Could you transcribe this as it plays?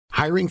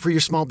Hiring for your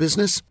small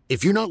business?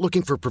 If you're not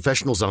looking for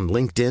professionals on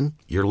LinkedIn,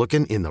 you're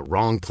looking in the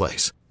wrong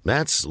place.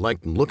 That's like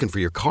looking for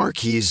your car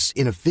keys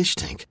in a fish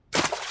tank.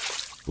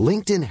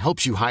 LinkedIn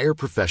helps you hire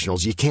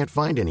professionals you can't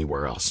find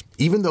anywhere else,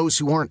 even those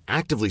who aren't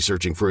actively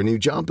searching for a new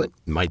job but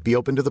might be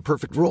open to the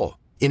perfect role.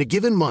 In a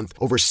given month,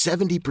 over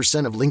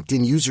 70% of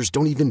LinkedIn users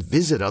don't even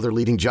visit other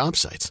leading job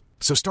sites.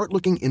 So start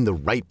looking in the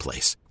right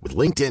place. With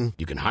LinkedIn,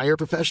 you can hire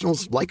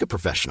professionals like a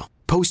professional.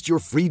 Post your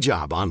free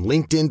job on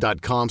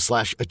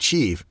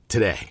linkedin.com/achieve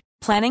today.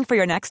 Planning for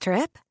your next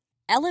trip?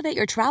 Elevate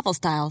your travel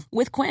style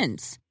with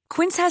Quince.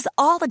 Quince has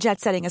all the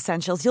jet-setting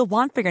essentials you'll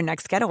want for your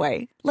next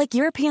getaway, like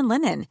European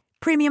linen,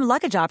 premium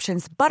luggage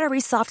options, buttery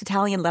soft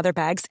Italian leather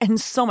bags,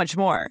 and so much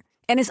more.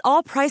 And is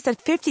all priced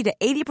at 50 to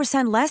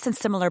 80% less than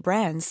similar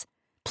brands.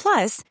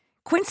 Plus,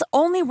 Quince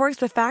only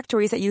works with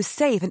factories that use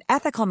safe and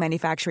ethical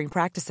manufacturing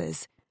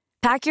practices.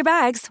 Pack your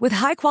bags with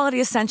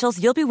high-quality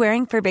essentials you'll be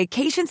wearing for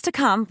vacations to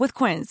come with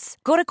Quince.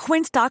 Go to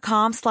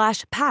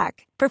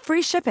quince.com/pack for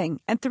free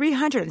shipping and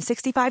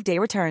 365-day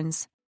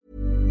returns.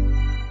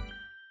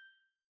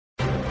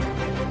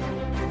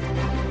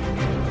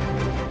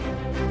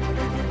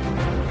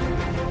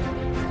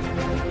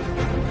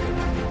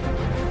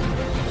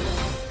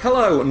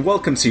 Hello and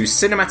welcome to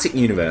Cinematic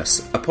Universe,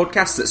 a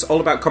podcast that's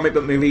all about comic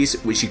book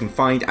movies, which you can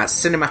find at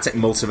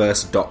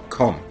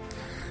cinematicmultiverse.com.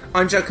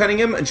 I'm Joe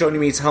Cunningham, and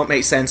joining me to help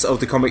make sense of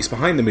the comics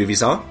behind the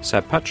movies are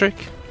Seb Patrick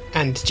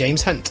and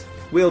James Hunt.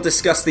 We'll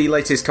discuss the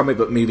latest comic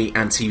book movie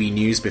and TV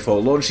news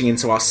before launching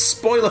into our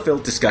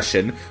spoiler-filled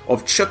discussion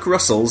of Chuck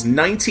Russell's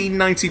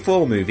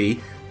 1994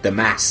 movie, The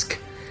Mask.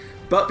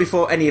 But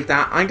before any of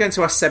that, I'm going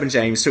to ask Seb and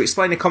James to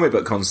explain a comic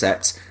book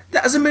concept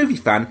that, as a movie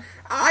fan,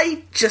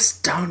 I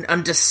just don't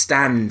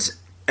understand.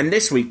 And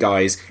this week,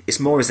 guys, it's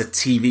more as a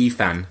TV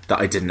fan that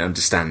I didn't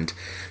understand.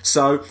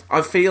 So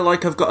I feel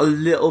like I've got a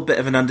little bit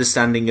of an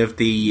understanding of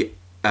the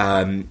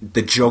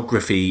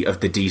geography of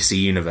the DC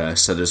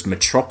universe. So there's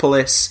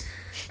Metropolis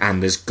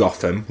and there's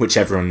Gotham, which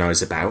everyone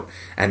knows about.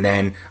 And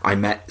then I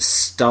met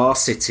Star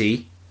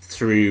City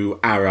through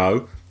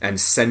Arrow and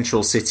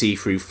Central City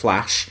through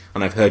Flash,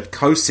 and I've heard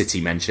Coast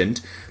City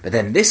mentioned. But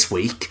then this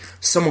week,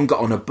 someone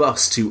got on a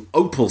bus to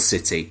Opal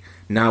City.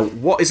 Now,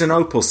 what is an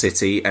Opal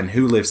City and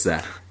who lives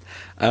there?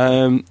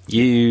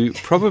 You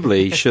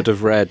probably should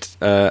have read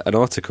an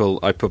article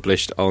I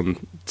published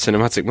on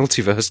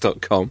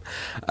cinematicmultiverse.com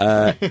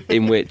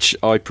in which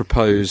I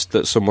proposed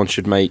that someone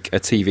should make a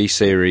TV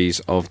series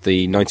of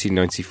the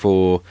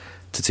 1994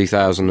 to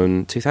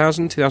 2001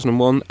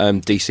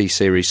 DC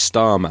series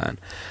Starman.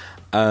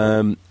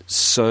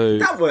 So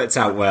that worked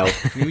out well.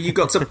 You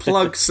got to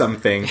plug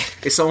something.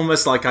 It's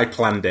almost like I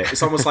planned it.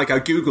 It's almost like I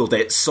Googled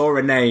it, saw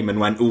a name, and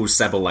went, "Ooh,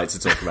 Seb will like to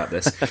talk about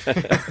this."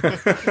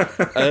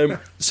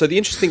 So the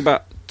interesting thing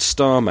about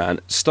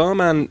Starman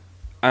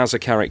as a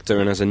character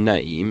and as a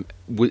name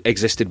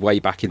existed way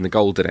back in the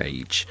Golden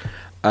Age,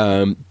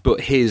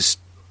 but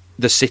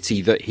the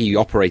city that he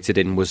operated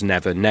in was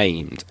never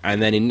named.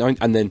 And then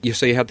you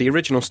had the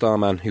original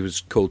Starman, who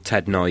was called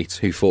Ted Knight,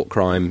 who fought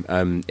crime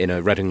in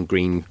a red and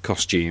green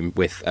costume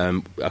with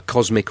a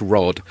cosmic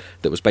rod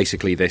that was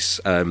basically this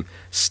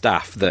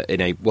staff that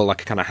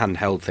like a kind of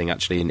handheld thing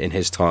actually in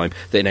his time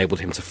that enabled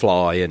him to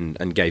fly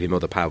and gave him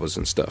other powers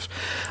and stuff.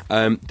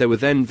 There were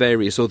then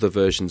various other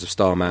versions of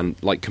Starman,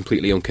 like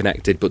completely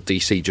unconnected, but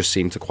DC just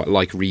seemed to quite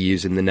like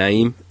reusing the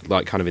name,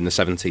 like kind of in the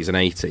 70s and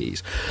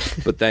 80s.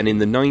 But then in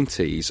the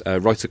 90s, a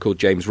writer called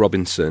James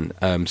Robinson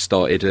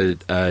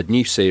started a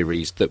new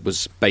series that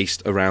was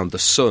based around the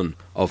son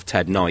of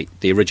Ted Knight,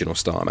 the original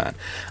Starman.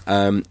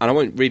 And I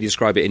won't really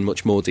describe it in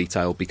much more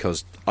detail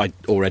because I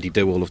already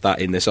do all of that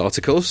in this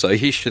article, so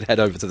you should head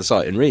over to the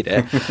site and read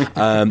it.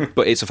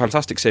 But it's a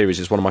fantastic series.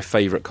 It's one of my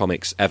favourite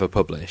comics ever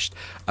published.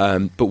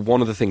 But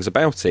one of the things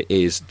about it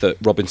is that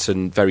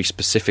Robinson very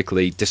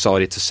specifically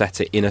decided to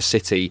set it in a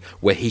city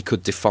where he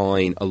could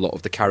define a lot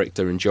of the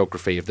character and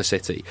geography of the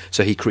city.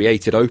 So he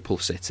created Opal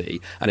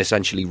City and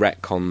essentially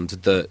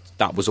retconned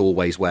that was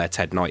always where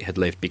Ted Knight had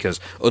lived, because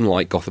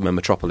unlike Gotham and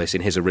Metropolis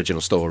in his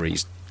original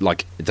stories,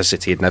 like, the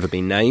city had never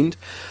been named,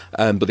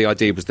 but the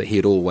idea was that he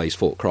had always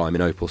fought crime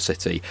in Opal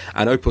City.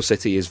 And Opal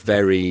City is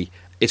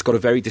it's got a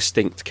very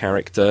distinct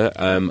character,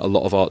 a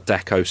lot of Art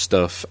Deco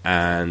stuff,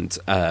 and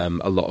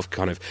a lot of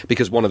kind of...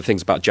 Because one of the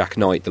things about Jack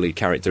Knight, the lead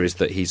character, is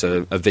that he's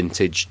a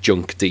vintage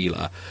junk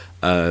dealer.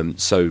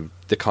 So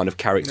the kind of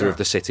character of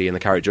the city and the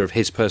character of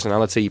his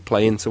personality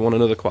play into one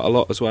another quite a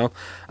lot as well.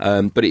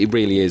 But it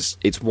really is...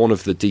 It's one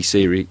of the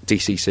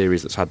DC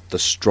series that's had the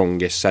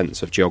strongest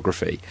sense of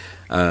geography.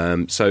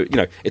 So,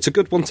 it's a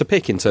good one to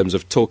pick in terms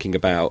of talking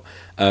about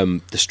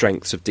the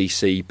strengths of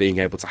DC being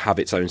able to have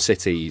its own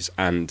cities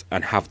and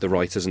have the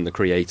writers and the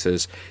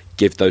creators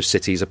give those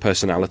cities a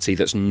personality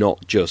that's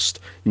not just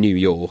New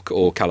York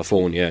or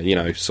California,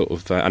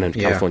 and then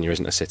California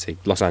isn't a city,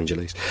 Los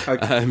Angeles.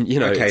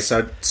 Okay,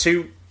 so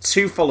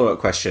two follow-up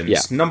questions.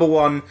 Yeah. Number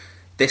one,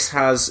 this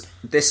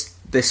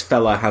this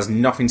fella has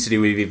nothing to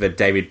do with either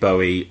David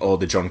Bowie or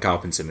the John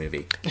Carpenter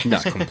movie. No.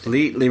 It's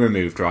completely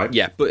removed, right?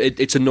 Yeah, but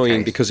it's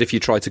annoying because if you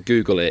try to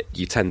Google it,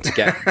 you tend to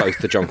get both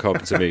the John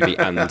Carpenter movie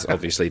and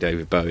obviously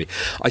David Bowie.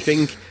 I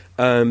think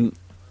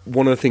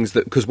one of the things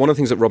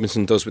that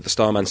Robinson does with the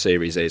Starman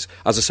series is,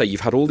 as I say, you've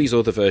had all these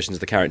other versions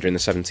of the character in the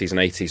 70s and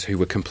 80s who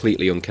were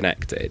completely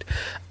unconnected,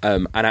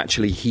 and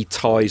actually he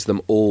ties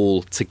them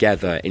all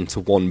together into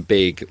one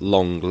big,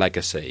 long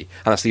legacy.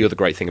 And that's the other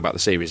great thing about the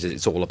series, is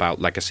it's all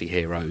about legacy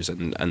heroes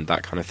and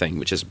that kind of thing,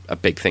 which is a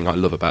big thing I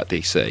love about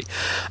DC.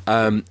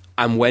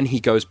 And when he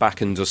goes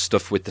back and does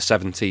stuff with the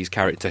 70s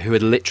character, who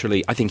had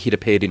literally, I think he'd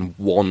appeared in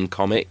one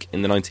comic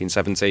in the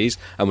 1970s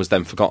and was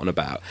then forgotten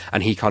about,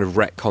 and he kind of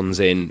retcons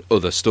in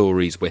other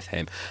stories with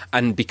him.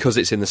 And because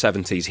it's in the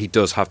 70s, he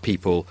does have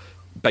people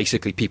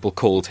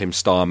called him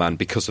Starman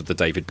because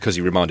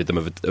he reminded them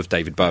of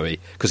David Bowie,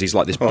 because he's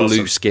like this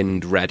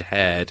blue-skinned,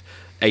 red-haired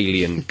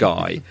alien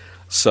guy.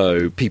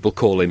 So people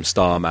call him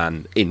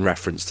Starman in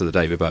reference to the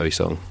David Bowie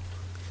song.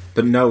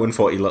 But no one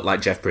thought he looked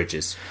like Jeff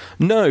Bridges.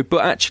 No,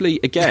 but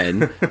actually, again,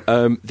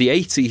 the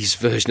 80s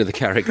version of the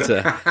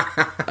character,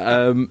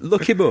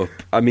 look him up.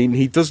 I mean,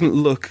 he doesn't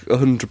look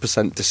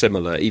 100%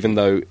 dissimilar, even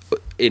though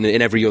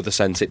in every other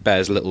sense it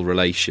bears little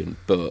relation.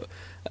 But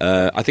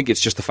I think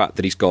it's just the fact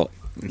that he's got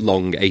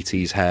long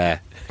 80s hair,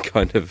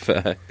 kind of,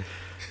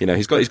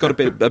 he's got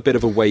a bit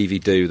of a wavy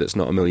do that's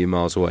not a million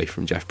miles away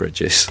from Jeff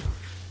Bridges.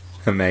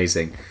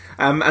 Amazing.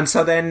 And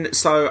so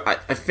I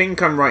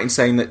think I'm right in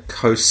saying that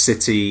Coast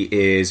City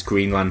is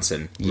Green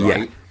Lantern,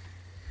 right? Yeah.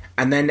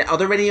 And then, are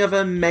there any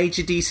other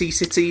major DC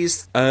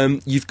cities?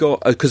 You've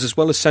got, because as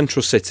well as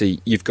Central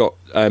City, you've got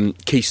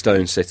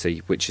Keystone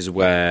City, which is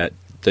where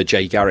the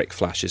Jay Garrick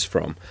Flash is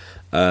from.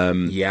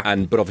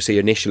 But obviously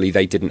initially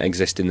they didn't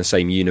exist in the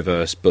same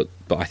universe, but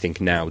I think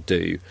now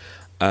do.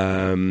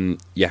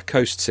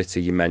 Coast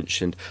City you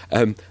mentioned.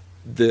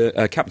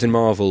 The Captain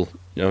Marvel,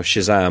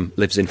 Shazam,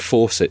 lives in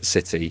Fawcett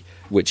City,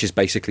 which is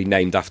basically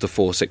named after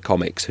Fawcett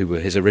Comics, who were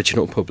his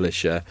original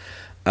publisher.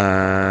 What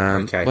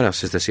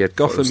else is this? He had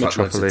Gotham,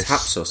 Metropolis.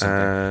 Taps or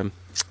something.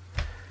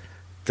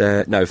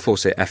 Fawcett,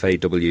 Fawcett.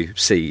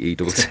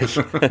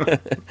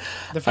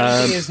 The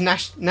funny thing is,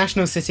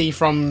 National City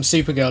from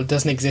Supergirl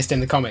doesn't exist in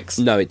the comics.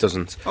 No, it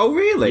doesn't. Oh,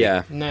 really?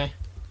 Yeah. No.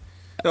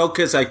 Oh,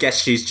 because I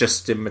guess she's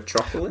just in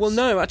Metropolis? Well,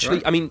 no, actually,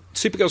 right? I mean,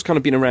 Supergirl's kind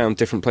of been around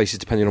different places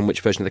depending on which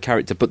version of the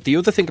character, but the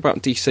other thing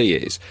about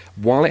DC is,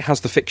 while it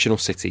has the fictional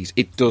cities,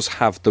 it does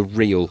have the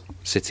real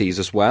cities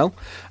as well.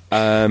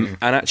 And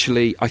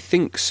actually, I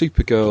think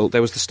Supergirl,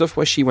 there was the stuff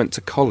where she went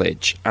to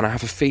college, and I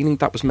have a feeling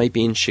that was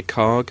maybe in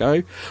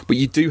Chicago, but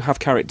you do have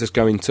characters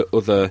going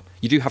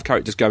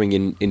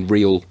in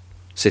real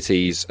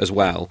cities as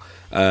well.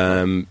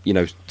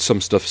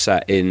 Some stuff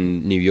set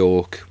in New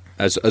York,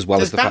 as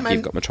well as the fact that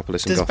you've got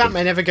Metropolis and Gotham. Does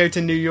Batman ever go to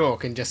New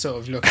York and just sort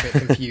of look a bit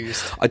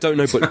confused? I don't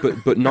know,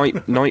 but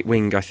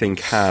Nightwing, I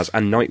think, has.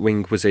 And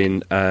Nightwing was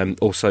in...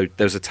 also,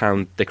 there's a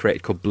town they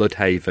created called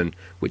Bloodhaven,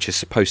 which is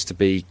supposed to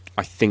be,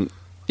 I think...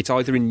 It's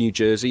either in New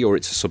Jersey or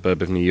it's a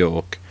suburb of New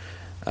York.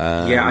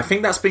 I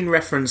think that's been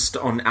referenced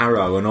on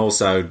Arrow, and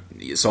also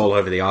it's all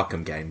over the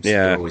Arkham games.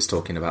 Yeah. They're always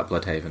talking about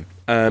Bloodhaven.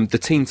 The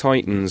Teen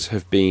Titans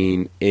have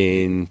been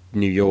in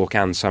New York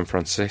and San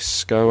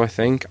Francisco, I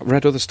think. I've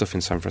read other stuff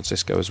in San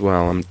Francisco as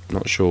well. I'm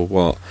not sure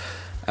what.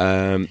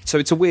 So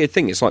it's a weird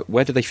thing. It's like,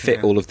 where do they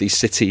fit all of these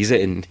cities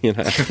in?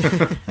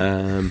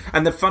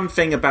 And the fun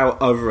thing about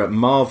over at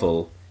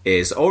Marvel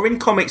is, or in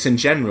comics in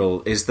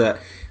general, is that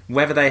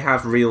whether they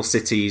have real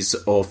cities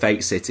or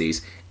fake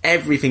cities,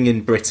 everything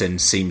in Britain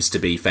seems to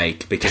be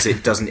fake because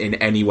it doesn't in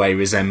any way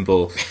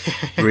resemble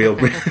real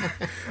Britain.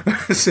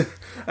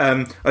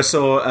 I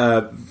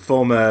saw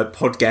former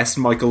pod guest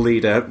Michael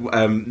Leader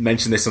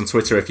mention this on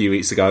Twitter a few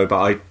weeks ago,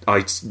 but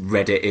I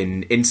read it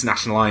in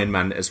International Iron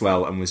Man as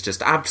well and was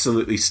just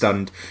absolutely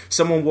stunned.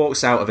 Someone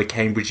walks out of a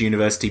Cambridge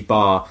University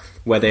bar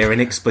where they are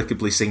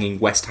inexplicably singing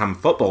West Ham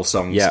football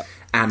songs,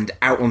 and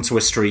out onto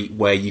a street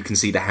where you can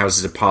see the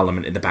Houses of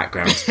Parliament in the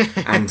background,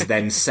 and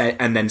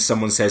then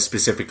someone says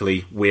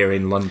specifically, "We're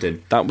in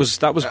London." That was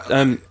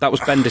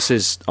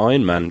Bendis's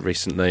Iron Man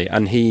recently,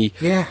 and he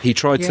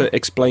tried to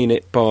explain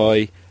it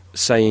by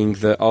saying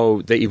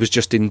that he was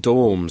just in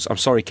dorms. I'm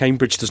sorry,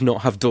 Cambridge does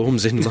not have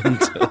dorms in London.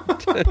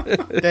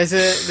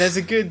 There's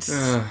a good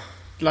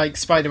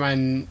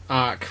Spider-Man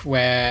arc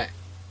where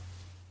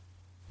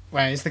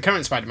it's the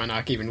current Spider-Man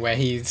arc even, where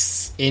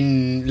he's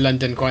in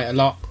London quite a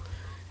lot.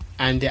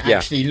 And it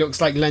actually looks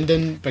like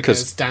London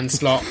because Dan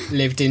Slott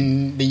lived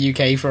in the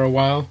UK for a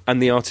while. And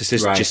the artist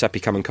is Giuseppe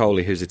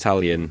Camuncoli, who's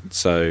Italian.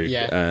 So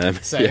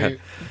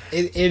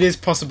it is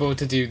possible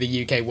to do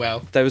the UK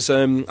well. There was.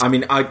 I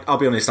mean, I'll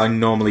be honest. I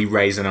normally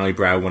raise an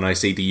eyebrow when I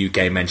see the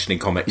UK mentioned in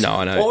comics. No,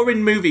 I know. Or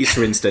in movies,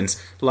 for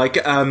instance. There's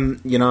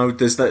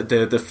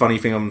the funny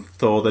thing on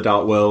Thor: The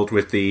Dark World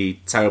with the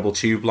terrible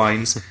tube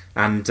lines,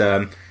 and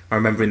I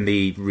remember in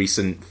the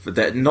recent,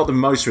 not the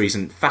most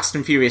recent, Fast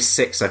and Furious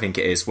 6, I think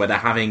it is, where they're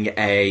having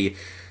a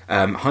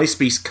high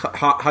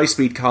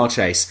speed car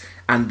chase,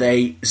 and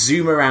they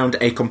zoom around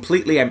a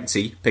completely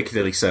empty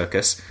Piccadilly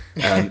Circus,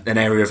 an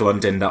area of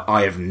London that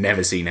I have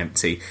never seen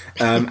empty.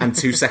 And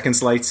 2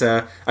 seconds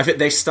later, I think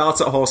they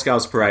start at Horse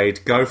Girls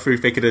Parade, go through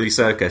Piccadilly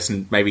Circus,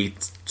 and maybe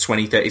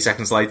 20, 30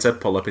 seconds later,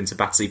 pull up into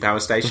Battersea Power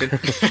Station.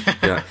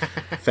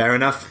 Fair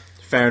enough.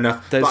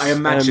 But I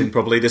imagine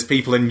probably there's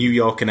people in New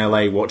York and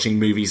LA watching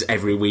movies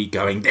every week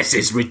going, this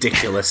is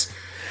ridiculous.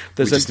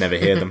 We just never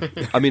hear them.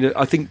 I mean,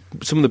 I think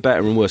some of the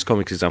better and worse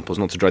comic examples,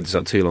 not to drag this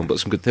out too long, but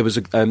some good. There was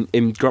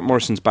in Grant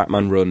Morrison's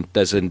Batman run.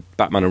 There's a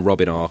Batman and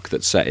Robin arc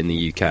that's set in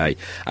the UK,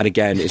 and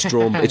again, it's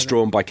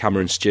drawn by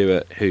Cameron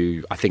Stewart,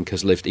 who I think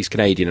has lived. He's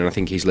Canadian, and I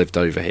think he's lived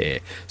over here.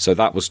 So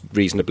that was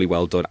reasonably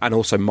well done. And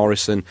also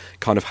Morrison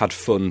kind of had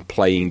fun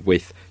playing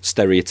with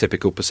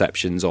stereotypical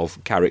perceptions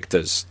of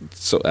characters,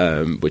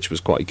 which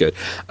was quite good.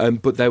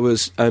 But there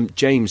was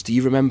James. Do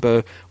you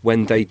remember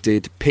when they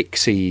did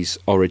Pixie's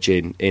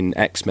origin in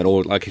X-Men,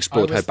 or like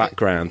explored her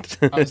background?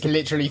 I was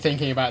literally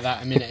thinking about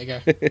that a minute ago,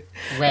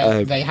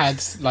 where they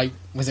had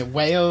was it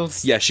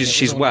Wales? Yeah,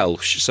 she's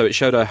Welsh, so it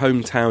showed her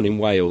hometown in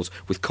Wales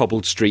with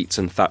cobbled streets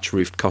and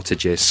thatch-roofed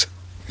cottages.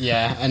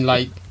 Yeah,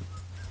 and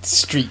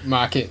street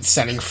markets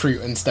selling fruit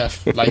and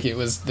stuff like it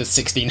was the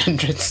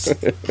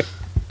 1600s.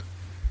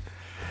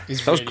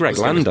 That was Greg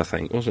Land, I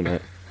think, wasn't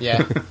it?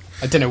 Yeah.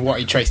 I don't know what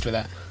he traced with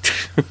that.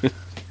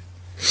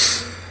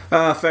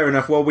 Fair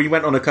enough. Well, we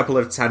went on a couple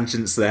of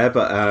tangents there,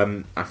 but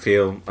I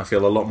feel a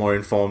lot more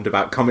informed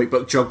about comic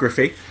book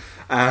geography.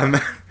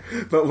 But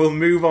we'll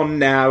move on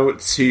now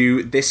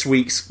to this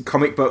week's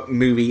comic book,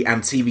 movie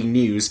and TV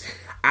news.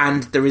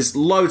 And there is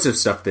loads of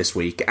stuff this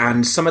week,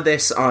 and some of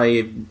this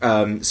I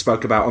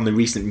spoke about on the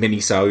recent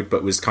mini-sode,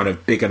 but was kind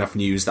of big enough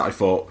news that I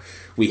thought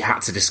we had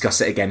to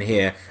discuss it again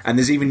here. And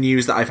there's even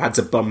news that I've had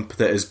to bump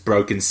that has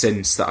broken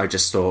since, that I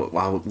just thought,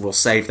 well, we'll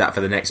save that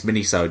for the next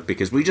mini-sode,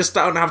 because we just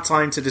don't have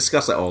time to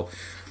discuss it all.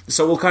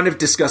 So we'll kind of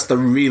discuss the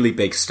really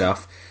big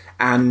stuff,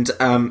 and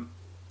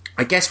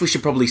I guess we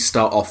should probably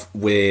start off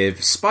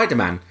with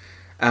Spider-Man,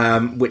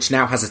 which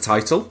now has a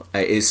title.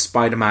 It is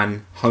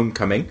Spider-Man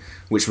Homecoming,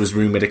 which was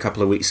rumoured a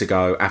couple of weeks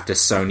ago after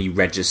Sony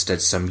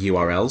registered some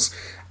URLs.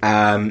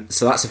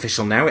 So that's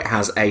official now. It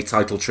has a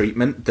title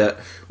treatment that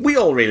we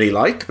all really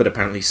like, but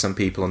apparently some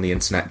people on the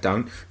internet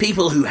don't.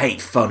 People who hate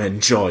fun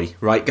and joy,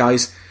 right,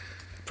 guys?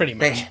 Pretty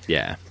much.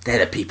 Yeah. They're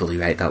the people who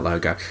hate that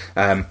logo.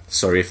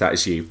 Sorry if that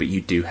is you, but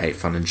you do hate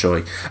fun and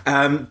joy.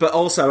 But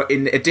also,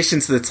 in addition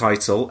to the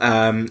title,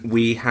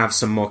 we have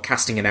some more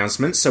casting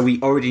announcements. So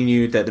we already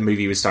knew that the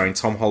movie was starring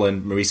Tom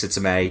Holland, Marisa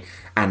Tomei,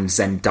 and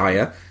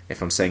Zendaya,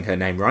 if I'm saying her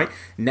name right.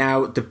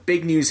 Now, the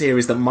big news here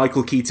is that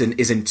Michael Keaton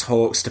is in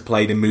talks to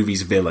play the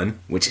movie's villain,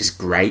 which is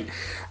great.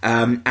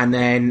 And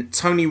then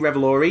Tony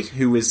Revolori,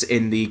 who was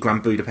in the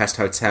Grand Budapest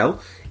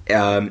Hotel,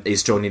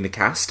 is joining the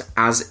cast,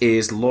 as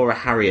is Laura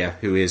Harrier,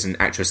 who is an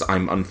actress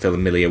I'm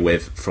unfamiliar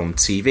with from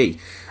TV.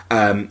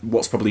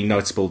 What's probably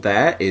notable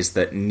there is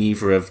that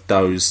neither of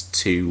those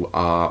two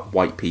are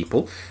white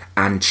people,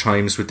 and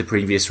chimes with the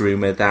previous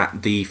rumour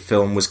that the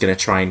film was going to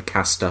try and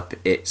cast up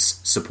its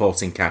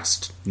supporting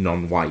cast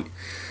non-white.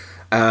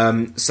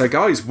 So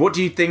guys, what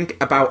do you think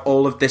about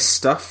all of this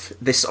stuff?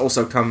 This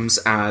also comes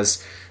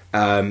as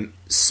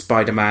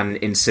Spider-Man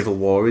in Civil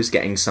War is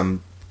getting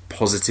some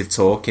positive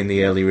talk in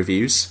the early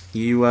reviews.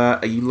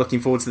 Are you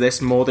looking forward to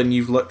this more than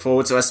you've looked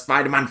forward to a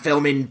Spider-Man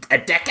film in a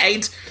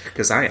decade?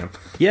 Because I am.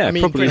 Yeah, I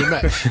mean, probably. pretty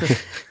much.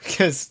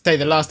 Because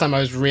the last time I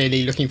was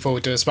really looking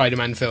forward to a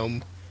Spider-Man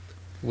film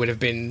would have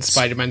been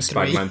Spider-Man 3.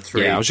 Spider-Man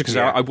 3. Yeah, I was just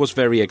going to say, I was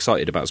very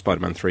excited about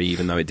Spider-Man 3,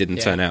 even though it didn't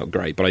turn out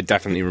great, but I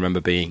definitely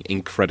remember being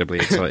incredibly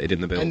excited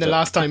in the build. And the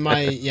last time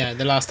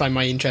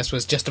my interest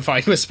was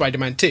justified was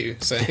Spider-Man 2,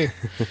 so...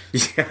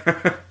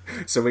 Yeah.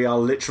 So we are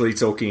literally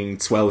talking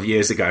 12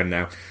 years ago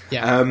now.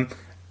 Yeah.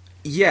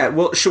 Yeah,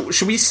 well,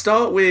 should we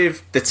start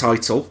with the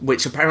title,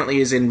 which apparently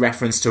is in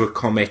reference to a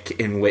comic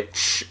in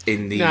which,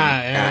 in the...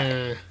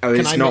 Can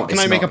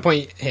I make a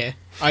point here?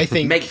 I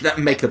think... Make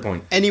the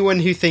point. Anyone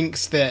who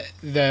thinks that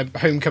the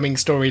Homecoming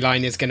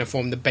storyline is going to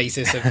form the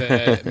basis of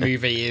the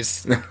movie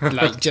is,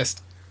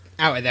 just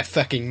out of their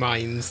fucking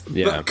minds.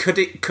 Yeah. But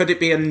could it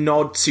be a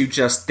nod to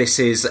just, this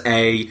is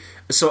a...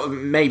 sort of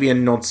maybe a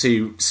nod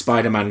to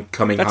Spider-Man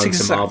coming home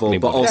to Marvel,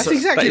 but also that's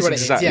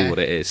exactly what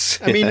it is.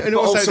 I mean, and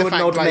but also the a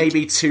fact, nod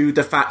maybe to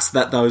the fact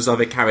that those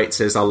other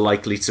characters are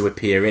likely to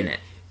appear in it.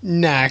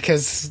 Nah,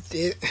 because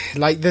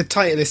the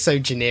title is so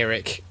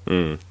generic.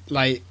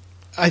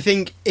 I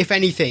think if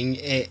anything,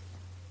 it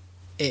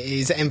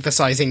is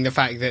emphasising the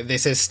fact that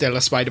this is still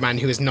a Spider-Man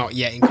who is not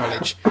yet in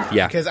college.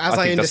 Yeah, because as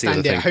I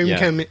understand it,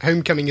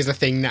 Homecoming is a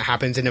thing that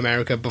happens in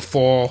America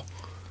before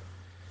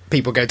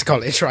people go to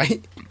college,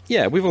 right?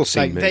 Yeah, we've all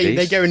seen movies.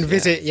 They go and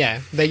visit.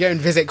 Yeah, they go and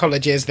visit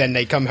colleges, then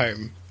they come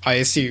home. I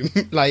assume.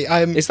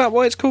 Is that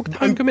why it's called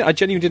Homecoming? I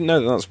genuinely didn't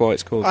know that's why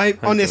it's called.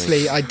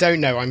 Honestly, I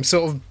don't know. I'm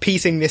sort of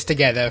piecing this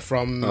together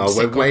from. Oh,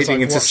 we're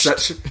wading into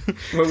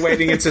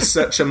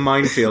such a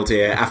minefield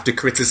here after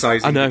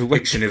criticising the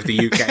depiction of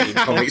the UK in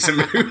comics and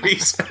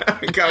movies.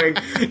 Going,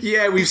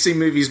 yeah, we've seen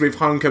movies with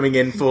Homecoming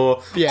in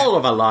for all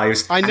of our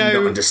lives. I know, and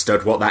not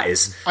understood what that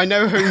is. I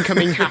know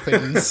Homecoming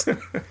happens,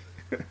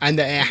 and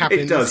that it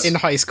happens in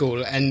high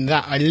school, and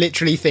that I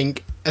literally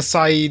think,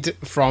 aside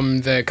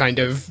from the kind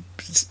of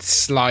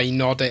sly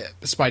nod at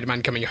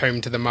Spider-Man coming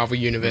home to the Marvel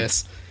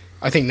Universe,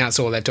 I think that's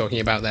all they're talking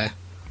about there.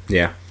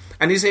 Yeah.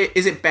 And is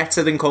it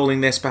better than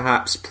calling this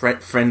perhaps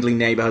Friendly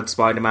Neighborhood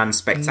Spider-Man,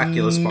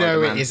 Spectacular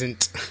Spider-Man? No, it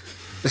isn't.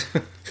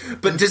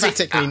 But does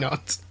emphatically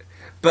not.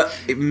 But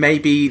it may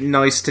be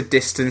nice to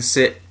distance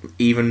it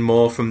even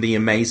more from the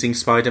Amazing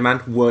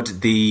Spider-Man.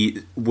 Would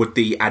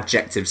the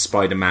adjective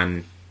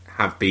Spider-Man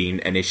have been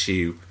an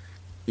issue,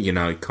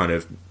 kind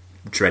of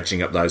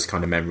dredging up those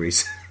kind of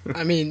memories?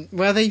 I mean,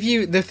 well,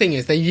 the thing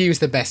is, they use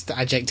the best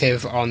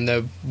adjective on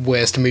the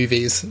worst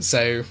movies,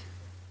 so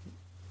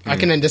I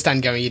can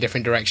understand going a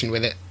different direction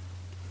with it.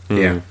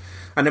 Yeah.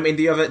 And I mean,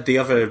 the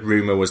other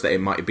rumour was that it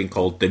might have been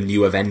called the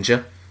New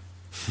Avenger,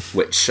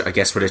 which I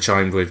guess would have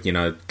chimed with,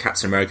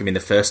 Captain America being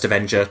the first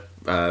Avenger.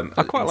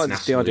 I quite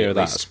like the idea of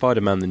that.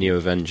 Spider-Man, the New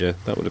Avenger.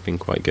 That would have been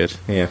quite good.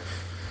 Yeah.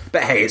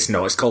 But hey, it's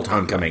not. It's called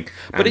Homecoming.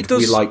 But it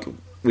does...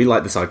 We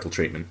like the title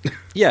treatment.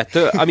 Yeah,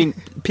 I mean,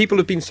 people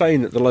have been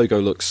saying that the logo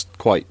looks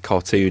quite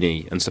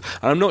cartoony and stuff.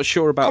 And I'm not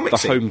sure about the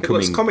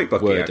Homecoming comic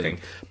booky, wording. I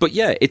think. But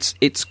yeah, it's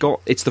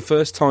the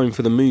first time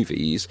for the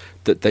movies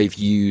that they've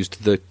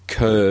used the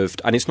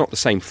curved, and it's not the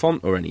same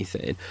font or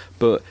anything,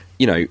 but,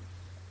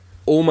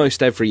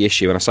 almost every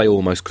issue, and I say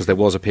almost because there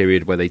was a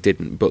period where they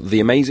didn't, but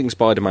the Amazing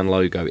Spider-Man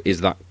logo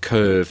is that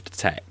curved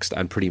text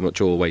and pretty much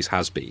always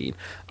has been,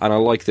 and I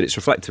like that it's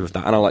reflective of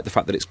that, and I like the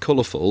fact that it's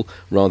colourful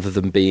rather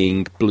than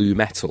being blue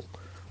metal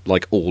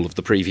like all of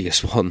the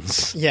previous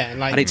ones. Yeah,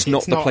 and it's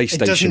not the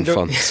PlayStation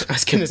font. I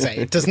was going to say,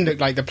 it doesn't look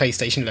like the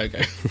PlayStation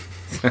logo.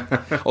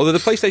 Although the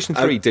PlayStation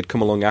 3 did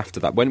come along after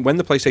that. When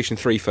the PlayStation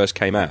 3 first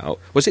came out,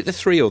 was it the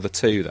 3 or the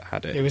 2 that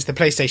had it? It was the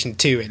PlayStation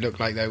 2, it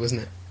looked like, though,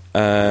 wasn't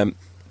it?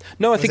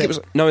 No, I think it was.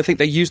 No, I think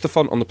they used the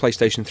font on the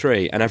PlayStation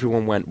 3, and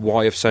everyone went,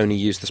 "Why have Sony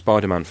used the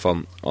Spider-Man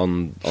font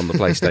on the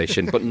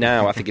PlayStation?" But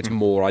now I think it's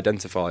more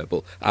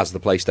identifiable as the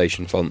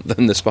PlayStation font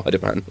than the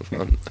Spider-Man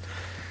font.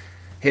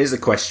 Here's a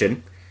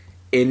question: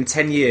 in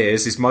 10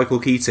 years, is Michael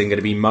Keaton going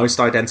to be most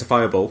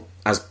identifiable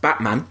as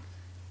Batman,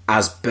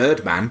 as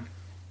Birdman,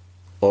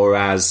 or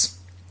as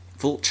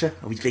Vulture?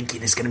 Are we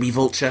thinking it's going to be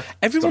Vulture?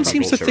 Everyone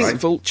seems Vulture, to think right?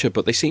 Vulture,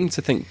 but they seem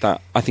to think that,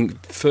 I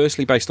think,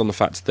 firstly based on the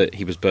fact that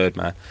he was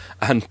Birdman,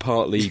 and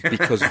partly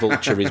because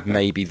Vulture is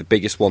maybe the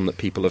biggest one that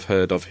people have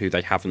heard of who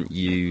they haven't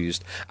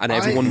used, and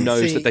everyone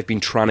knows that they've been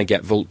trying to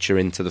get Vulture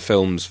into the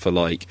films for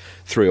like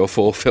 3 or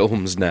 4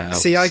 films now.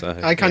 See,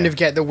 I kind of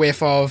get the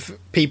whiff of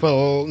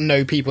people who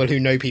know people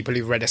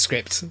who've read a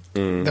script.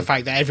 The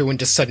fact that everyone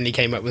just suddenly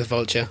came up with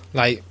Vulture.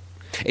 Like,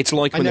 it's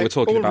like when they were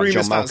talking about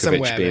John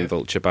Malkovich being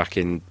Vulture back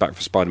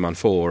for Spider-Man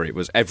 4. It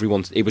was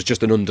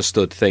just an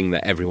understood thing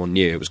that everyone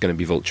knew it was going to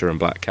be Vulture and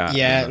Black Cat.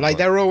 Yeah, like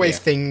there are always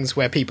things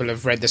where people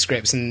have read the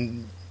scripts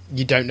and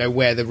you don't know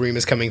where the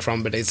rumour's coming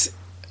from, but it's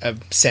a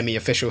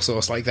semi-official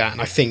source like that,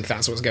 and I think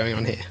that's what's going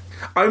on here.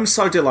 I'm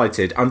so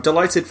delighted. I'm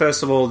delighted,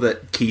 first of all,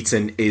 that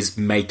Keaton is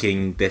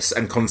making this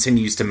and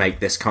continues to make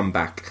this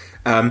comeback.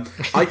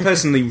 I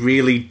personally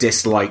really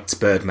disliked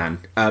Birdman.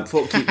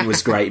 Thought Keaton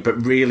was great,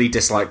 but really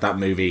disliked that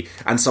movie.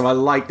 And so I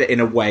like that,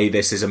 in a way,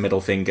 this is a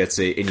middle finger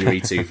to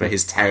Inarritu for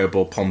his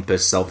terrible,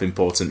 pompous,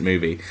 self-important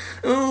movie.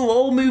 Oh,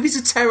 all movies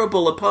are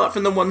terrible, apart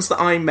from the ones that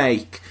I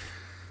make.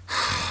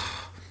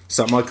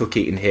 So Michael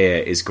Keaton here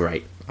is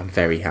great. I'm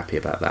very happy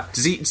about that.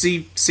 Does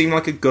he seem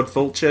like a good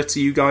Vulture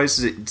to you guys?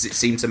 Does it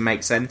seem to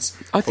make sense?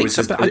 I think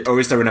or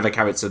is there another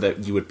character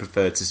that you would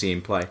prefer to see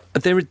him play?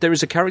 There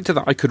is a character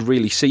that I could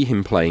really see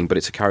him playing, but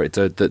it's a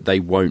character that they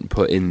won't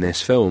put in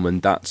this film,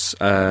 and that's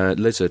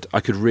Lizard. I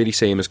could really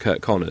see him as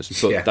Kurt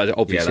Connors, but they're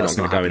obviously not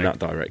going to go in that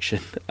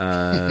direction.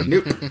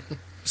 Nope.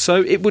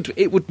 So it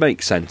would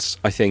make sense,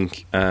 I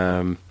think.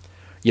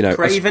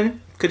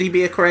 Craven? Could he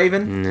be a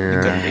Craven? No. He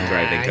couldn't be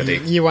Craven, could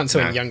he? You want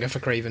something younger for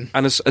Craven.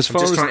 And as I'm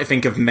far just as trying to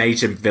think of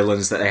major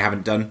villains that they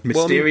haven't done.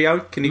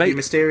 Mysterio? Can he be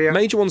Mysterio?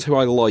 Major ones who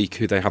I like,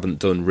 who they haven't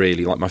done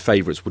really, like my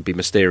favourites would be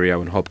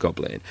Mysterio and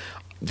Hobgoblin.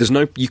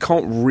 You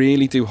can't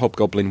really do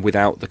Hobgoblin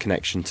without the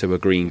connection to a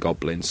Green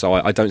Goblin, so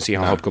I don't see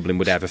how Hobgoblin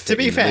would ever fit in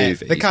the movie. To be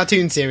fair, the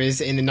cartoon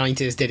series in the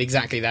 90s did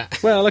exactly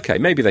that. Well, okay,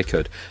 maybe they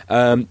could.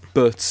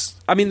 But,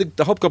 I mean,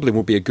 the Hobgoblin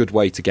would be a good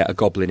way to get a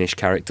goblin-ish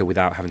character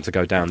without having to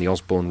go down the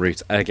Osborn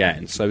route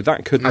again, so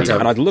that could be,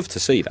 and I'd love to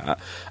see that.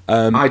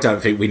 I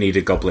don't think we need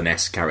a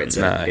goblin-esque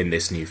character in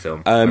this new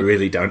film. I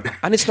really don't.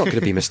 And it's not going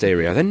to be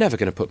Mysterio. They're never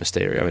going to put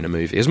Mysterio in a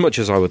movie, as much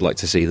as I would like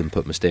to see them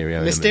put Mysterio in a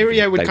movie.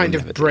 Mysterio would kind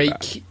of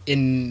break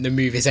in the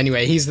movies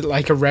anyway. He's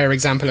like a rare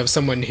example of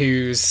someone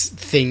whose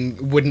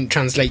thing wouldn't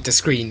translate to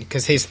screen,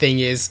 because his thing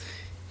is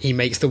he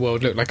makes the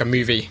world look like a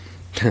movie.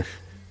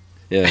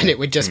 Yeah. And it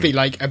would just be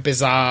like a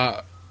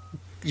bizarre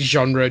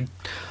genre.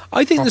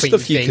 I think there's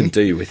stuff you thing. can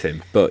do with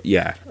him, but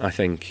yeah, I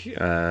think you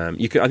can. I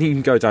think you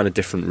can go down a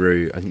different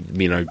route,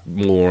 and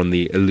more on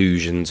the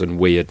illusions and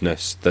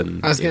weirdness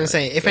than. I was going to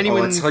say, if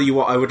anyone, I'll tell you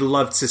what, I would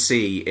love to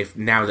see if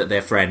now that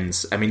they're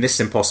friends. I mean, this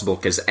is impossible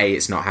because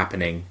it's not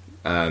happening.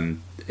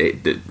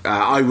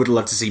 I would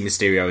love to see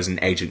Mysterio as an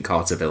Agent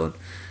Carter villain.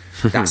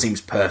 That seems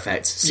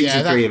perfect.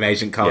 Season 3 of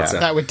Agent Carter.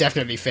 That would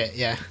definitely fit.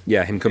 Yeah.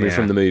 Yeah, him coming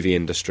from the movie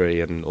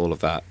industry and all of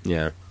that.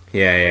 Yeah.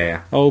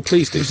 Yeah. Oh,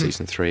 please do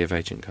season 3 of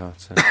Agent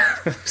Carter.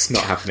 It's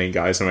not happening,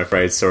 guys, I'm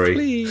afraid. Sorry.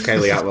 Please.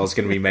 Kaylee Atwell's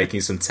going to be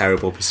making some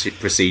terrible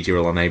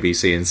procedural on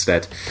ABC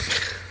instead.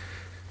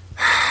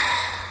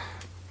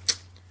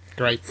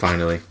 Great.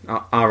 Finally.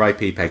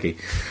 R.I.P. Peggy.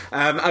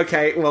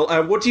 Okay,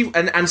 well, what do you...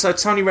 And so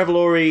Tony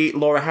Revolori,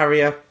 Laura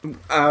Harrier,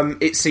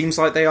 it seems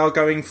like they are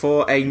going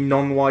for a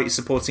non-white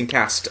supporting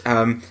cast.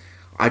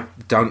 I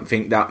don't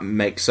think that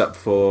makes up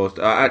for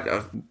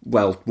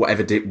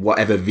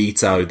whatever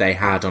veto they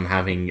had on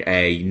having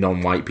a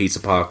non-white Peter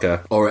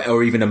Parker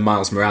or even a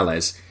Miles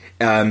Morales.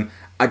 I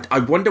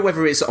wonder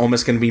whether it's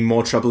almost going to be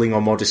more troubling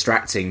or more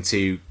distracting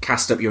to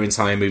cast up your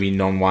entire movie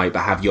non-white,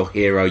 but have your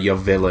hero, your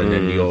villain,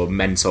 and your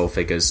mentor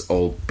figures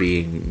all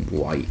being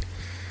white.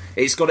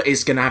 It's going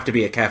to have to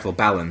be a careful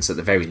balance at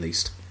the very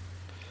least.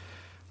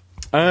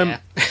 I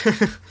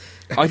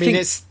think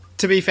it's.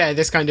 To be fair,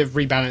 this kind of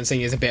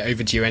rebalancing is a bit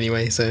overdue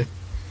anyway, so...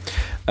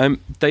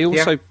 they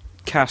also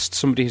cast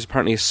somebody who's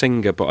apparently a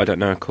singer, but I don't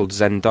know, called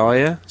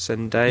Zendaya?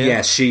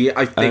 Yeah,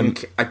 I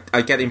think...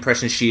 I get the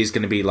impression she is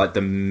going to be, like,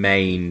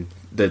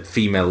 the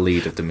female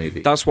lead of the movie.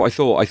 That's what I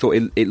thought. I thought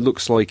it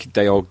looks like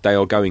they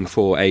are going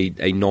for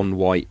a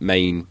non-white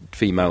main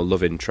female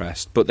love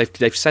interest, but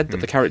they've said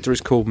that the character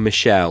is called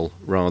Michelle,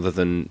 rather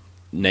than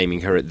naming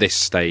her at this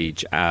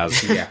stage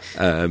as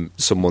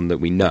someone that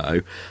we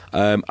know.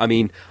 I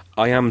mean...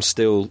 I am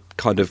still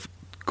kind of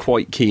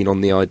quite keen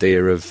on the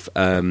idea of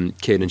Kiernan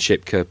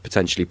Shipka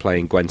potentially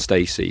playing Gwen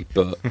Stacy,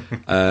 but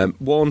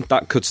one,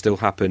 that could still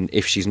happen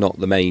if she's not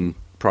the main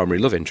primary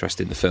love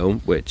interest in the film,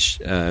 which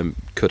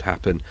could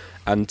happen,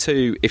 and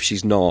two, if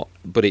she's not,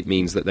 but it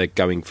means that they're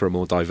going for a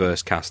more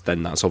diverse cast,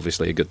 then that's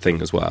obviously a good thing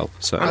as well.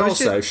 So, and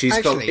also,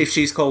 if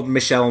she's called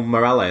Michelle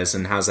Morales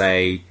and has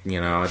a, a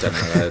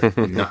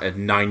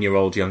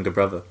 9-year-old younger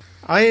brother.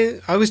 I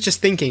was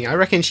just thinking, I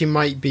reckon she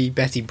might be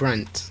Betty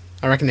Brant.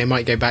 I reckon they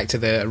might go back to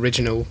the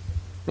original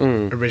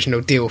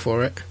deal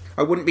for it.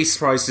 I wouldn't be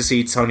surprised to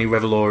see Tony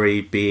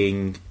Revolori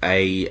being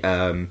a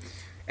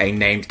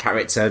named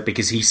character,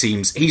 because he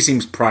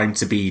seems primed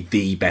to be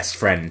the best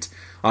friend.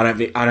 I don't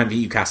think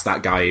you cast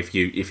that guy if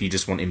you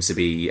just want him to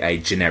be a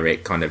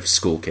generic kind of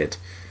school kid.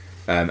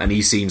 And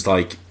he seems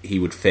like he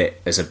would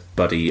fit as a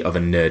buddy of a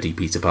nerdy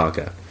Peter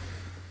Parker.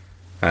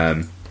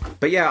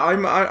 But yeah,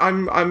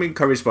 I'm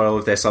encouraged by all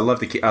of this. I love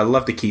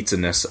the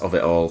Keaton-ness of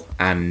it all,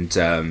 and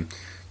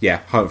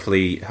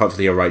hopefully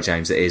you're right,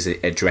 James. It is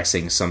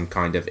addressing some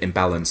kind of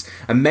imbalance,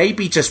 and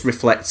maybe just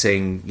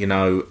reflecting,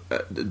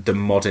 the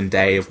modern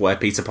day of where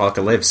Peter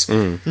Parker lives.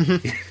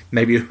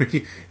 Maybe it would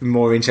be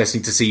more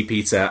interesting to see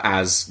Peter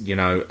as,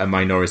 a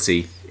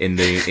minority in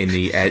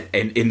the.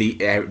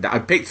 I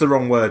picked the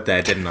wrong word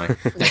there, didn't I?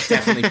 I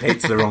definitely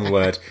picked the wrong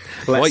word.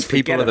 White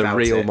people are the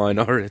real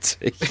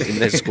minority in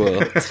this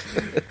world.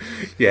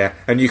 Yeah,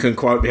 and you can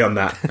quote me on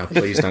that. No,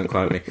 please don't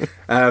quote me.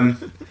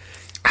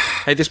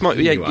 Hey, this might...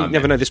 Yeah, you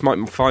never know, this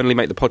might finally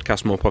make the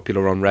podcast more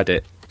popular on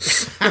Reddit.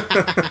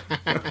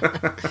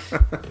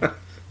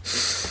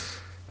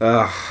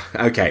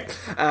 Okay.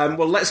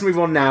 Well, let's move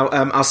on now.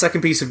 Our second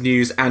piece of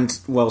news, and,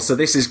 so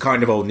this is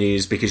kind of old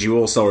news because you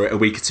all saw it a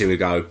week or two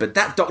ago, but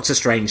that Doctor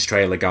Strange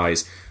trailer,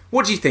 guys,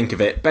 what do you think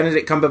of it?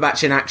 Benedict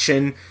Cumberbatch in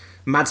action,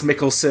 Mads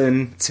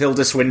Mikkelsen,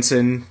 Tilda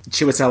Swinton,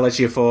 Chiwetel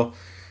Ejiofor.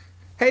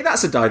 Hey,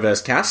 that's a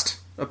diverse cast,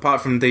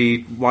 apart from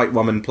the white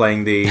woman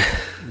playing the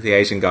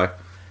Asian guy.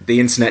 The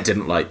internet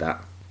didn't like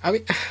that. I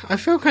mean, I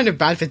feel kind of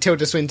bad for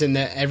Tilda Swinton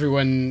that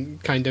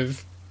everyone kind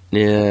of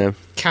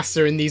cast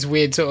her in these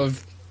weird sort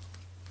of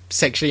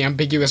sexually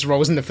ambiguous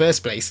roles in the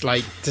first place.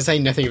 Like, to say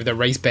nothing of the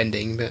race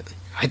bending, but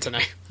I don't know.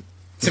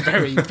 It's a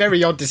very,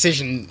 very odd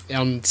decision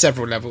on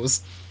several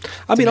levels.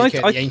 I mean,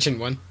 the ancient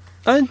one.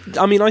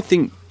 I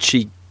think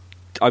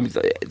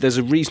there's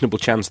a reasonable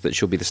chance that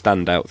she'll be the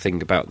standout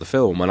thing about the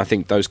film, and I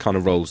think those kind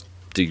of roles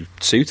do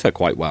suit her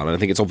quite well, and I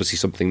think it's obviously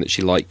something that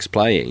she likes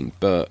playing,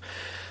 but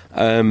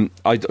I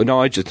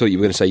just thought you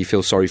were going to say you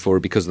feel sorry for her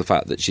because of the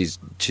fact that she's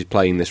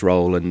playing this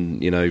role,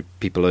 and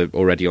people are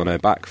already on her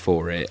back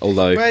for it.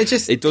 Although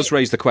it does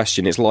raise the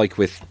question. It's like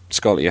with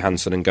Scarlett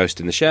Johansson and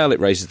Ghost in the Shell. It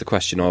raises the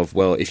question of,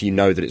 well, if you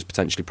know that it's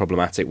potentially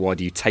problematic, why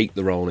do you take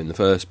the role in the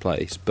first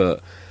place?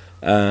 But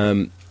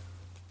I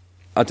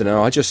don't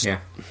know.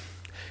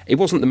 It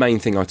wasn't the main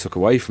thing I took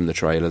away from the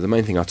trailer. The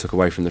main thing I took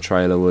away from the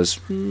trailer was,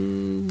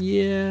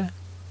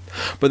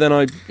 but then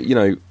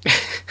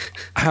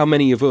how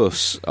many of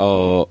us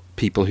are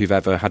people who've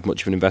ever had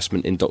much of an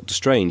investment in Doctor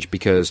Strange?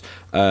 Because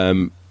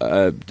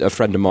a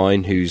friend of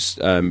mine who's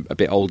a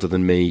bit older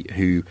than me,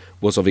 who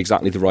was of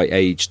exactly the right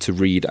age to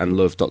read and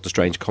love Doctor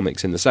Strange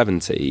comics in the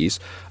 70s,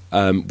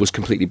 was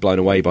completely blown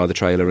away by the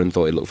trailer and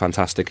thought it looked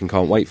fantastic and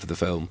can't wait for the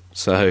film.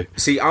 So,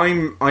 see,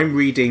 I'm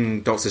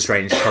reading Doctor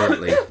Strange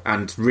currently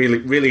and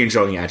really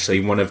enjoying it.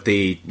 Actually, one of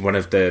the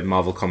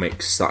Marvel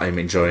comics that I'm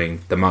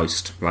enjoying the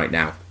most right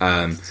now.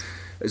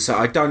 So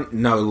I don't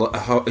know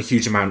a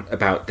huge amount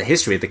about the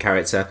history of the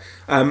character.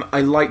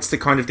 I liked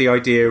the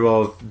idea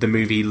of the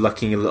movie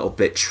looking a little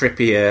bit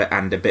trippier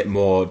and a bit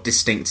more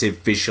distinctive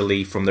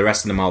visually from the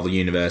rest of the Marvel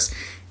Universe,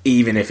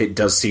 even if it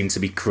does seem to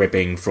be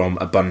cribbing from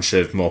a bunch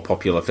of more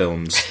popular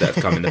films that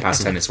have come in the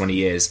past 10 or 20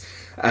 years.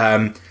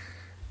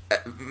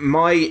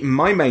 My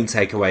main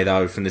takeaway,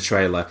 though, from the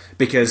trailer,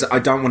 because I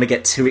don't want to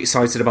get too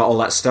excited about all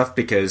that stuff,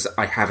 because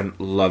I haven't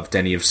loved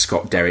any of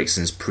Scott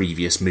Derrickson's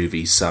previous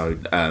movies, so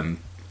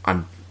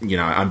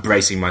I'm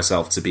bracing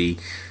myself to be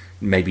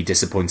maybe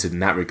disappointed in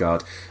that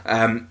regard.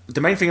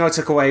 The main thing I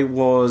took away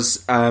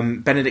was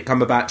Benedict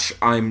Cumberbatch.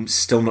 I'm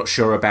still not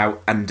sure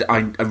about, and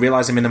I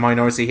realise I'm in the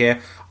minority here.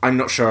 I'm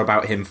not sure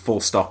about him full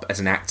stop as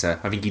an actor.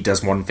 I think he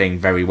does one thing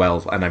very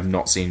well, and I've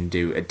not seen him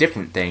do a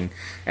different thing,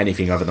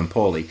 anything other than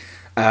poorly.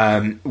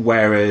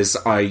 Whereas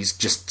I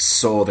just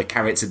saw the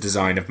character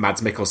design of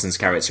Mads Mikkelsen's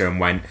character and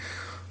went,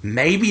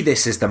 maybe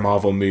this is the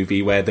Marvel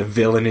movie where the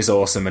villain is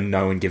awesome and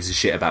no one gives a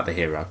shit about the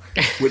hero,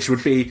 which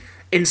would be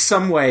in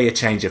some way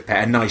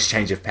a nice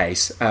change of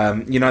pace. They've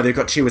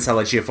got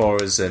Chiwetel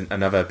Ejiofor as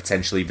another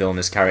potentially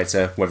villainous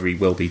character. Whether he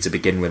will be to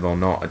begin with or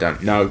not, I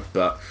don't know.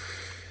 But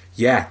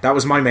yeah, that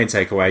was my main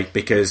takeaway,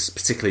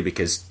 particularly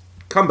because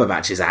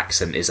Cumberbatch's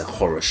accent is a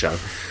horror show.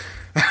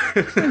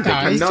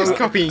 No, he's just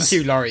copying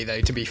Hugh Laurie,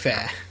 though, to be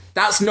fair.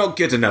 That's not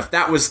good enough.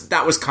 That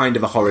was kind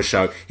of a horror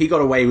show. He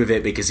got away with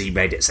it because he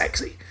made it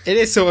sexy. It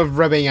is sort of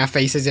rubbing our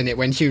faces in it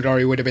when Hugh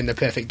Laurie would have been the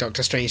perfect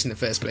Doctor Strange in the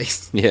first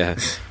place. Yeah.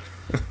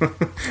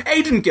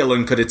 Aidan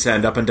Gillen could have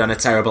turned up and done a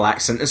terrible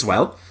accent as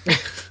well.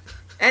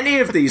 Any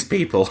of these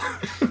people.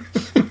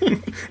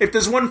 If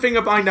there's one thing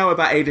I know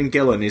about Aidan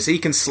Gillen, is he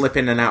can slip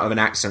in and out of an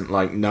accent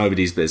like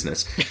nobody's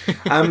business.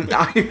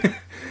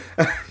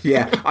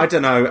 Yeah, I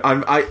don't know.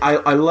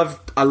 I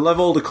love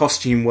all the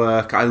costume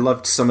work. I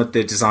loved some of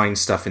the design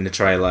stuff in the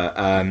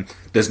trailer.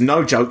 There's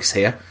no jokes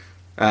here,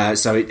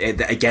 so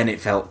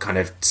it felt kind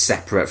of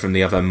separate from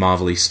the other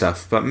Marvel-y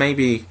stuff. But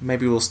maybe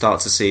we'll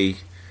start to see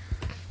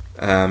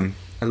a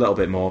little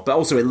bit more. But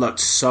also, it looked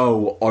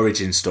so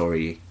origin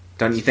story,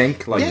 don't you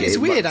think? Yeah, it's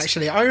weird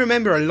actually. I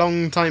remember a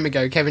long time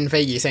ago Kevin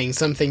Feige saying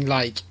something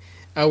like,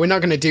 "Oh, we're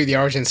not going to do the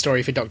origin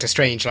story for Doctor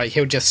Strange. Like,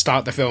 he'll just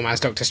start the film as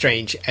Doctor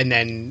Strange, and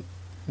then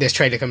this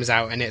trailer comes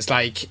out and it's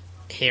like,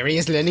 here he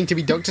is learning to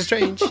be Doctor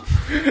Strange."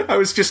 I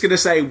was just going to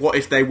say, what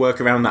if they work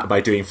around that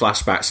by doing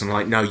flashbacks? And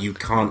like, no, you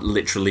can't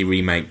literally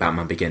remake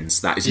Batman Begins.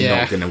 That is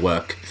not going to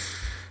work.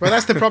 Well,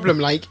 that's the problem.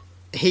 Like,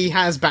 he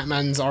has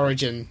Batman's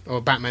origin,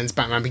 or Batman's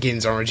Batman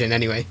Begins origin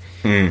anyway,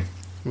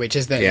 which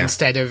is that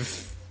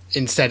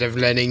instead of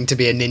learning to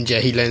be a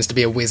ninja, he learns to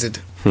be a wizard.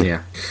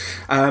 Yeah.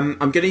 I'm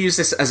going to use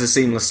this as a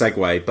seamless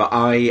segue, but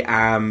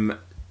I'm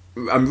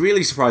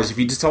really surprised if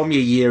you just told me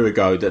a year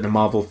ago that the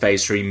Marvel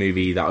Phase 3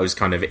 movie that I was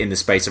kind of in the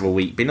space of a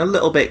week been a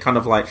little bit kind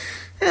of like,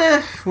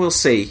 we'll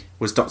see,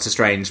 was Doctor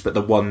Strange, but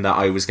the one that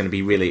I was going to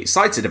be really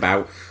excited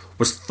about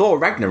was Thor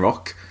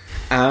Ragnarok.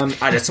 I'd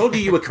have told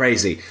you were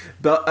crazy.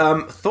 But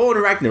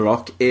Thor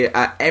Ragnarok,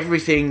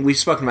 everything, we've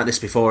spoken about this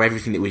before,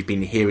 everything that we've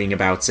been hearing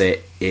about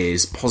it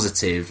is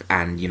positive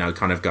and,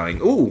 kind of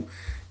going, ooh,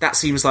 that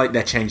seems like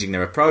they're changing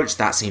their approach.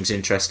 That seems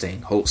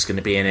interesting. Hulk's going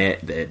to be in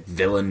it. The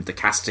villain, the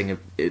casting of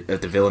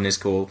the villain is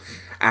cool.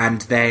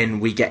 And then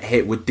we get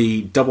hit with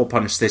the double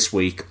punch this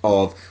week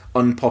of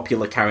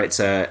unpopular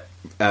character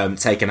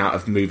taken out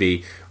of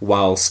movie,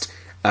 whilst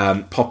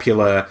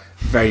popular,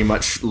 very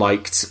much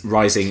liked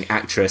rising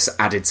actress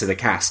added to the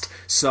cast.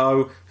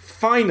 So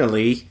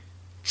finally,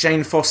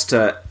 Jane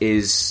Foster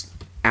is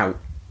out.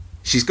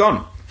 She's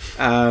gone.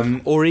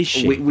 Or is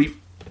she?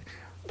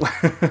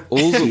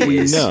 All that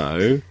we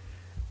know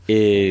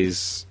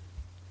is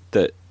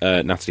that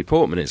Natalie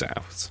Portman is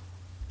out.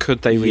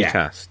 Could they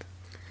recast?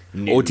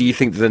 No. Or do you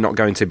think that they're not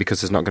going to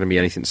because there's not going to be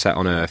anything set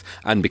on Earth,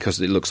 and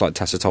because it looks like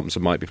Tessa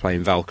Thompson might be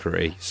playing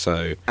Valkyrie?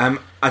 So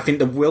I think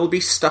there will be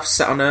stuff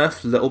set on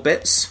Earth, little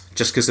bits,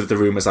 just because of the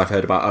rumours I've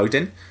heard about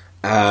Odin.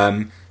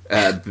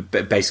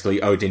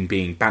 Basically, Odin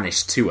being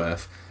banished to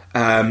Earth.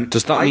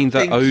 Does that mean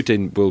that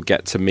Odin will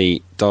get to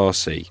meet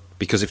Darcy?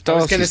 Because if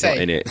Darcy's not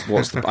in it,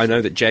 I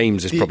know that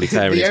James is probably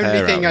tearing his hair out. The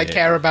only thing I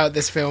care about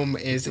this film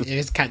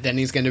is Kat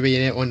Dennings going to be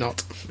in it or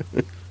not.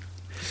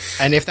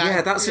 And if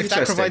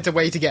that provides a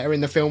way to get her in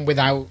the film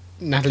without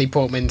Natalie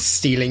Portman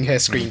stealing her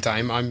screen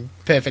time, I'm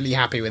perfectly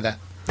happy with that.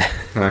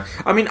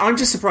 I mean, I'm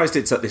just surprised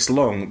it took this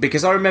long,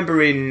 because I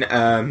remember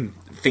in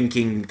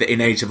thinking that in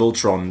Age of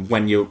Ultron,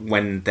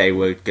 when they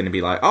were going to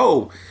be like,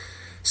 oh,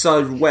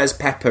 So where's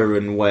Pepper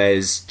and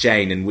where's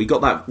Jane? And we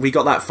got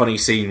that funny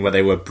scene where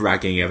they were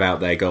bragging about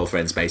their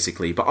girlfriends,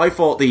 basically. But I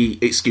thought the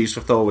excuse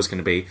for Thor was going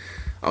to be,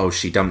 oh,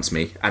 she dumped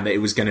me, and it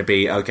was going to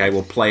be, okay,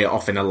 we'll play it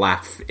off in a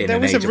laugh in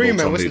an Age of Ultron movie.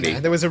 There was a rumour, wasn't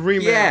there? There was a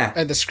rumour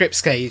at the script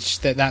stage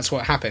that that's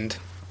what happened.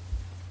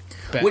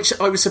 But which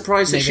I was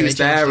surprised that she was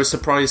there. I was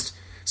surprised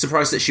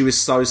that she was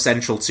so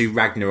central to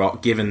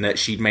Ragnarok, given that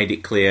she'd made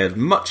it clear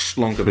much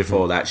longer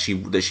before that she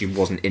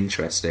wasn't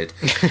interested.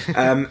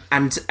 And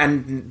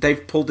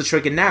they've pulled the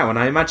trigger now, and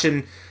I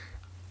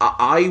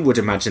would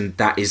imagine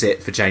that is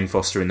it for Jane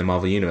Foster in the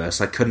Marvel Universe.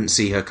 I couldn't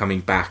see her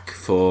coming back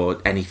for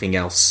anything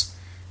else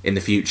in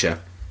the future.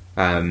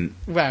 For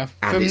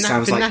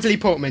Natalie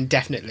Portman,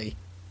 definitely.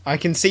 I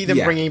can see them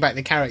bringing back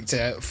the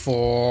character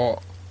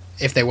for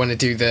if they want to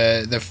do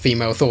the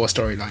female Thor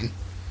storyline.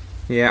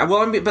 Yeah,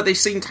 well, but they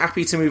seemed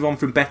happy to move on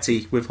from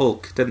Betty with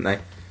Hulk, didn't they?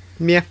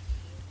 Yeah.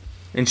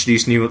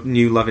 Introduce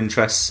new love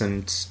interests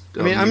and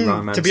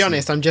romance. To be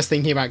honest, I'm just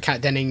thinking about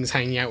Kat Dennings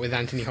hanging out with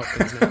Anthony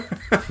Hopkins now.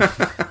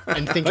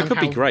 And thinking that could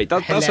be great.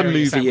 That's a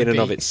movie in and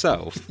of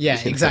itself. Yeah,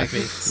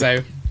 exactly. So...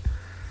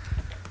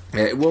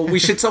 well, we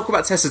should talk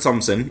about Tessa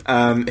Thompson,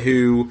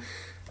 who...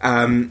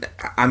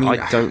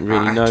 I don't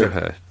really know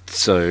her.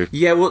 So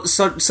yeah, well,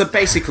 so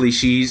basically,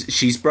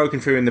 she's broken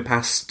through in the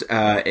past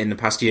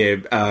year.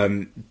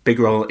 Big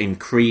role in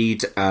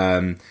Creed.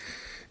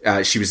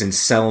 She was in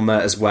Selma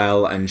as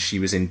well, and she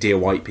was in Dear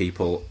White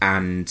People,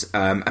 and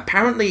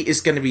apparently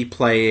is going to be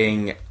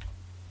playing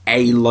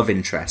a love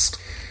interest.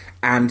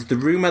 And the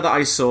rumor that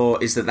I saw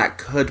is that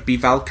could be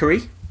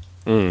Valkyrie.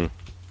 I'm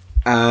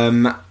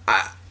not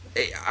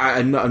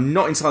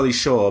entirely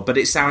sure, but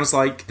it sounds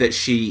like that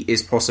she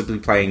is possibly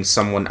playing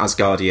someone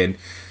Asgardian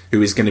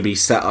who is going to be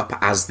set up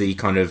as the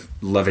kind of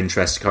love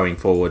interest going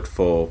forward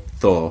for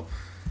Thor.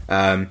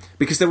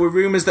 Because there were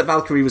rumours that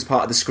Valkyrie was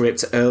part of the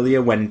script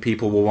earlier when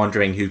people were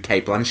wondering who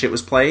Cate Blanchett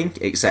was playing,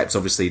 except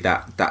obviously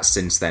that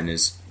since then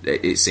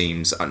it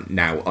seems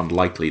now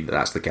unlikely that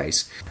that's the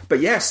case. But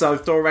yeah, so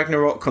Thor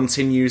Ragnarok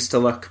continues to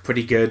look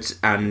pretty good,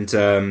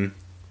 and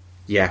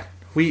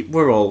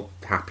we're all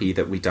happy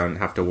that we don't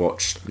have to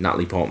watch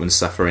Natalie Portman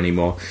suffer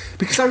anymore,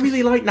 because I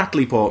really like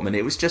Natalie Portman.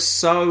 It was just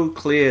so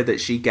clear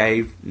that she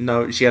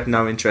had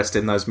no interest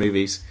in those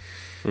movies.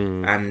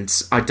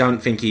 And I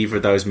don't think either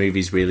of those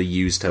movies really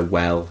used her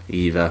well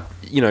either.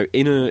 You know,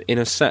 in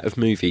a set of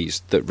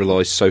movies that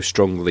relies so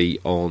strongly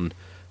on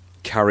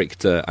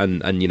character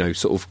and you know,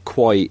 sort of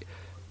quite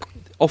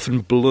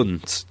often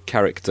blunt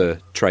character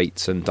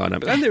traits and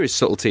dynamics, and there is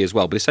subtlety as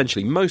well, but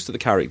essentially most of the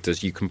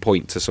characters you can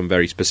point to some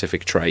very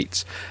specific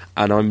traits,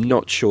 and I'm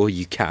not sure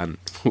you can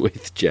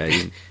with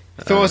Jane.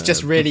 Thor's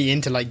just really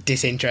into like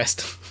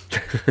disinterest.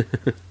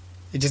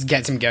 It just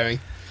gets him going.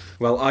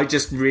 Well, I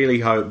just really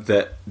hope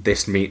that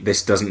this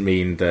doesn't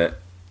mean that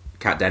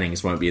Kat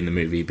Dennings won't be in the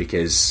movie,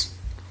 because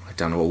I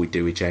don't know what we'd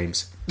do with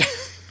James.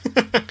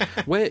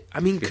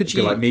 Could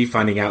you... be like me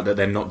finding out that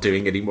they're not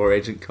doing any more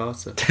Agent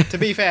Carter. To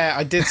be fair,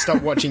 I did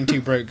stop watching Two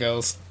Broke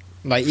Girls.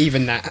 Like,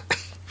 even that.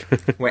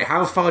 Wait,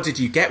 how far did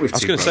you get with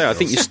Two Broke Girls? I was going to say, I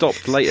think you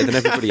stopped later than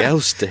everybody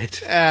else did.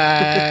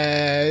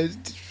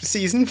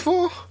 Season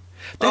 4?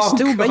 They're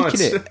still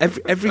making it.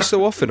 Every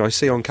so often I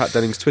see on Kat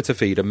Dennings' Twitter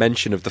feed a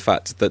mention of the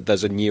fact that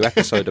there's a new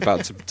episode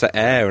about to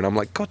air, and I'm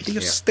like, God,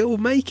 you're still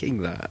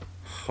making that.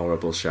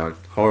 Horrible show.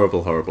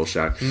 Horrible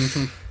show.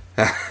 Mm-hmm.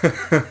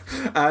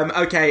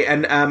 Okay,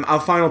 and our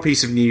final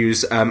piece of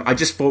news, I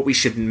just thought we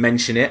should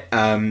mention it.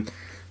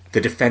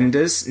 The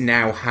Defenders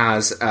now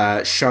has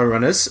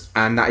showrunners,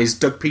 and that is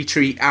Doug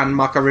Petrie and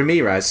Marco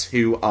Ramirez,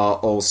 who are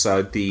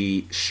also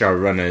the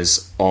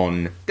showrunners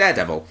on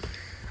Daredevil.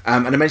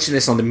 And I mentioned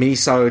this on the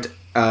minisode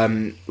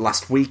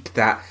last week,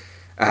 that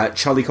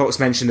Charlie Cox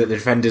mentioned that The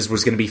Defenders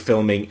was going to be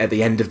filming at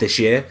the end of this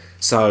year,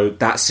 so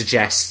that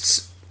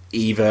suggests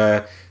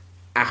either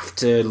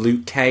after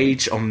Luke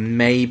Cage or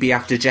maybe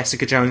after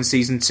Jessica Jones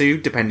Season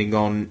 2, depending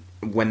on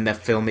when they're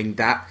filming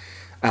that.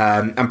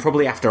 And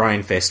probably after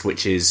Iron Fist,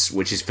 which is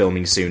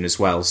filming soon as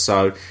well.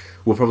 So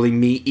we'll probably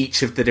meet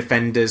each of the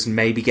Defenders,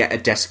 maybe get a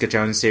Jessica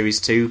Jones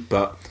Series 2,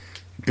 but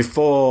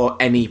before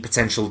any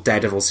potential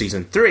Daredevil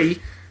Season 3,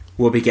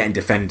 we'll be getting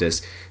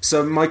Defenders.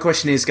 So my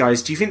question is,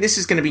 guys, do you think this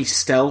is going to be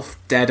stealth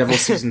Daredevil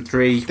Season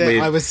 3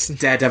 with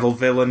Daredevil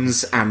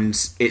villains, and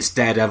it's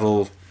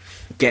Daredevil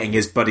getting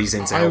his buddies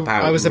in to help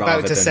out? I was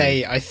about to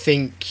say, I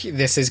think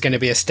this is going to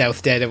be a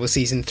stealth Daredevil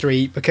Season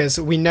 3, because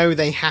we know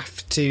they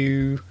have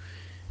to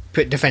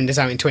put Defenders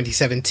out in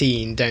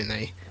 2017, don't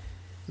they?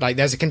 Like,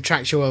 there's a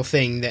contractual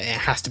thing that it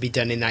has to be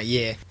done in that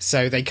year.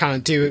 So they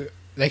can't do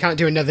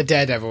another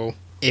Daredevil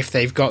if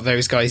they've got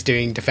those guys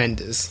doing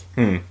Defenders.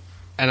 And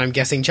I'm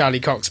guessing Charlie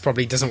Cox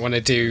probably doesn't want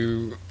to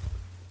do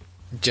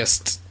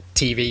just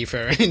TV for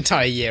an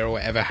entire year or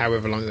whatever,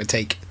 however long it would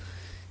take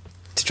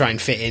to try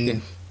and fit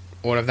in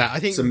all of that. I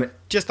think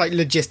just like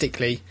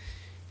logistically,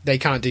 they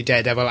can't do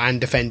Daredevil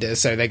and Defenders,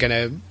 so they're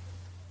going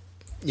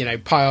to,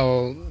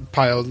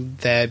 pile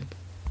their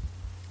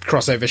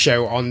crossover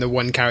show on the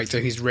one character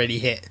who's really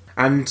hit.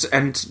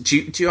 And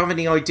do you have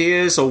any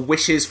ideas or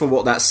wishes for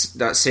what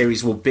that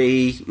series will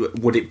be?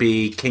 Would it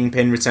be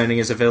Kingpin returning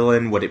as a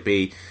villain? Would it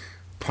be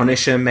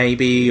Punisher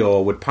maybe,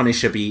 or would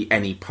Punisher be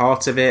any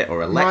part of it,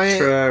 or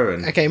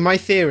Elektra? My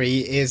theory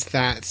is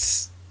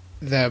that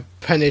the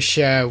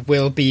Punisher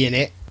will be in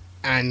it,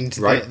 and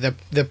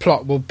the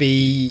plot will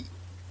be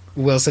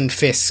Wilson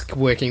Fisk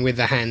working with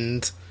the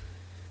Hand,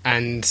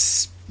 and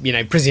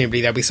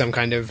presumably there'll be some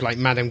kind of like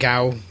Madame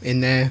Gao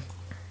in there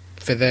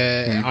for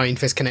the Iron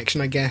Fist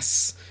connection, I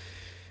guess.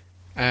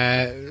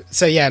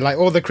 So yeah, like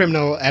all the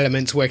criminal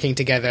elements working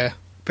together.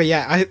 But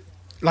yeah,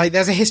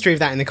 there's a history of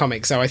that in the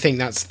comics, so I think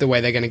that's the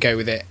way they're going to go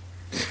with it.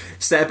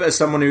 Seb, as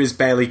someone who is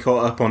barely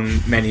caught up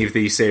on many of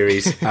these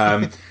series,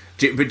 do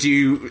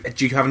you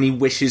have any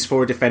wishes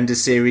for a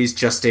Defenders series?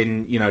 Just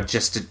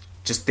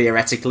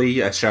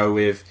theoretically, a show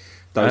with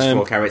those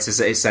four characters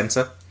at its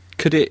centre.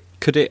 Could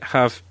it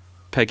have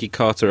Peggy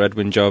Carter,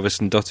 Edwin Jarvis,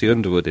 and Dottie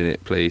Underwood in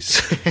it,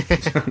 please?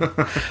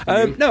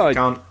 No, I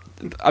can't.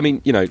 I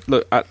mean,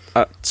 look, at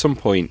some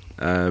point,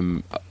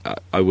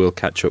 I will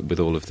catch up with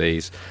all of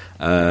these.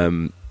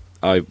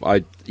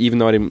 I even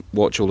though I didn't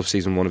watch all of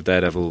season 1 of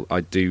Daredevil, I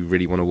do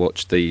really want to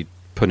watch the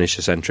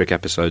Punisher-centric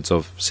episodes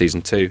of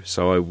season 2,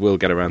 so I will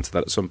get around to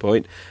that at some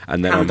point.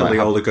 And then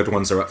all the good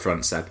ones are up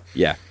front, Seb.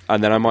 Yeah,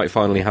 and then I might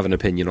finally have an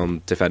opinion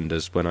on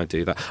Defenders when I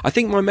do that. I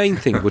think my main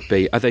thing would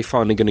be, are they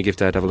finally going to give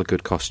Daredevil a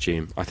good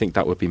costume? I think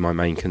that would be my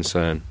main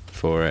concern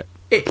for it.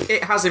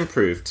 It has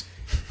improved.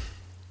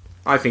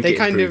 I think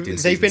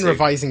they've been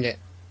revising it.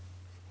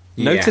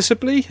 Yeah.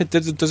 Noticeably?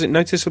 Does it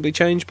noticeably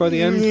change by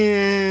the end?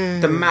 Yeah.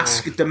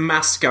 The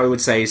mask, I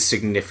would say, is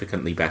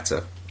significantly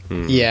better.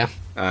 Yeah.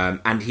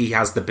 And he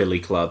has the Billy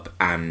Club,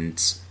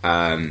 and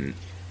yeah,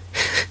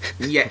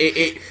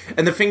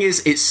 and the thing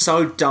is, it's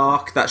so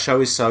dark. That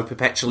show is so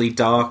perpetually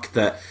dark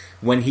that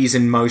when he's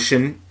in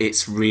motion,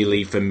 it's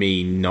really, for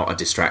me, not a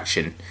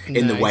distraction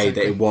in the way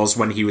that it was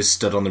when he was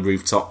stood on the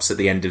rooftops at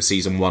the end of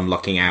season 1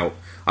 looking out.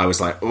 I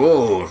was like,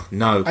 oh,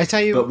 no. I tell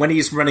you, but when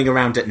he's running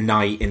around at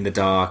night in the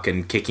dark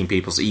and kicking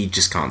people, you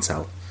just can't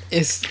tell.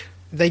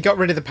 They got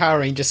rid of the Power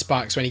Ranger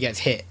sparks when he gets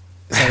hit,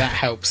 so that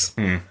helps.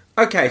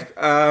 Okay,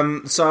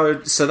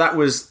 so that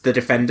was the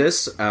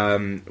Defenders.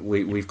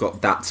 We've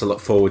got that to look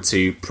forward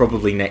to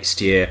probably next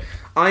year.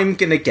 I'm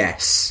going to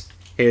guess.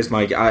 Here's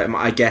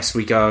I guess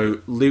we go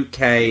Luke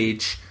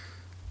Cage,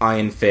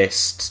 Iron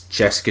Fist,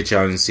 Jessica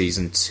Jones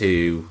Season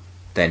 2,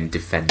 then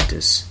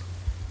Defenders.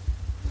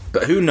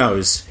 But who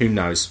knows? Who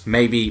knows?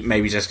 Maybe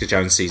Jessica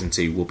Jones Season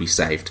 2 will be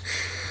saved.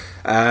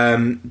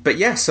 But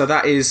yeah, so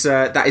that is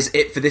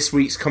it for this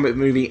week's comic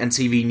movie and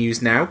TV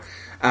news now.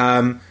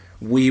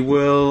 We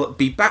will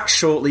be back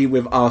shortly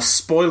with our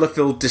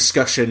spoiler-filled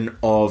discussion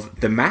of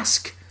The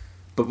Mask.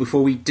 But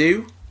before we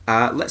do,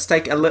 let's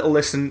take a little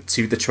listen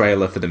to the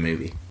trailer for the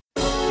movie.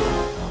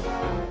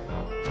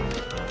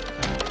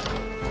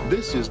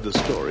 This is the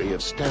story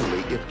of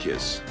Stanley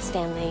Ipkiss.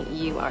 Stanley,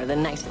 you are the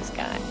nicest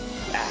guy.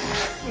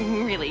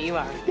 Really, you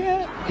are.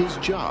 Yeah. His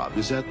job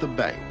is at the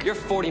bank. You're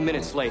 40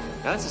 minutes late.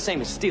 Now, that's the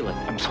same as stealing.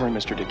 I'm sorry,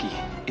 Mr. Dickey.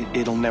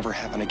 It'll never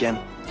happen again.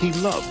 He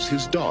loves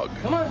his dog.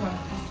 Come on.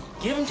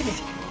 Give him to me.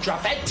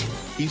 Drop it.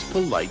 He's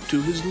polite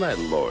to his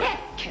landlord.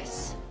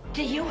 Ipkiss,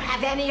 do you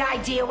have any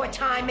idea what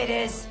time it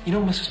is? You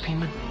know, Mrs.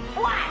 Penman?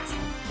 What?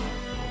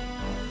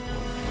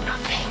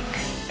 Nothing.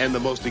 And the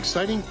most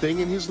exciting thing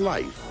in his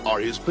life are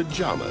his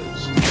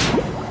pajamas.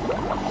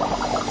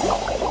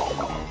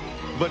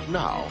 But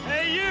now...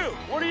 Hey, you!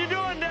 What are you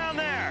doing down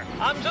there?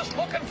 I'm just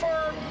looking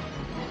for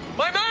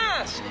my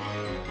mask!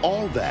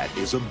 all that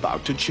is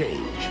about to change.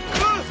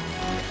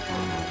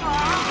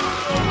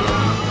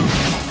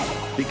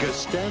 Because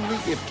Stanley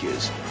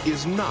Ipkiss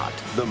is not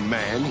the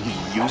man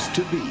he used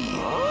to be.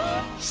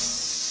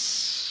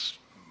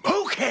 Smokin'!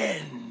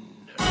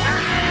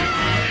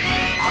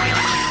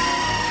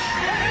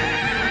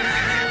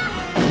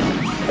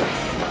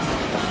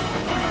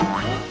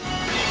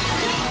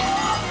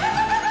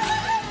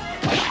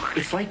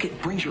 It's like it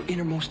brings your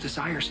innermost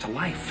desires to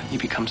life. You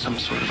become some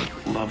sort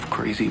of a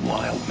love-crazy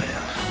wild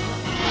man.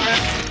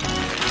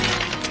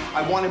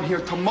 I want him here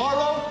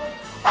tomorrow,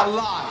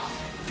 alive.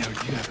 Now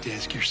you have to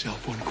ask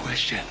yourself one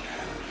question.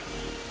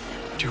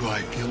 Do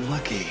I feel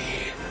lucky?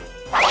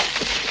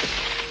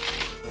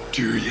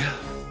 Do ya?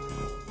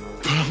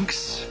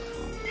 Punks?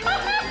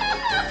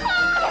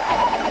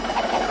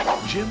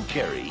 Jim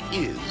Carrey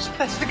is...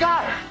 That's the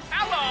guy.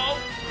 Hello.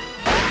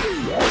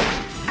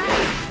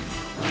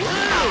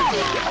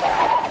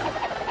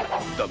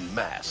 The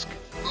Mask.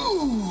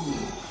 Ooh,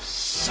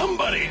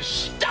 somebody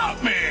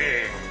stop me!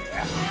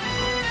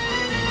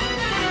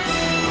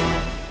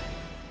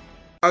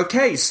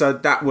 Okay, so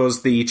that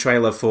was the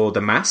trailer for The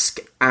Mask,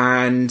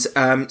 and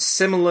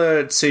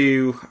similar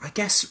to, I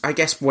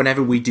guess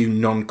whenever we do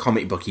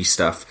non-comic booky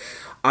stuff,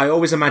 I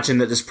always imagine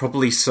that there's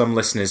probably some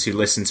listeners who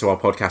listen to our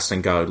podcast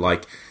and go,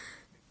 like,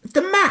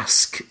 The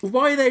Mask?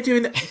 Why are they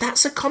doing that?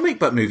 That's a comic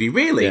book movie,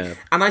 really? Yeah.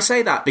 And I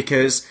say that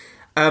because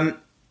I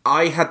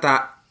had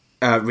that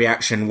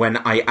reaction when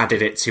I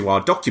added it to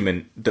our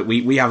document that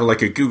we have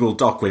like a Google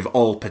Doc with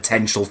all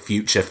potential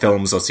future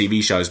films or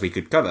TV shows we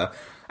could cover.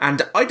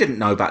 And I didn't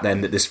know back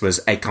then that this was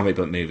a comic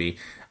book movie.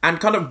 And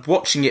kind of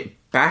watching it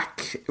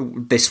back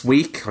this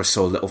week, I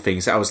saw little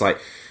things that I was like,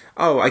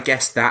 oh, I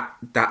guess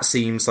that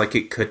seems like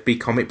it could be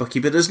comic booky,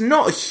 but there's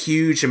not a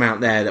huge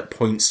amount there that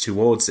points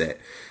towards it.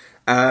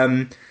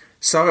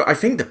 So I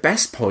think the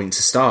best point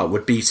to start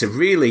would be to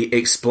really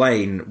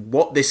explain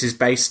what this is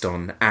based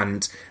on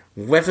and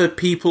whether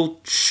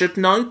people should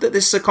know that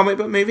this is a comic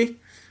book movie.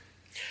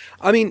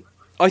 I mean,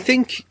 I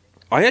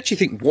actually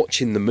think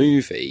watching the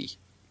movie,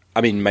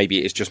 I mean,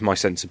 maybe it's just my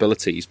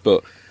sensibilities,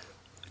 but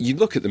you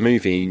look at the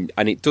movie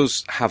and it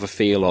does have a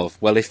feel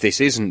of, well, if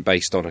this isn't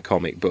based on a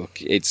comic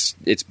book, it's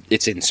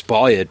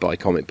inspired by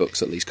comic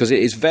books at least, because it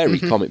is very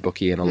comic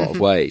booky in a lot of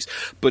ways.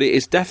 But it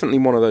is definitely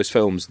one of those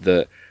films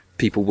that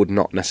people would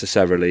not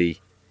necessarily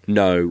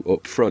know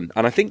up front.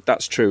 And I think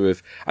that's true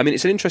of, I mean,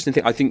 it's an interesting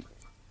thing. I think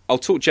I'll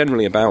talk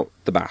generally about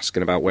The Mask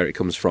and about where it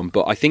comes from,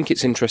 but I think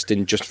it's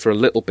interesting just for a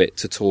little bit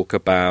to talk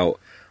about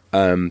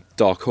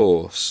Dark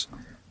Horse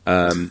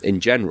in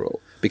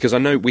general, because I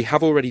know we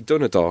have already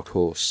done a Dark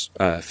Horse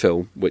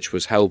film, which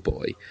was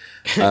Hellboy.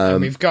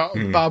 And we've got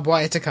barbed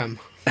wire to come.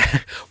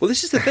 Well,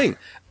 this is the thing.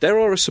 There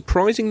are a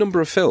surprising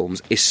number of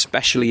films,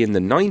 especially in the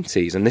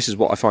 90s, and this is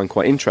what I find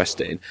quite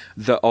interesting,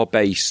 that are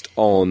based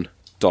on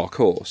Dark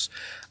Horse.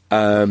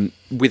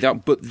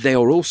 But they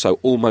are also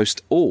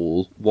almost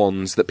all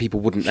ones that people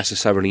wouldn't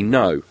necessarily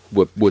know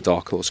were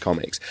Dark Horse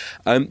comics.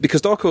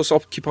 Because Dark Horse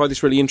occupy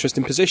this really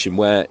interesting position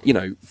where, you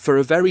know, for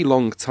a very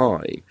long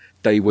time,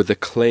 they were the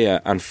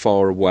clear and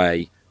far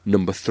away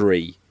number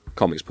 3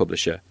 comics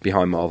publisher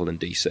behind Marvel and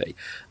DC.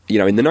 You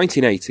know, in the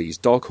 1980s,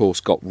 Dark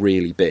Horse got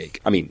really big.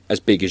 I mean, as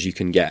big as you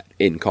can get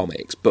in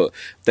comics, but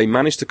they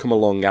managed to come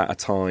along at a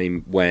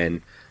time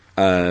when,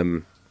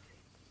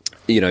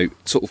 you know,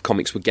 sort of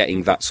comics were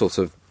getting that sort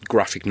of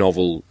graphic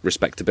novel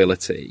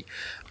respectability.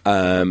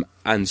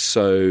 And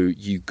so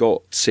you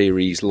got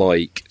series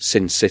like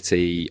Sin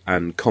City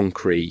and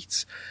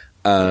Concrete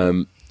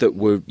that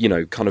were, you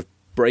know, kind of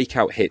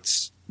breakout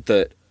hits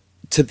that,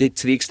 to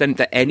the extent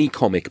that any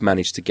comic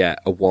managed to get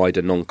a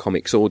wider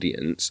non-comics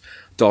audience,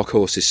 Dark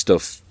Horse's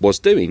stuff was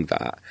doing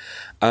that.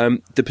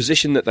 The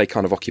position that they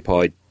kind of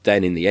occupied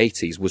then in the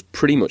 80s was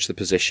pretty much the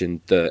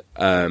position that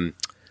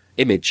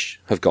Image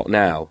have got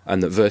now,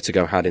 and that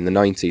Vertigo had in the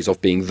 90s,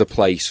 of being the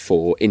place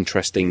for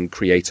interesting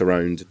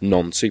creator-owned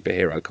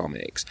non-superhero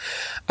comics.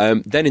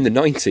 Then in the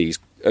 90s,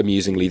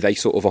 amusingly, they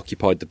sort of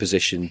occupied the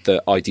position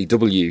that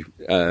IDW,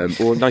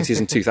 or 90s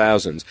and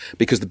 2000s,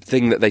 because the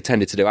thing that they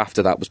tended to do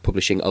after that was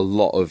publishing a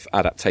lot of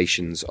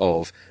adaptations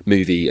of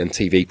movie and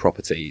TV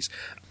properties.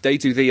 They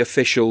do the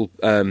official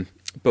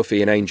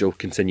Buffy and Angel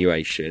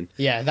continuation.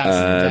 Yeah,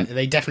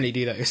 they definitely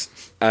do those.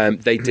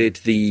 They did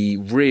the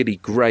really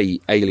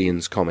great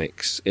Aliens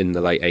comics in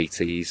the late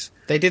 80s.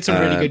 They did some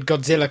really good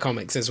Godzilla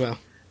comics as well.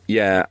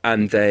 Yeah,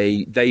 and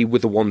they were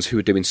the ones who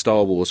were doing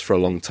Star Wars for a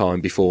long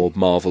time before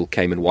Marvel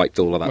came and wiped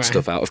all of that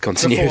stuff out of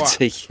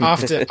continuity.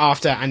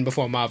 After and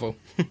before Marvel.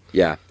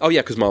 Yeah. Oh,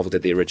 yeah, because Marvel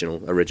did the original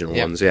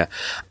ones, yeah.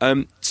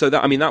 So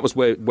that, I mean, that was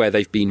where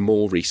they've been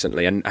more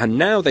recently. And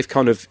now they've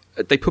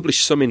they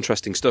publish some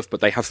interesting stuff, but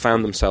they have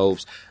found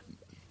themselves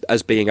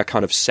as being a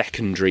kind of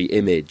secondary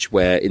Image,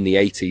 where in the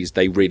 80s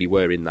they really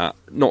were in that,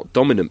 not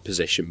dominant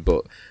position,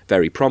 but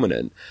very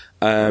prominent.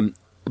 But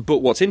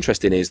what's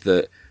interesting is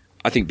that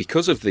I think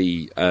because of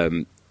the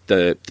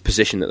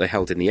position that they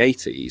held in the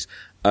 80s,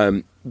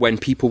 when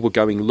people were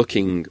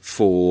looking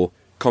for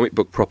comic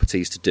book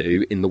properties to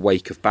do in the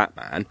wake of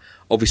Batman,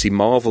 obviously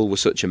Marvel was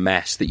such a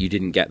mess that you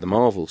didn't get the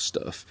Marvel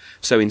stuff.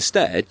 So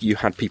instead, you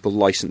had people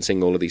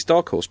licensing all of these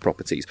Dark Horse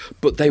properties,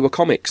 but they were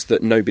comics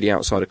that nobody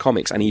outside of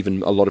comics, and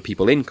even a lot of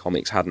people in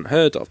comics, hadn't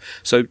heard of.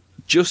 So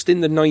just in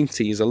the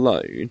 90s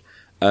alone,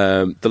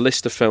 the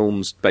list of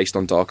films based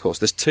on Dark Horse,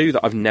 there's 2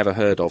 that I've never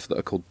heard of that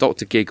are called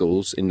Dr.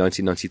 Giggles in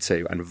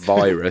 1992 and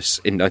Virus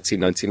in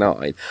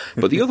 1999.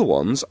 But the other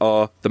ones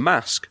are The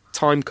Mask,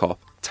 Time Cop,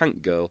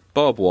 Tank Girl,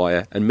 Barbed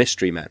Wire, and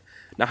Mystery Men.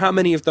 Now, how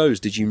many of those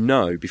did you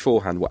know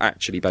beforehand were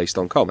actually based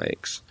on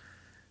comics?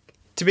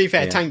 To be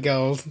fair,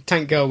 yeah.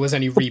 Tank Girl was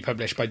only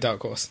republished by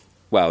Dark Horse.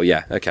 Well,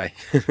 yeah, okay.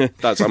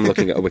 I'm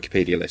looking at a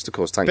Wikipedia list, of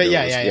course. Tank Girl was,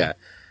 yeah.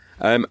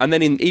 And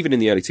then even in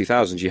the early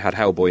 2000s, you had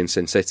Hellboy and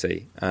Sin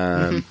City.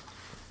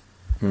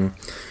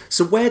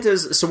 So where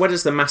does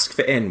The Mask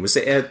fit in? Was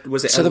it a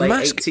late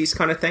 80s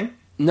kind of thing?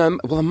 No,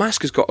 well, The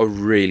Mask has got a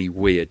really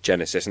weird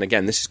genesis, and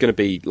again, this is going to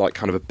be like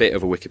kind of a bit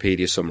of a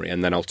Wikipedia summary,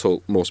 and then I'll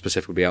talk more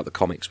specifically about the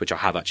comics, which I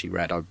have actually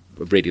read. I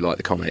really like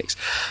the comics,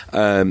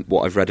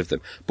 what I've read of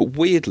them. But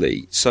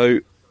weirdly, so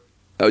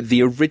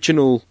the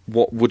original,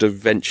 what would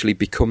eventually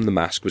become The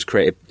Mask, was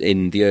created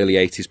in the early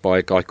 80s by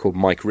a guy called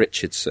Mike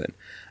Richardson,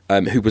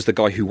 who was the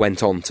guy who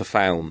went on to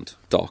found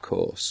Dark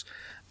Horse.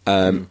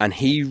 And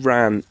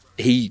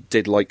he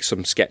did like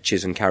some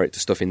sketches and character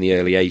stuff in the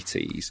early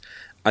 80s,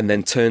 and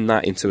then turned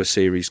that into a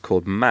series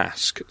called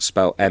Mask,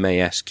 spelled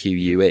Masque,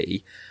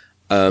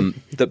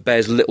 that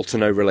bears little to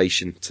no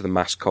relation to the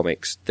Mask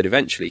comics that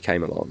eventually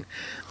came along.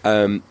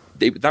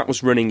 That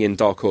was running in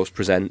Dark Horse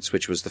Presents,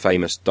 which was the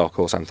famous Dark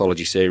Horse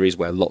anthology series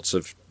where lots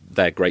of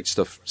their great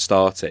stuff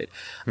started.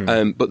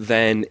 But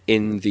then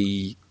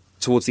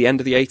towards the end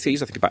of the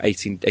 80s, I think about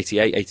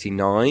 1888,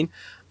 1889,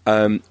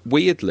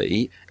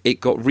 weirdly, it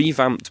got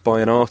revamped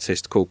by an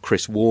artist called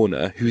Chris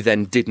Warner, who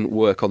then didn't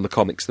work on the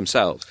comics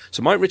themselves.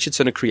 So Mike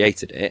Richardson had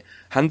created it,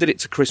 handed it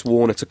to Chris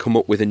Warner to come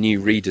up with a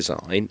new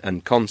redesign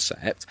and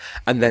concept,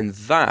 and then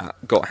that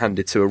got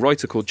handed to a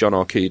writer called John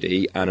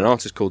Arcudi and an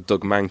artist called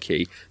Doug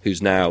Mahnke,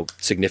 who's now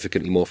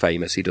significantly more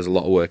famous. He does a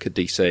lot of work at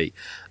DC,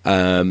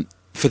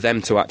 for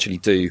them to actually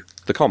do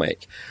the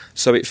comic.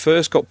 So it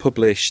first got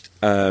published...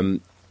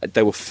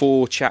 there were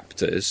 4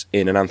 chapters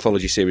in an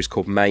anthology series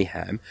called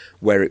Mayhem,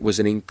 where it was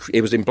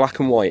it was in black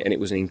and white, and it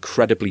was an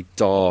incredibly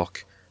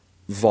dark,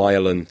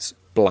 violent,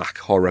 black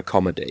horror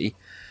comedy.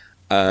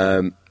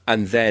 And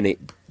then it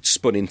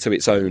spun into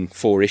its own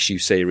 4-issue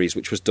series,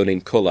 which was done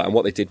in colour. And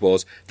what they did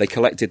was they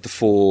collected the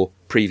 4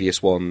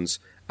 previous ones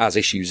as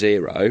issue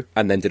 0,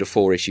 and then did a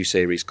 4-issue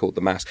series called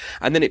The Mask.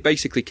 And then it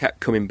basically kept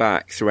coming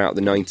back throughout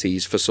the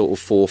 90s for sort of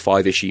 4 or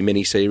 5-issue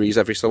mini-series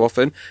every so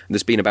often. And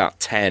there's been about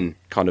 10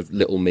 kind of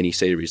little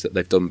mini-series that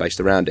they've done based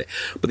around it.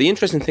 But the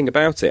interesting thing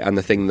about it, and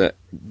the thing that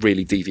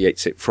really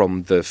deviates it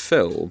from the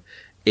film,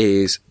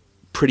 is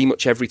pretty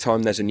much every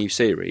time there's a new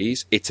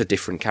series, it's a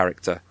different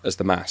character as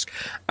the Mask.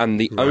 And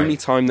the only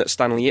time that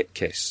Stanley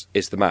Ipkiss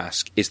is the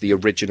Mask is the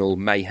original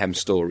Mayhem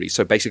story.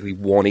 So basically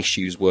 1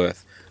 issue's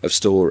worth of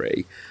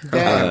story.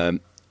 There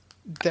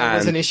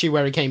was an issue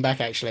where he came back,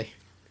 actually.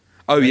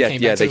 Oh, yeah,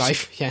 came back to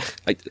life. Yeah.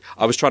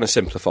 I was trying to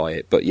simplify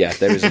it, but yeah,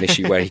 there is an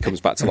issue where he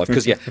comes back to life.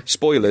 Because, yeah,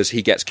 spoilers,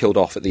 he gets killed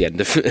off at the end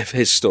of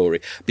his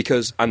story.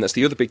 And that's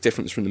the other big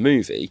difference from the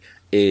movie,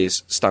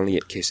 is Stanley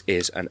Ipkiss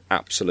is an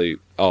absolute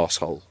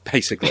arsehole,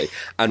 basically.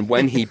 And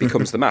when he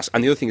becomes the Mask,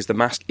 and the other thing is the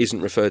Mask isn't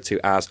referred to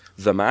as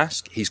the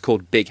Mask, he's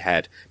called Big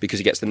Head, because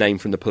he gets the name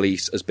from the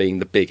police as being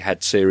the Big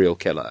Head serial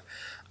killer.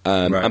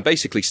 And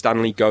basically,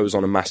 Stanley goes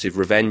on a massive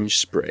revenge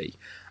spree.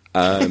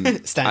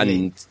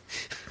 Stanley.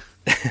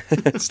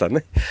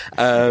 Stanley.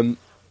 And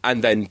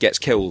then gets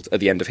killed at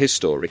the end of his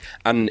story.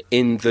 And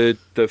in the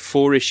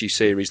 4-issue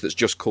series that's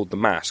just called The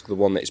Mask, the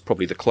one that is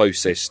probably the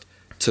closest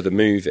to the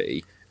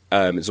movie,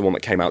 it's the one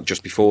that came out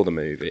just before the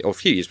movie, or a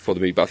few years before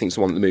the movie, but I think it's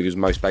the one that the movie was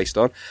most based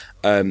on.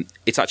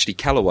 It's actually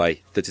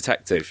Kellaway, the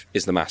detective,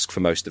 is the Mask for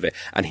most of it.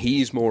 And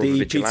he's more of a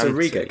vigilante. The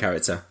Peter Riegert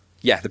character.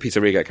 Yeah, the Peter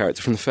Riegert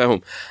character from the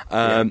film.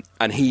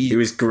 And he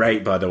was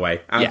great, by the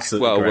way.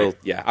 Absolutely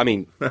great. I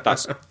mean,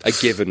 that's a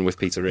given with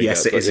Peter Riegert.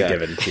 Yes, it is a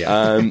given,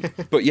 yeah.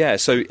 But yeah,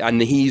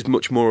 and he's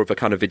much more of a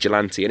kind of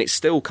vigilante, and it's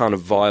still kind of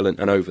violent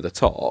and over the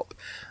top.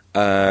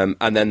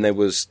 And then there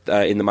was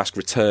in The Mask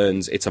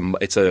Returns, it's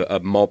a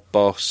mob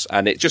boss,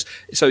 and it just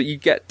so you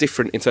get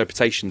different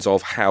interpretations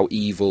of how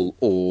evil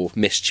or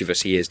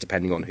mischievous he is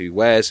depending on who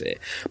wears it.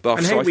 But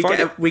and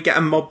hey, we get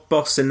a mob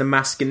boss in The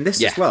Mask in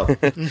this as well.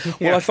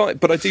 Well,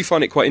 I do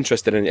find it quite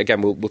interesting, and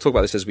again we'll talk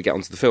about this as we get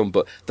onto the film.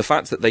 But the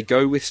fact that they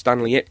go with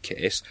Stanley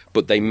Ipkiss,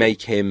 but they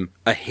make him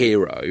a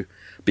hero.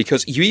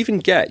 Because you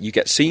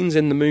get scenes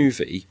in the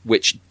movie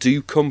which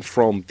do come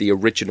from the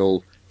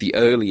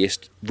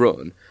earliest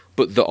run,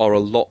 but that are a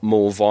lot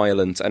more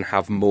violent and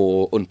have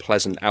more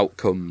unpleasant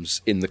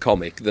outcomes in the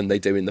comic than they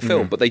do in the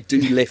film. But they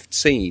do lift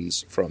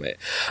scenes from it.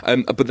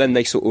 But then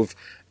they sort of,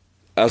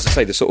 as I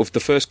say, the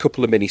first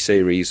couple of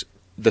miniseries,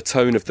 the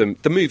tone of the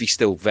movie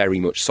still very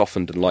much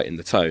softened and lightened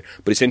the tone.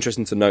 But it's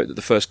interesting to note that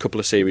the first couple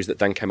of series that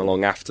then came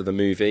along after the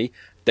movie,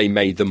 they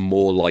made them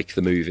more like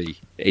the movie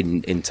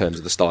in terms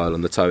of the style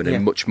and the tone,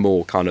 and much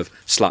more kind of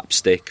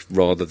slapstick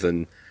rather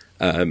than...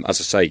 as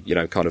I say,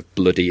 kind of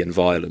bloody and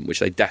violent, which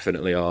they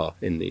definitely are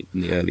in the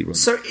early run.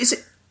 So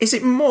is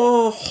it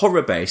more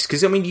horror based?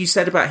 Because I mean, you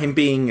said about him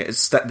being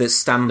that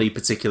Stanley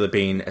particular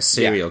being a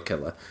serial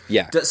killer.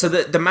 Yeah. So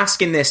the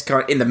Mask in this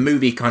in the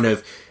movie kind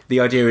of the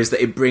idea is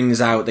that it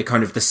brings out the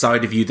kind of the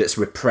side of you that's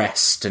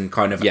repressed and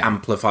kind of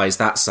amplifies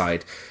that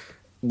side.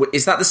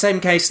 Is that the same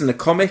case in the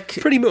comic?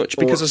 Pretty much,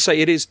 because as I say,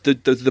 it is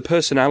the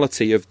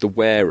personality of the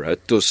wearer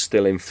does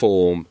still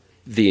inform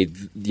the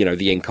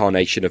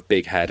incarnation of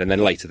Big Head, and then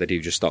later they do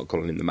just start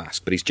calling him the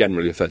Mask, but he's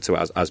generally referred to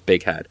as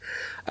Big Head,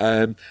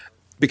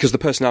 because the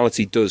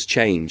personality does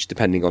change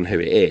depending on who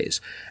it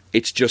is.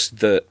 It's just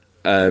that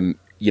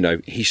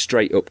he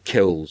straight up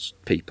kills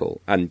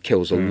people and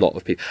kills a lot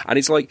of people, and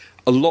it's like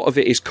a lot of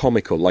it is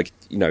comical, like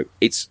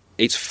it's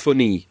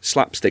funny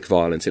slapstick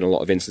violence in a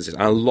lot of instances,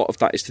 and a lot of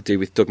that is to do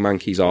with Doug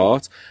Mahnke's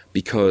art,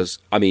 because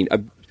I mean,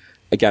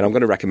 again, I'm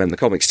going to recommend the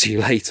comics to you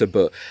later,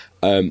 but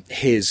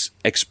his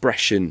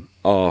expression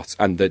art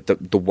and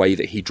the way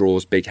that he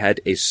draws Big Head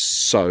is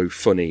so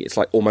funny. It's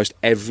like almost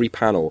every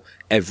panel,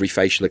 every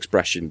facial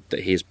expression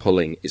that he is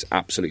pulling is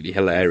absolutely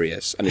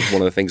hilarious, and it's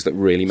one of the things that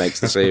really makes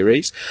the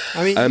series.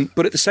 I mean,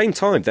 but at the same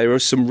time,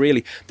 there's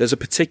a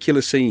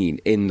particular scene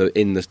in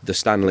the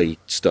Stanley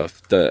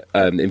stuff that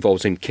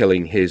involves him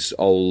killing his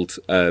old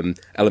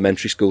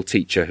elementary school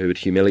teacher who had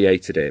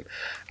humiliated him.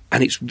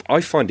 And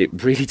I find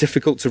it really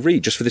difficult to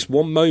read. Just for this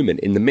one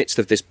moment, in the midst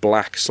of this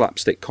black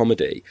slapstick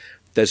comedy,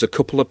 there's a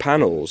couple of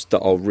panels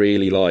that are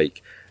really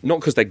like, not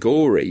because they're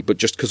gory, but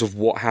just because of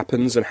what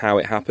happens and how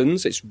it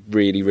happens. It's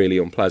really, really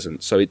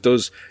unpleasant. So it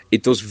does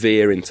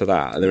veer into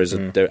that.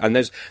 And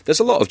there's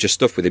a lot of just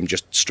stuff with him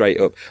just straight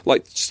up,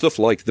 like stuff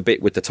like the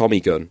bit with the Tommy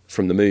gun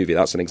from the movie.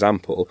 That's an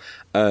example.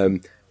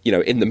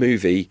 In the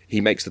movie,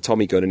 he makes the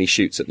Tommy gun and he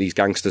shoots at these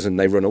gangsters and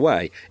they run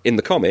away. In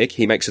the comic,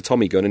 he makes a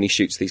Tommy gun and he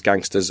shoots these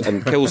gangsters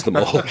and kills them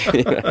all.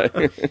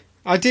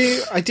 I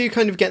do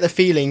kind of get the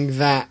feeling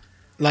that,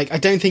 like, I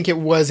don't think it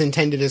was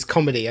intended as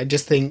comedy. I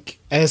just think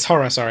as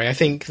horror. Sorry, I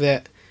think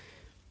that.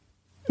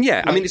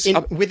 Yeah, I mean,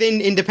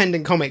 within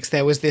independent comics,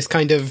 there was this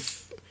kind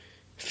of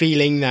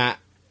feeling that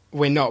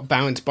we're not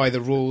bound by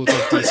the rules of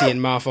DC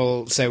and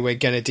Marvel, so we're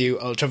going to do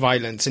ultra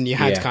violence. And you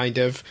had kind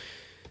of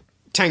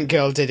Tank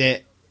Girl did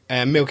it.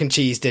 Milk and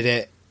Cheese did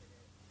it,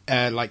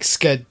 like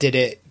Scud did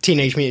it,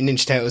 Teenage Mutant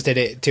Ninja Turtles did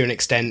it to an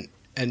extent,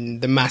 and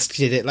The Mask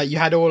did it. Like, you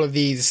had all of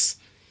these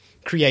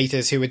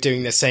creators who were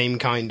doing the same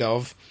kind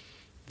of,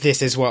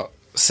 this is what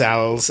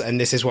sells,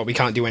 and this is what we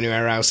can't do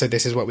anywhere else, so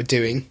this is what we're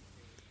doing.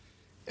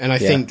 And I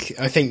think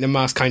The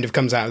Mask kind of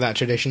comes out of that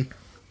tradition.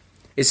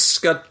 Is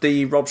Scud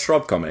the Rob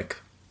Schraub comic?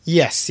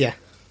 Yes, yeah.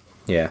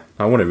 Yeah,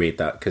 I want to read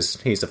that because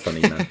he's a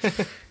funny man.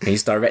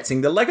 He's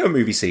directing the Lego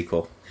Movie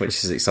sequel,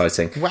 which is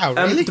exciting. Wow,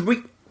 really?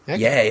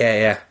 Okay.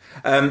 Yeah.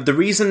 The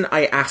reason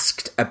I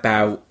asked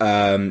about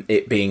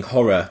it being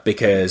horror,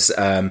 because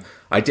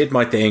I did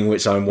my thing,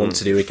 which I want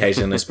to do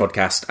occasionally on this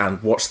podcast,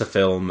 and watched the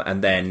film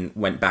and then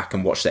went back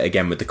and watched it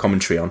again with the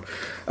commentary on.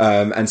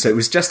 And so it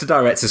was just a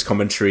director's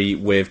commentary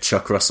with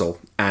Chuck Russell.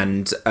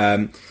 And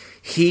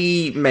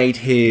he made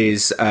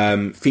his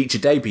feature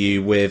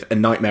debut with A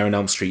Nightmare on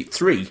Elm Street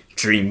 3,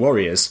 Dream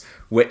Warriors,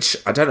 which,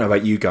 I don't know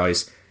about you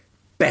guys,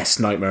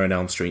 best Nightmare on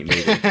Elm Street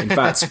movie. In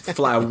fact,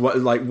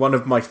 like one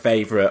of my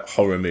favourite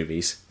horror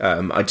movies.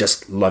 I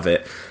just love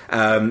it.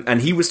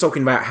 And he was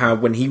talking about how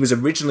when he was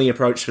originally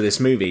approached for this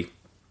movie,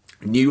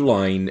 New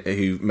Line,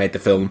 who made the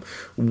film,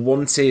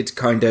 wanted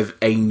kind of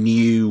a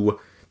new...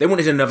 They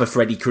wanted another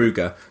Freddy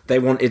Krueger. They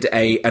wanted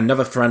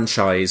another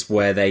franchise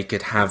where they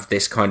could have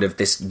this kind of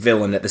this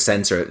villain at the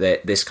centre of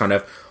it, this kind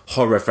of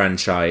horror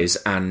franchise,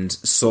 and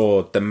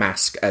saw The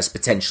Mask as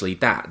potentially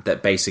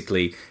that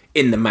basically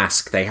in The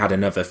Mask they had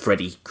another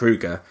Freddy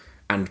Krueger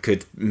and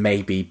could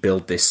maybe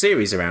build this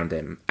series around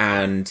him.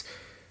 And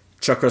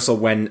Chuck Russell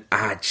went,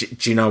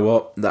 do you know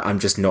what? That I'm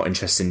just not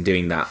interested in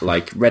doing that.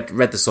 Like, read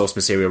the source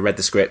material, read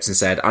the scripts, and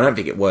said, I don't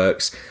think it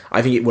works.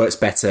 I think it works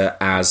better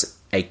as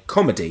a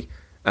comedy.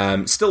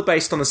 Still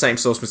based on the same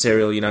source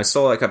material,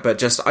 still like that, but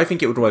just I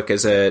think it would work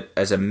as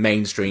a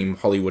mainstream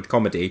Hollywood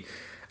comedy.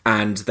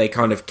 And they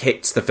kind of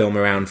kicked the film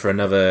around for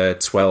another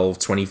 12,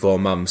 24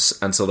 months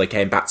until they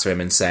came back to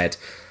him and said,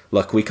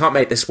 look, we can't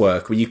make this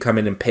work. Will you come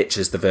in and pitch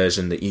us the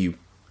version that you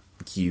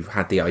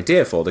had the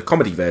idea for, the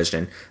comedy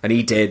version? And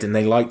he did, and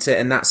they liked it,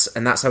 and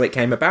that's how it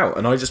came about.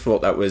 And I just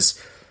thought that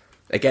was,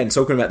 again,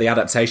 talking about the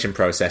adaptation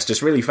process,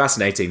 just really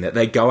fascinating that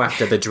they go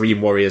after the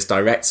Dream Warriors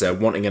director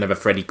wanting another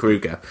Freddy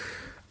Krueger.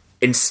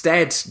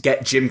 Instead,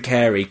 get Jim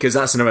Carrey, because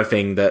that's another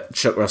thing that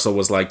Chuck Russell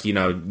was like,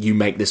 you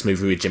make this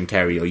movie with Jim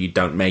Carrey or you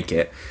don't make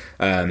it.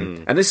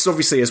 And this is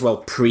obviously as well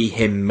pre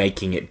him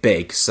making it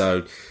big.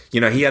 So,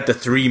 he had the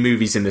 3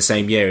 movies in the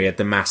same year. He had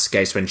The Mask,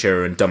 Ace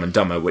Ventura, and Dumb and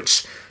Dumber,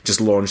 which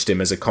just launched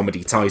him as a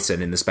comedy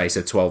titan in the space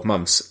of 12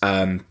 months.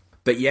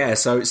 But yeah,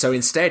 so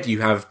instead you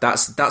have,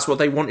 that's what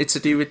they wanted to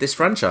do with this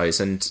franchise.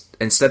 And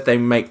instead they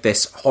make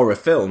this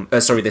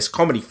this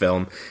comedy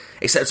film.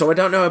 Except, so I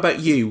don't know about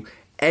you,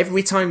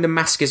 every time The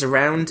Mask is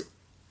around,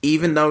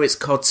 even though it's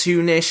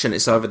cartoonish and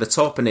it's over the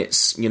top and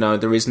it's,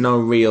 there is no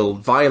real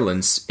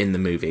violence in the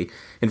movie.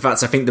 In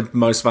fact, I think the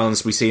most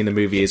violence we see in the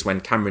movie is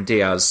when Cameron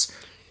Diaz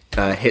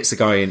hits a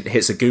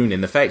goon in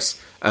the face,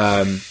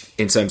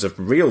 in terms of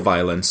real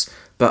violence.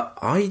 But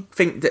I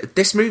think that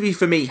this movie,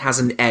 for me, has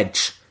an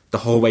edge the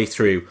whole way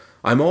through.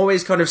 I'm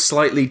always kind of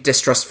slightly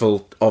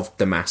distrustful of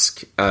The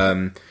Mask.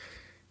 And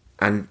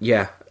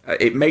yeah,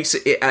 it makes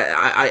it...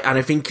 and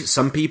I think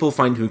some people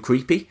find him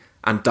creepy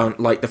and don't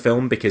like the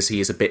film because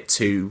he is a bit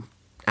too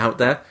out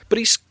there. But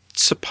he's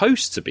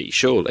supposed to be,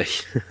 surely.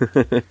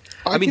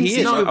 I mean,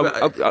 he is.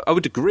 I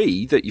would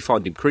agree that you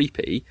find him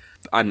creepy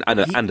and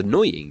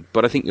annoying,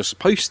 but I think you're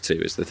supposed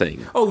to, is the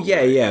thing. Oh,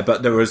 yeah,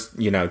 but there was,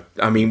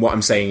 I mean, what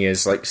I'm saying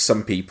is, like,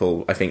 some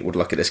people, I think, would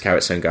look at this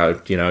character and go,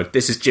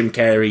 this is Jim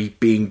Carrey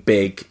being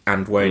big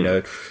and wearing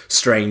a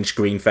strange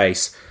green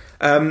face.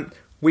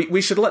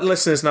 We should let the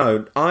listeners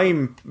know,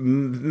 I'm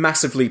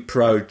massively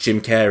pro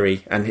Jim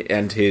Carrey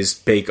and his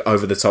big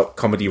over-the-top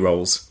comedy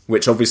roles,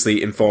 which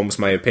obviously informs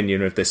my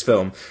opinion of this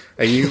film.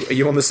 Are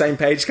you on the same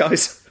page,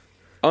 guys?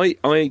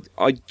 I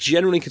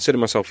generally consider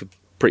myself a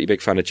pretty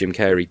big fan of Jim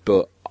Carrey,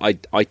 but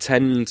I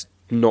tend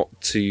not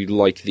to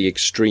like the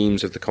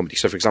extremes of the comedy.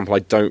 So, for example, I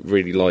don't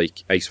really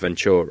like Ace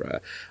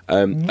Ventura.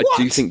 I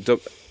do think...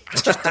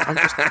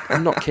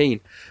 I'm not keen.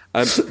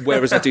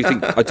 Whereas I do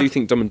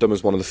think Dumb and Dumber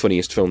is one of the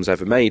funniest films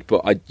ever made,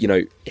 but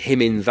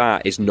him in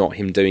that is not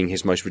him doing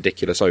his most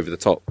ridiculous over the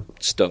top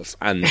stuff,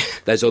 and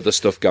there's other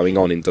stuff going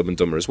on in Dumb and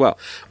Dumber as well.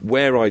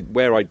 Where I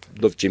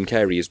love Jim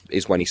Carrey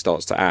is when he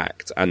starts to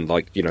act, and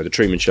The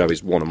Truman Show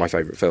is one of my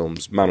favourite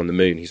films. Man on the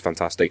Moon, he's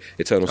fantastic.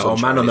 Eternal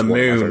Sunshine. Man on the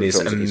Moon is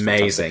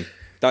amazing.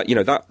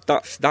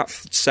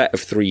 That set of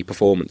three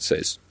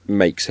performances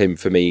makes him,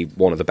 for me,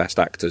 one of the best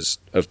actors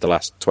of the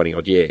last 20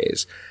 odd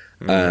years.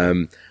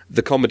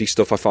 The comedy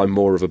stuff I find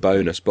more of a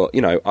bonus, but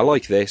I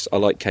like this. I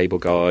like Cable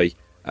Guy.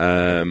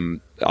 As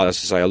I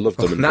say, I love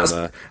Dumb and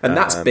Dumber. And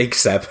that's big,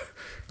 Seb.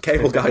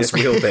 Cable Guy's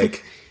real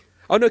big.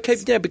 Oh no,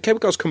 but Cable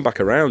Guy's come back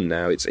around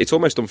now. It's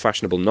almost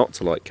unfashionable not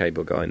to like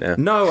Cable Guy now.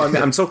 No,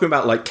 I'm talking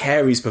about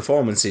Carey's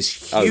performance is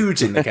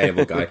huge in the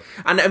Cable Guy,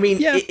 and I mean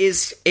it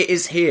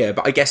is here,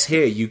 but I guess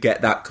here you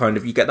get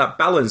that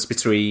balance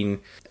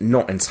between,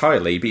 not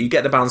entirely, but you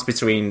get the balance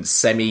between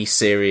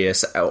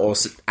semi-serious or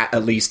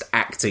at least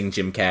acting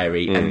Jim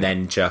Carrey, and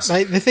then just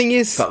the thing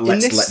is, but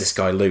let this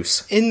guy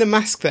loose in The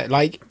Mask. That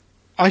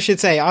I should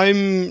say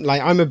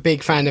I'm a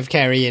big fan of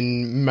Carey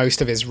in most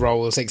of his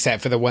roles,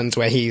 except for the ones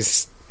where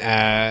he's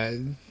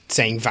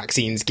saying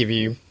vaccines give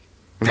you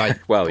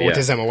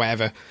autism or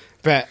whatever.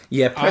 But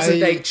present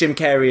day Jim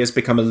Carrey has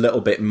become a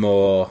little bit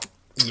more.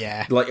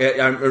 Yeah,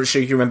 I'm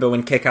sure you remember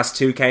when Kick-Ass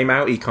 2 came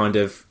out, he kind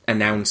of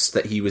announced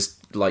that he was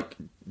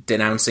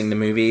denouncing the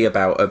movie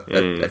about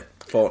a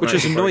fortnight,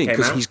 which is annoying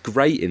because he's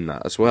great in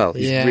that as well.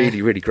 He's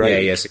really, really great. Yeah,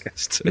 he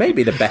is.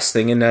 Maybe the best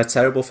thing in a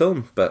terrible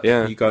film, but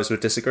you guys would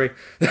disagree.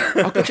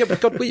 We're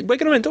going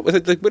to end up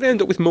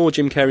with more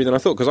Jim Carrey than I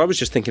thought, because I was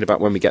just thinking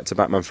about when we get to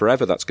Batman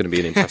Forever, that's going to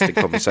be an interesting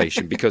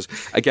conversation. Because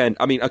again,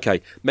 I mean,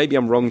 okay, maybe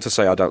I'm wrong to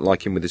say I don't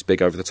like him with his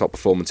big over the top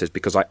performances,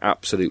 because I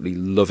absolutely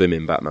love him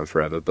in Batman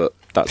Forever, but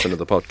that's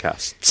another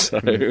podcast.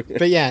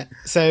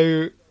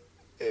 So.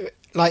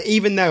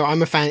 Even though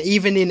I'm a fan,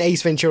 even in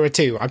Ace Ventura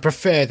 2, I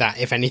prefer that,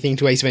 if anything,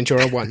 to Ace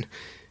Ventura 1.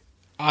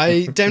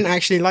 I don't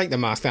actually like The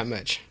Mask that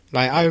much.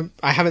 I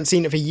haven't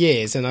seen it for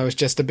years, and I was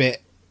just a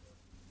bit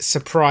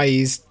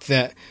surprised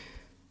that...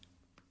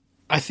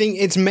 I think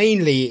it's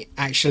mainly,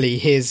 actually,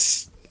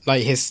 his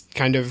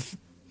kind of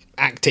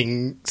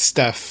acting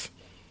stuff.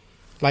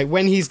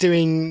 When he's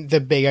doing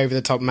the big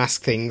over-the-top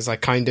mask things, I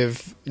kind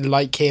of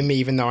like him,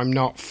 even though I'm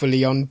not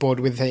fully on board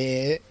with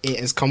it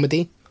as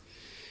comedy.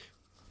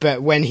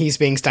 But when he's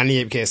being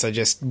Stanley Ipkiss, I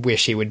just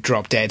wish he would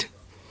drop dead.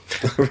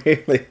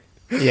 Really?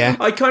 Yeah.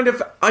 I kind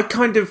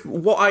of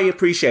what I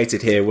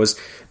appreciated here was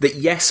that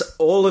yes,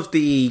 all of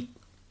the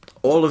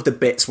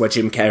bits where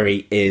Jim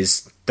Carrey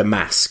is the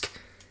Mask,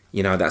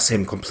 that's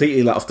him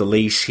completely let off the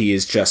leash. He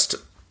is just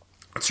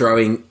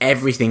throwing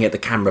everything at the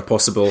camera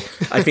possible.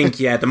 I think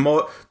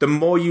the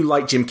more you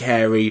like Jim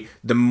Carrey,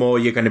 the more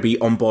you're going to be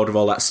on board with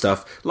all that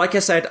stuff. Like I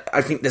said,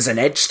 I think there's an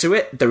edge to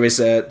it. There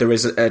is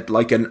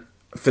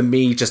for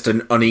me, just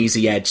an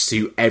uneasy edge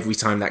to every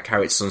time that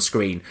character's on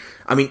screen.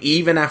 I mean,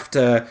 even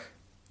after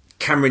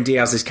Cameron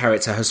Diaz's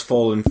character has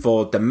fallen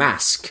for the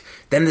Mask,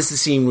 then there's the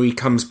scene where he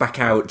comes back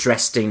out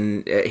dressed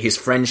in his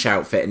French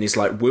outfit and is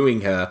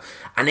wooing her,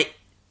 and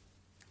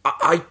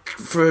I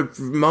for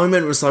a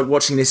moment was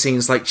watching this scene,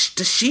 it's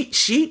does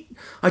she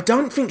I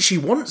don't think she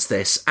wants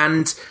this,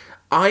 and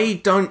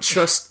I don't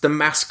trust the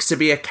Mask to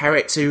be a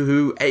character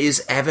who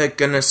is ever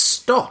gonna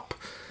stop.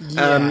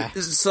 Yeah.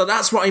 So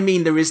that's what I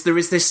mean. There is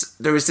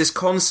this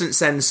constant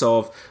sense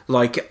of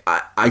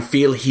I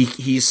feel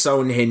he's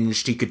so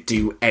unhinged he could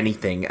do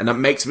anything, and that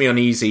makes me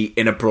uneasy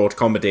in a broad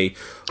comedy.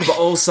 But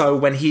also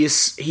when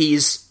he's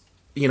shooting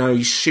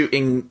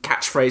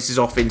catchphrases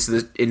off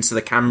into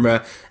the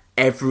camera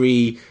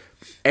every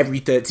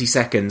 30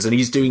 seconds, and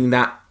he's doing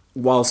that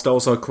whilst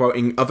also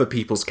quoting other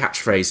people's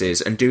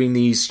catchphrases and doing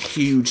these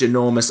huge,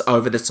 enormous,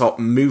 over the top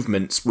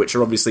movements, which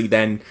are obviously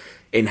then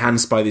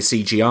enhanced by the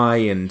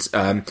CGI, and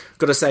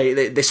gotta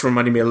say, this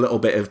reminded me a little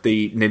bit of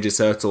the Ninja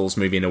Turtles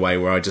movie in a way,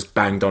 where I just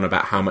banged on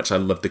about how much I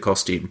loved the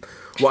costume.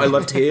 What I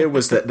loved here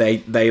was that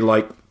they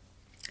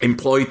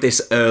employed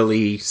this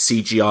early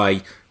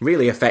CGI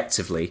really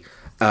effectively.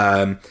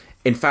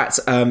 In fact,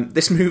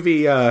 this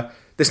movie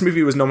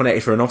was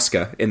nominated for an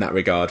Oscar in that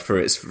regard for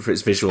its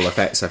visual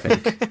effects, I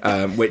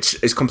think,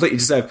 which is completely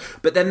deserved.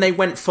 But then they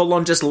went full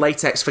on just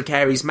latex for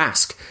Carey's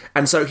mask,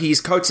 and so he's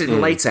coated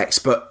in latex,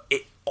 but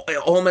it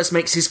almost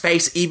makes his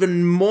face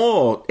even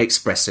more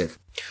expressive.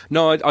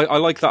 No, I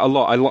like that a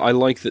lot. I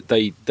like that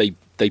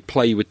they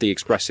play with the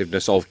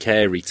expressiveness of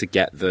Carey to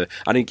get the...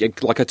 I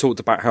think, like I talked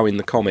about how in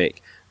the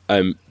comic,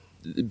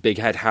 Big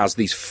Head has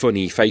these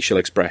funny facial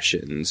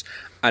expressions,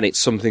 and it's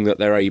something that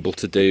they're able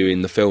to do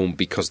in the film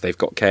because they've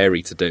got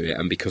Carey to do it,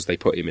 and because they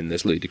put him in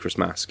this ludicrous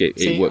mask.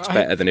 It works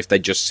better than if they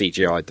just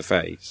CGI'd the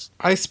face.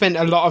 I spent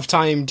a lot of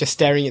time just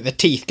staring at the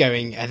teeth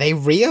going, are they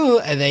real?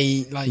 Are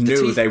they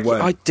No, they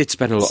weren't. I did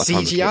spend a lot of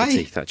time CGI? looking at the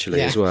teeth,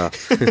 actually, as well.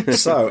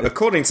 So,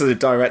 according to the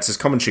director's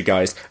commentary,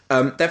 guys,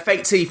 they're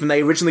fake teeth, and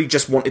they originally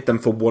just wanted them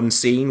for one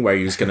scene where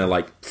he was going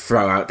to,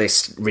 throw out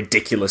this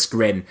ridiculous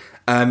grin.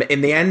 In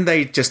the end,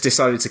 they just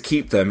decided to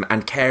keep them,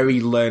 and Carey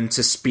learned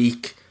to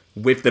speak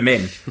with them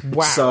in.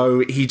 Wow. So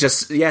he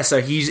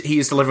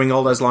is delivering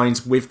all those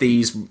lines with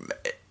these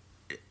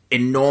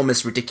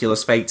enormous,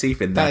 ridiculous fake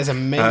teeth in there. That is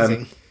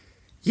amazing.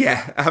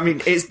 Yeah, I mean,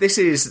 this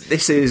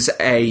is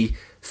a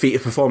feat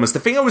of performance. The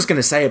thing I was going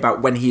to say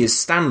about when he is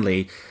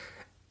Stanley,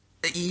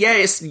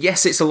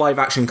 it's a live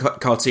action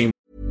cartoon.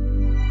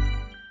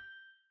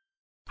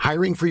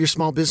 Hiring for your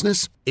small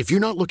business? If you're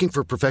not looking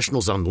for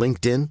professionals on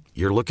LinkedIn,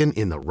 you're looking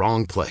in the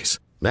wrong place.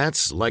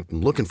 That's like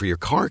looking for your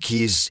car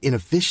keys in a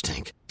fish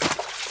tank.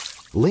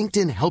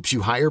 LinkedIn helps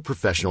you hire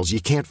professionals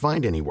you can't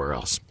find anywhere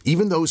else,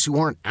 even those who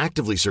aren't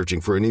actively searching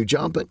for a new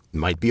job but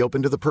might be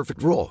open to the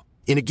perfect role.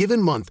 In a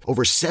given month,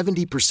 over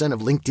 70%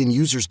 of LinkedIn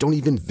users don't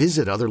even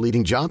visit other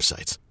leading job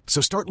sites.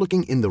 So start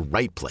looking in the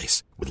right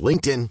place. With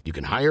LinkedIn, you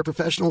can hire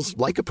professionals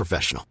like a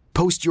professional.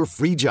 Post your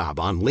free job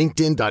on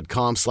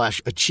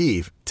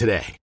linkedin.com/achieve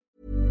today.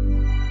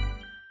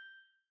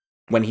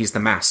 When he's the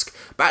Mask.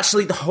 But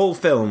actually the whole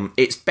film,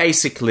 it's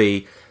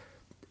basically...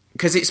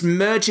 because it's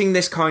merging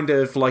this kind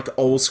of like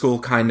old school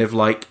kind of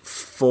like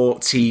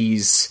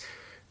 40s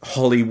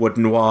Hollywood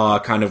noir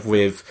kind of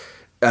with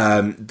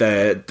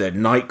the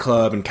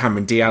nightclub and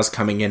Cameron Diaz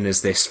coming in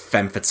as this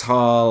femme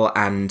fatale,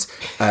 and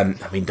I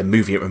mean the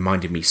movie it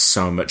reminded me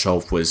so much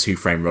of was Who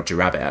Framed Roger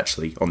Rabbit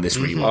actually on this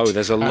rewatch. Oh,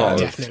 there's a lot of...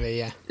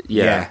 Definitely,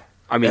 yeah.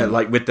 I mean,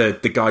 like with the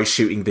guy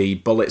shooting the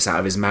bullets out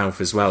of his mouth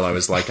as well. I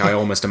was like, I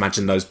almost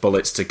imagined those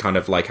bullets to kind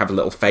of like have a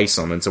little face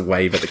on and to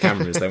wave at the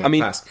camera as they went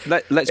past.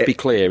 Let's be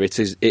clear, it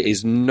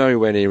is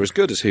nowhere near as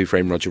good as Who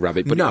Framed Roger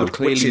Rabbit, but it would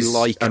clearly which is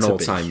like an to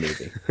all-time be.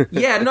 movie.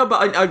 Yeah, no,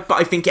 but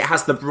I think it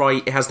has the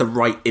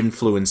right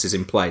influences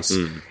in place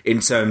in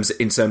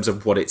terms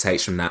of what it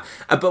takes from that.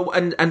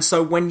 And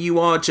so when you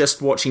are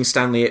just watching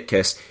Stanley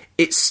Ipkiss,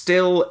 it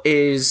still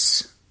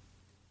is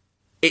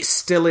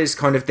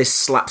kind of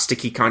this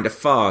slapsticky kind of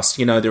farce.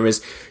 You know, there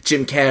is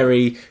Jim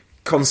Carrey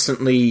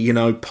constantly, you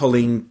know,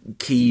 pulling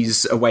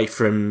keys away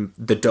from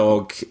the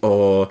dog,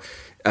 or,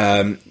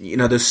 you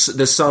know,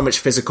 there's so much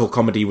physical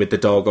comedy with the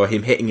dog, or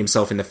him hitting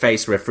himself in the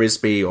face with a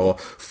frisbee, or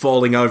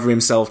falling over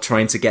himself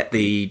trying to get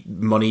the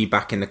money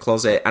back in the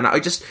closet. And I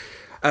just...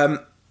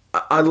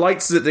 I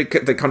liked that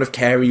the kind of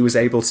Carey was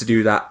able to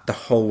do that the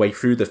whole way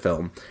through the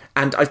film.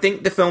 And I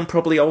think the film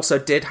probably also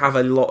did have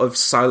a lot of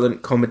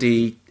silent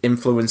comedy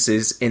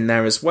influences in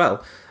there as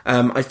well.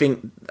 I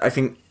think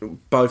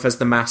both as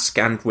the Mask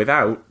and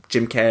without,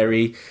 Jim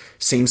Carrey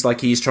seems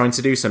like he's trying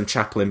to do some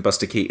Chaplin,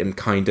 Buster Keaton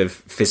kind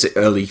of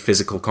early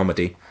physical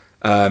comedy.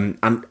 And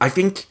I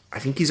think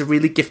he's a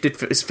really gifted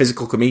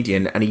physical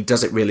comedian, and he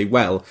does it really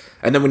well.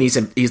 And then when he's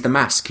the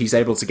Mask, he's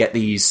able to get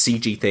these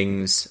CG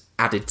things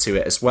added to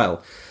it as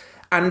well.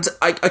 And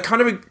I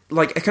kind of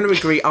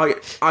agree.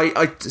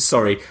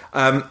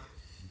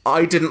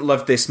 I didn't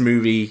love this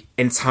movie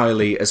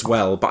entirely as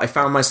well, but I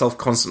found myself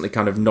constantly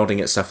kind of nodding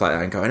at stuff like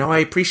that and going, "Oh, I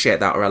appreciate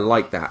that," or "I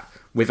like that,"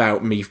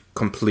 without me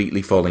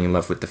completely falling in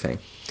love with the thing.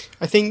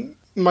 I think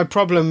my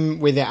problem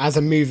with it as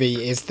a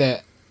movie is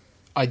that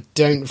I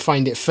don't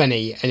find it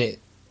funny, and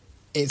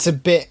it's a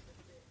bit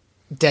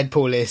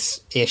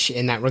Deadpool-ish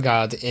in that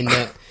regard, in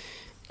that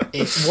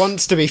it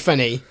wants to be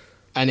funny,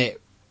 and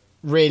it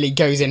really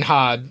goes in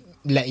hard,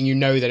 letting you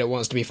know that it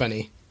wants to be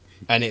funny,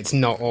 and it's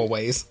not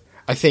always.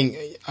 I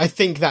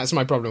think that's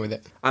my problem with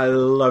it. I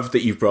love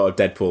that you've brought up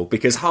Deadpool,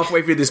 because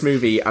halfway through this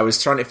movie I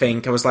was trying to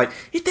think, I was like,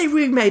 if they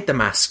remade The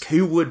Mask,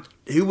 who would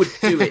do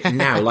it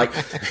now? Like,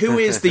 who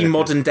is the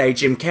modern day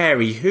Jim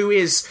Carrey? Who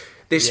is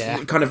this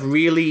kind of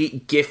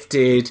really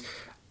gifted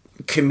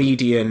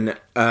comedian,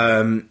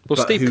 well,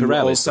 Steve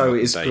Carell also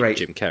is great.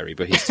 Jim Carrey,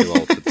 but he's too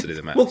old to do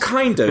the Mask. Well,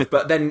 kind of,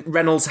 but then Ryan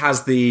Reynolds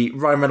has the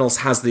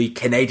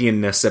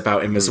Canadianness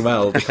about him as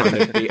well,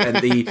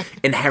 the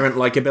inherent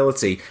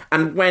likability.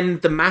 And when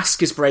the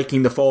Mask is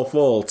breaking the fourth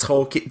wall,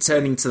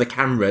 turning to the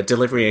camera,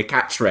 delivering a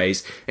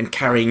catchphrase, and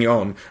carrying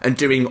on, and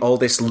doing all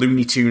this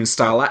Looney Tunes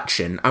style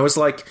action, I was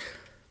like,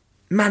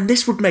 man,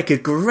 this would make a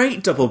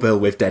great double bill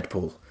with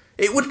Deadpool.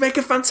 It would make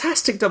a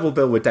fantastic double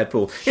bill with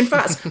Deadpool. In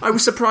fact, I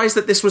was surprised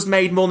that this was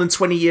made more than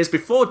 20 years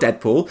before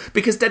Deadpool,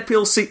 because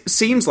Deadpool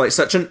seems like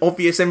such an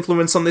obvious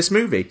influence on this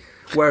movie.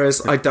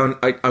 Whereas I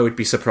would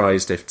be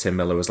surprised if Tim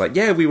Miller was like,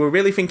 yeah, we were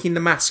really thinking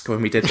The Mask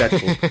when we did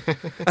Deadpool.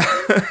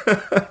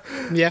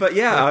 Yeah. But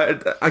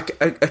yeah, I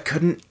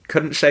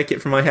couldn't shake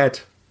it from my head.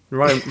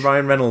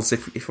 Ryan Reynolds,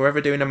 if we're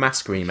ever doing a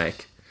Mask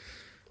remake,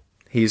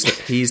 he's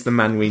the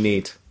man we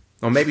need.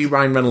 Or maybe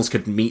Ryan Reynolds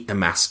could meet the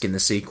Mask in the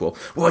sequel.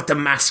 What, the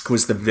Mask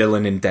was the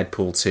villain in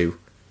Deadpool 2?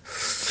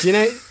 Do you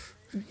know?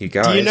 You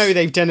guys, do you know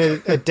they've done a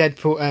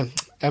Deadpool,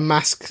 a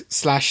Mask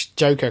 /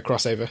 Joker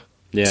crossover?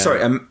 Yeah.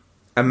 Sorry,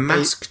 a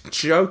Mask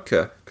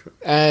Joker.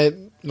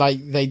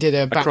 Like they did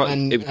a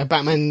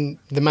Batman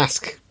the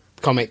Mask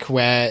comic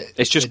where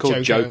it's just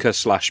called Joker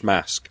 /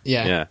 Mask.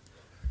 Yeah.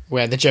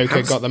 Where the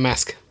Joker got the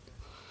mask.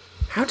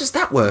 How does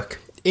that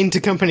work?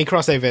 Intercompany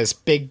crossovers,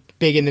 big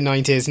in the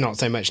 90s, not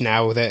so much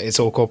now that it's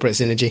all corporate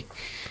synergy.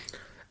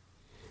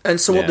 And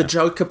so what, the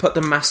Joker put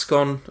the mask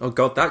on? Oh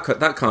god,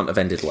 that can't have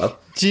ended well.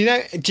 Do you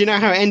know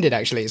how it ended,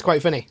 actually? It's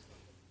quite funny.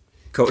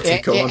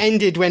 It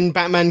ended when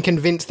Batman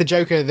convinced the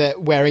Joker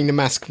that wearing the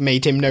mask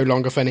made him no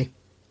longer funny.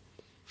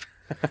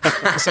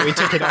 So he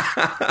took it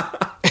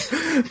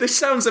off. This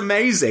sounds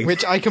amazing.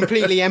 Which I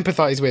completely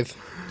empathise with.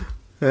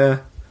 Yeah.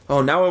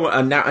 Oh,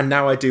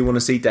 now I do want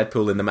to see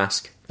Deadpool in the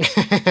mask.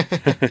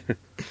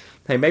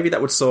 Hey, maybe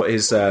that would sort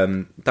his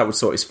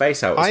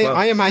face out as well.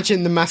 I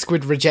imagine the mask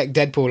would reject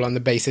Deadpool on the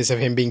basis of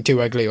him being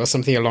too ugly or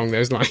something along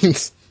those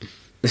lines.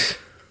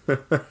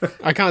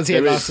 I can't see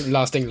it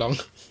lasting long.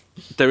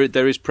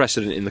 There is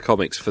precedent in the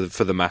comics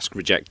for the mask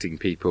rejecting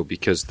people,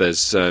 because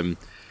there's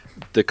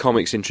the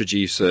comics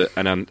introduce a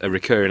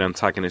recurring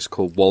antagonist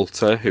called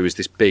Walter, who is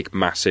this big,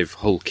 massive,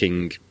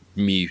 hulking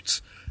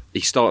mute.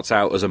 He starts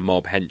out as a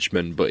mob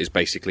henchman, but is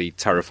basically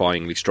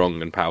terrifyingly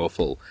strong and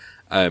powerful,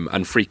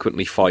 and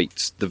frequently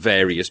fights the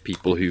various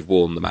people who've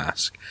worn the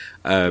mask.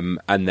 And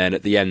then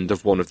at the end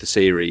of one of the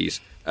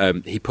series,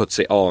 he puts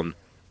it on,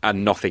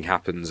 and nothing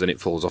happens, and it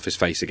falls off his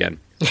face again.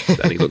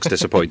 And he looks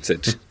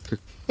disappointed.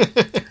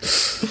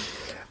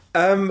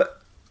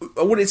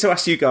 I wanted to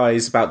ask you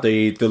guys about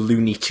the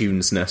Looney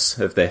Tunes-ness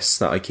of this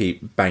that I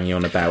keep banging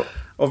on about.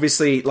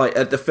 Obviously, like,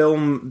 the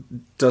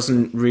film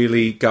doesn't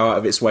really go out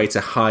of its way to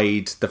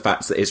hide the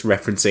fact that it's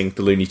referencing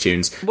the Looney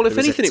Tunes. Well, if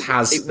anything,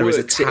 there is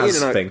a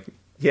Taz thing.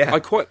 Yeah, I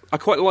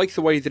quite like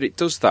the way that it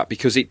does that,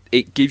 because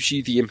it gives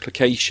you the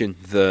implication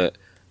that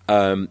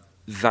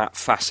that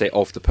facet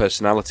of the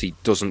personality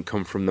doesn't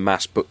come from the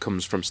mask, but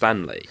comes from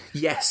Stanley.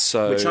 Yes,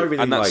 which I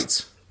really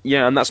liked.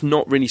 Yeah, and that's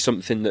not really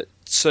something that,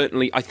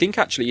 certainly, I think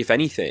actually, if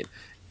anything,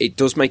 it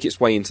does make its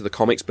way into the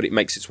comics, but it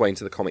makes its way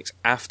into the comics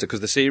after, because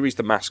the series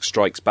The Mask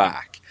Strikes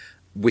Back,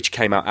 which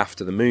came out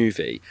after the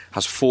movie,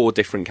 has 4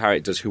 different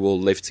characters who all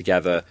live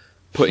together,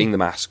 putting the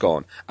mask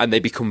on, and they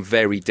become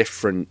very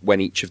different when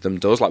each of them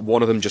does. Like,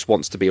 one of them just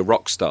wants to be a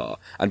rock star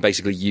and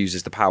basically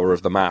uses the power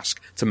of the mask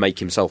to make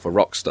himself a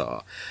rock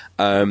star.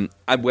 And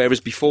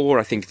whereas before,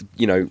 I think,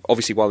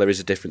 obviously while there is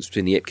a difference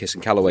between the Ipkiss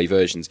and Calloway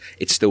versions,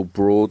 it's still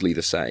broadly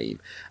the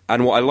same.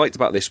 And what I liked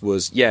about this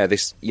was,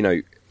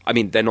 I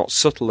mean, they're not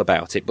subtle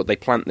about it, but they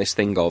plant this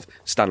thing of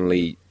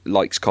Stanley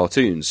likes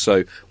cartoons.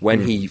 So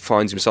when he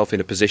finds himself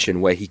in a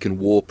position where he can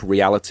warp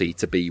reality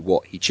to be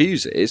what he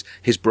chooses,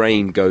 his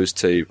brain goes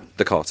to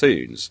the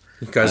cartoons.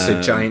 It goes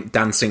to giant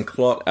dancing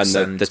clocks.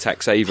 And the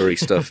Tex Avery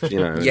stuff,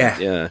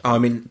 Yeah. I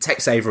mean,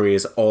 Tex Avery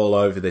is all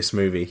over this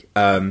movie.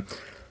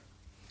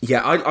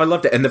 Yeah, I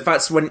loved it. And the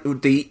fact when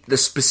the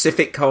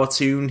specific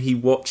cartoon he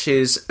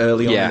watches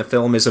early on in the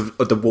film is of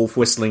the wolf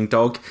whistling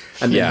dog,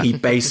 and then he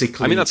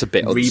basically that's a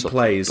bit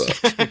replays.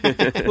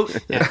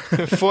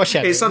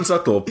 Foreshadowing. It's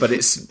unsubtle, but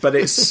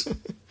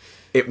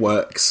it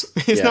works.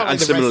 It's not like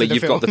and similarly,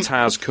 you've got the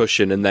Taz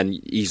cushion, and then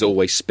he's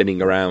always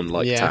spinning around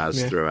like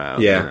Taz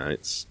throughout. Yeah,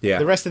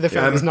 The rest of the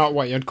film is not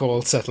what you'd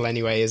call subtle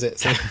anyway, is it?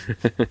 So.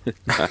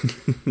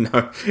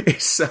 No,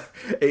 it's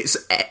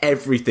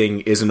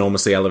everything is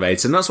enormously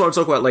elevated, and that's what I'm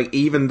talking about. Like,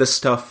 even the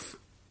stuff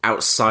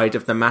outside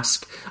of the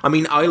mask. I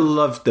mean, I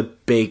love the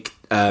big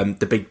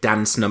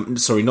dance number.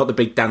 Sorry, not the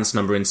big dance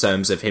number in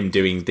terms of him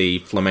doing the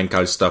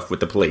flamenco stuff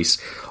with the police.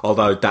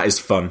 Although that is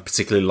fun,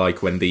 particularly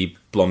like when the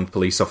blonde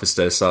police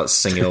officer starts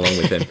singing along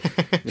with him.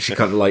 She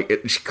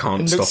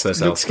can't stop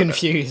herself. Looks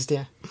confused.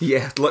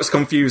 Yeah, looks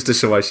confused as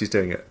to why she's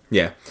doing it.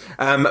 Yeah,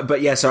 but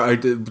yeah. So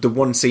the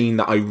one scene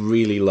that I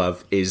really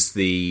love is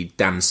the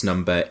dance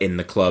number in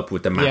the club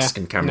with the mask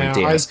and Cameron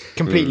Diaz. I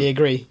completely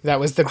agree. That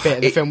was the bit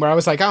of the film where I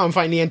was like, "Oh, I'm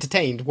finally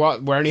entertained."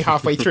 What? We're only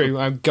halfway through.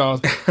 Oh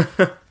God.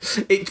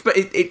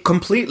 It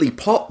completely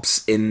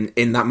pops in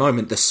that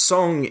moment. The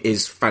song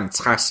is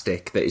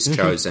fantastic that is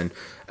chosen.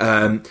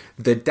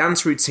 The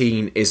dance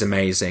routine is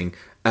amazing,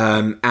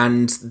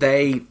 and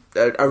they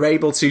are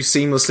able to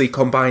seamlessly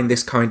combine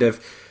this kind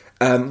of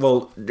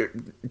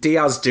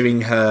Diaz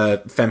doing her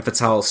femme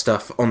fatale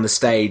stuff on the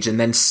stage and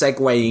then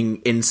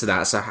segueing into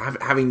that, so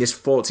having this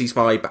 40s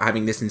vibe but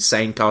having this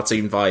insane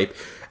cartoon vibe.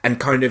 And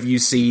kind of you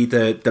see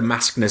the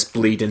maskness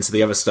bleed into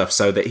the other stuff,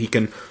 so that he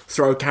can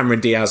throw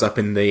Cameron Diaz up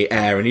in the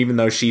air, and even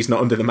though she's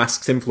not under the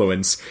mask's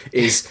influence,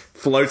 is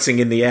floating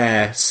in the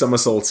air,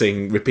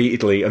 somersaulting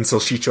repeatedly until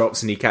she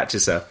drops and he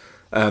catches her.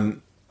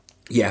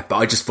 Yeah, but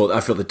I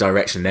thought the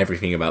direction and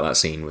everything about that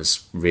scene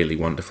was really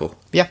wonderful.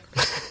 Yeah.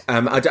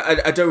 I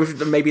don't know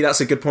if maybe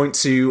that's a good point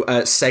to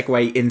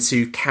segue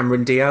into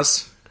Cameron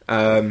Diaz.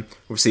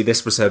 Obviously,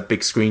 this was her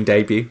big screen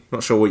debut.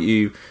 Not sure what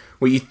you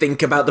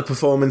think about the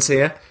performance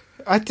here.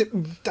 I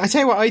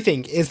tell you what I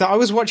think is that I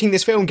was watching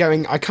this film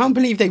going, I can't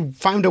believe they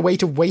found a way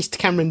to waste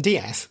Cameron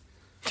Diaz.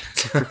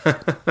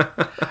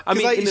 I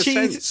mean, in a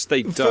sense,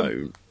 they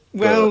don't.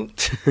 Well,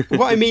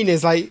 what I mean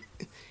is, like...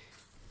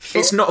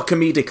 it's not a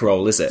comedic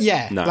role, is it?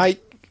 Yeah, no. like...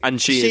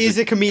 And she is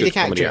a comedic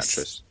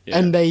actress. Yeah.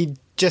 And they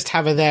just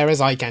have her there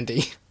as eye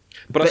candy.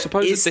 But I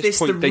suppose is at this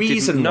point the they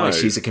reason didn't know. why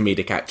she's a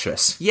comedic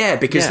actress? Yeah,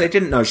 because they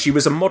didn't know she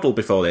was a model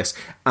before this,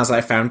 as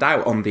I found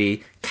out on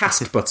the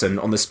cast button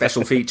on the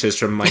special features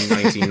from my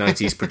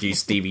 1990s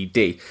produced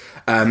DVD.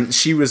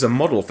 She was a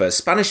model for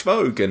Spanish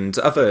Vogue and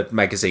other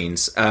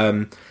magazines.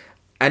 And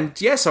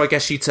yeah, so I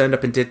guess she turned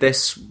up and did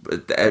this,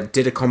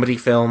 did a comedy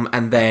film,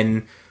 and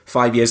then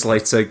 5 years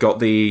later got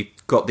the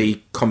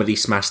comedy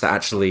smash that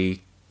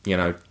actually, you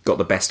know, got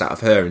the best out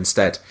of her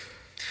instead.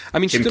 I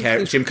mean, Jim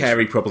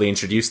Carrey probably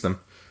introduced them.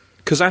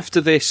 Because after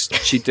this,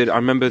 she did. I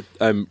remember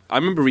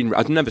reading.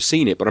 I'd never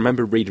seen it, but I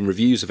remember reading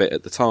reviews of it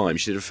at the time.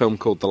 She did a film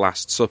called The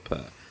Last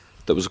Supper,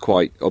 that was a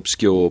quite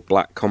obscure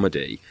black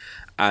comedy.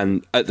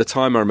 And at the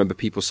time, I remember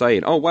people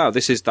saying, "Oh wow,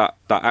 this is that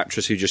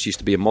actress who just used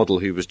to be a model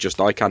who was just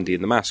eye candy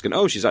in The Mask,"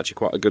 and she's actually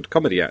quite a good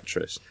comedy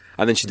actress.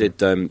 And then she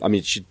did. I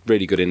mean, she's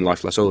really good in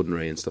Life Less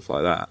Ordinary and stuff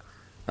like that.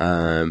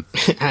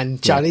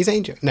 And Charlie's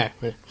Angel. No.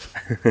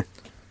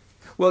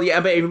 Well,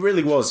 yeah, but it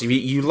really was. If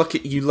you look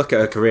at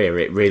her career,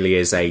 it really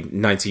is a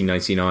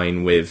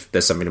 1999 with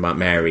There's Something About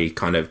Mary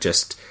kind of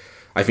just,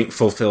 I think,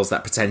 fulfills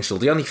that potential.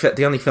 The only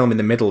film in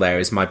the middle there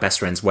is My Best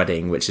Friend's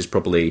Wedding, which is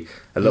probably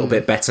a little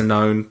bit better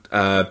known,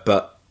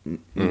 but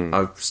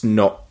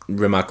not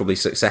remarkably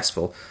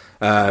successful.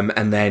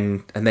 And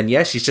then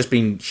yeah, she's just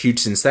been huge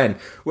since then.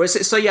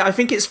 So yeah, I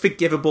think it's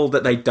forgivable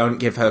that they don't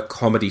give her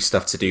comedy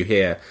stuff to do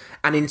here.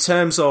 And in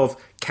terms of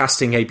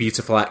casting a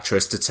beautiful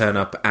actress to turn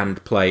up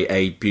and play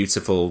a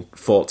beautiful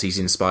 40s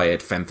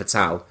inspired femme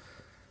fatale,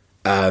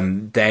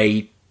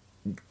 they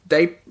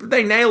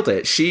nailed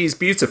it. She's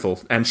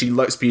beautiful, and she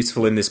looks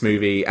beautiful in this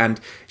movie,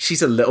 and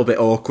she's a little bit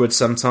awkward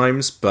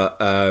sometimes, but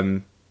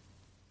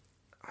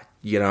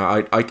you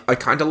know, I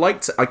kind of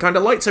liked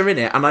her in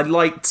it, and I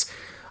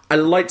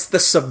liked the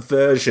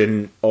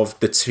subversion of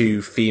the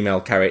two female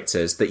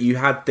characters, that you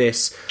had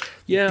this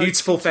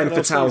beautiful femme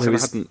fatale who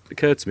hadn't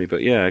occurred to me,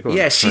 but yeah, go on.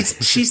 Yeah,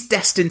 she's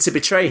destined to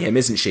betray him,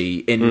 isn't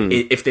she?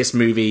 If this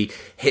movie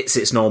hits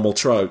its normal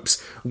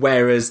tropes,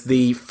 whereas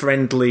the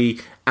friendly,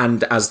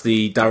 and as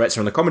the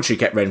director on the commentary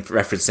kept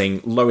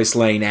referencing, Lois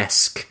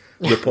Lane-esque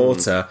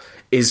reporter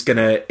is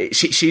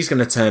she's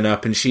gonna turn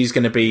up, and she's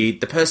gonna be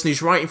the person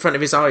who's right in front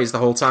of his eyes the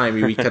whole time,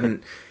 who he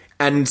couldn't,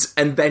 and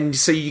then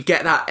so you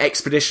get that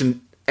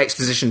exposition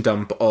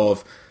dump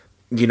of,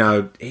 you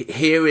know,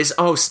 here is,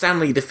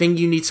 Stanley, the thing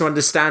you need to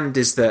understand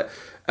is that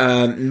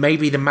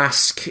maybe the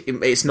mask,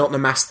 it's not the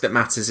mask that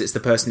matters, it's the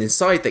person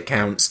inside that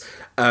counts,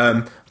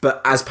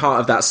 but as part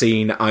of that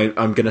scene,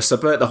 I'm going to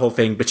subvert the whole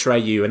thing, betray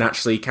you, and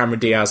actually Cameron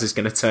Diaz is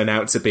going to turn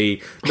out to be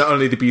not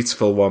only the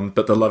beautiful one,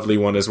 but the lovely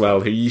one as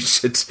well, who you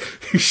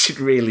should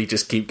really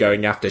just keep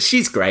going after.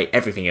 She's great,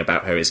 everything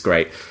about her is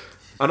great.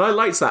 And I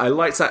liked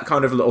that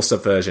kind of little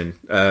subversion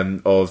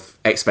of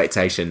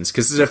expectations,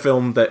 because this is a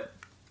film that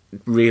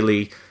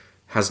really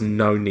has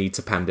no need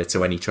to pander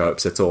to any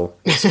tropes at all.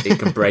 It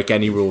can break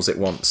any rules it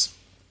wants.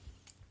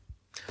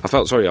 I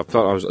felt I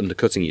was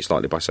undercutting you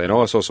slightly by saying,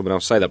 I saw someone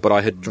else say that, but I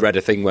had read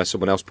a thing where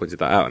someone else pointed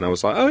that out, and I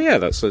was like, oh yeah,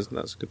 that's a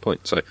good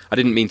point. So I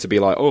didn't mean to be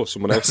like,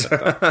 someone else said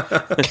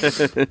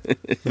that.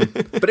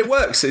 But it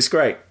works, it's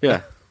great.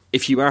 Yeah.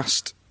 If you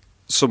asked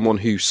someone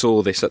who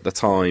saw this at the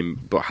time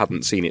but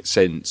hadn't seen it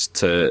since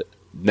to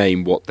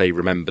name what they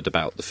remembered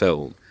about the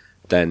film,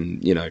 then,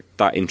 you know,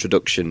 that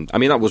introduction, I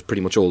mean, that was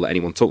pretty much all that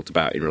anyone talked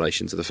about in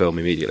relation to the film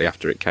immediately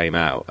after it came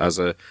out. As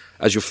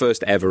your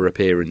first ever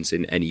appearance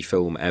in any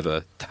film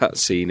ever, that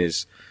scene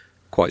is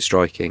quite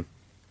striking.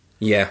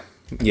 Yeah.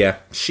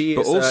 She is.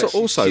 But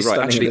also right,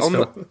 actually,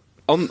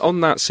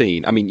 on that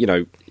scene, I mean, you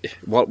know,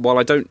 while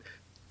I don't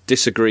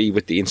disagree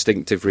with the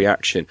instinctive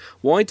reaction,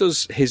 why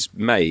does his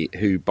mate,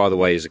 who, by the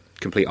way, is a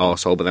complete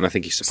arsehole, but then I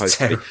think he's supposed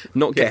to be,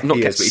 not get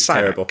sacked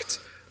terrible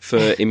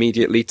for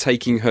immediately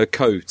taking her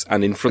coat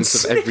and in front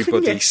of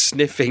everybody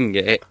sniffing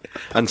it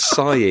and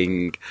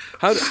sighing?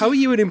 How are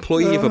you an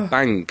employee of a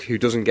bank who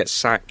doesn't get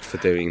sacked for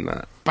doing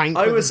that? Bank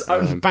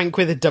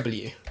with a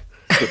W.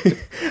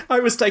 I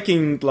was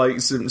taking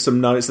like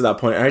some notes at that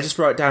point, and I just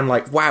wrote down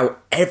like, wow,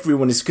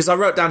 everyone is, because I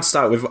wrote down to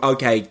start with,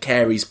 okay,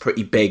 Carey's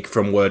pretty big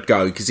from word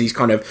go, because he's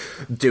kind of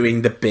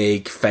doing the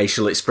big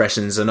facial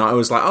expressions, and I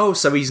was like,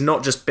 so he's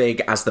not just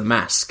big as the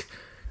Mask,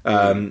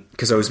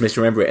 because I was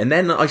misremembering it. And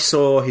then I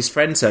saw his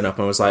friend turn up,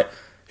 and I was like,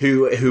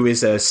 who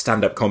is a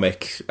stand-up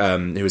comic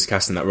who was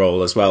cast in that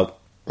role as well,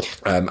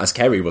 as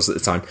Carey was at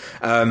the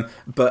time,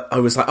 but I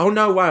was like, oh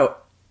no, wow,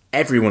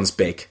 everyone's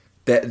big.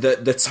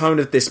 The tone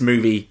of this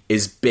movie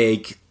is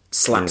big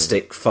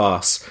slapstick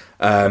farce,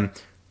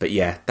 but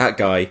yeah, that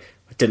guy,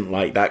 I didn't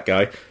like that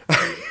guy.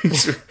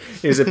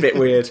 He was a bit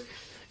weird.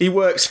 He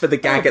works for the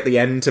gag at the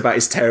end about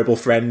his terrible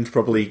friend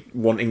probably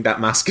wanting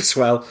that mask as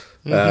well.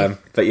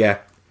 But yeah,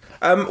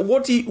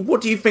 what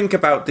do you think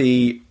about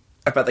the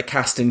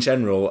cast in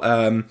general?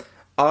 I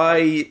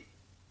mean,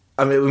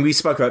 when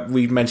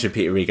we mentioned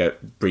Peter Rigo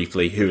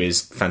briefly, who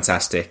is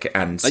fantastic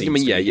and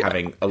seems to be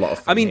having a lot of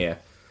fun here.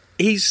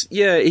 He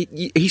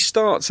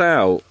starts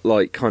out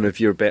like kind of,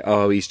 you're a bit,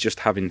 he's just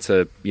having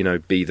to, you know,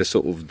 be the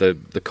sort of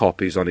the cop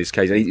who's on his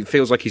case, and it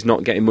feels like he's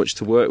not getting much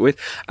to work with.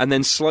 And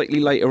then slightly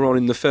later on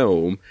in the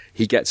film,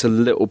 he gets a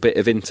little bit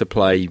of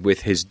interplay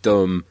with his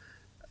dumb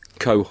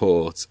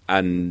cohort,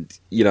 and,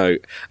 you know,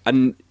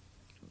 and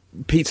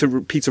Peter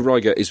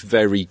Riger is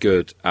very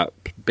good at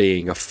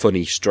being a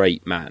funny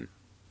straight man.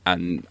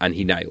 And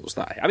he nails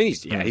that. I mean,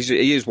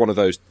 he is one of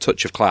those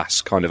touch of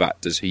class kind of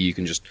actors who you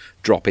can just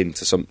drop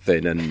into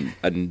something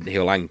and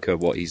he'll anchor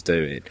what he's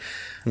doing.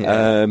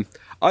 Yeah.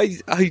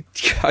 I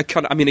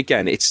can't. I mean,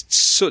 again, it's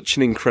such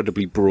an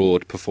incredibly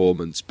broad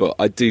performance, but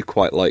I do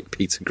quite like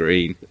Peter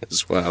Green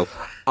as well.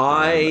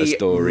 I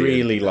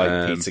really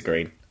like Peter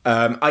Green.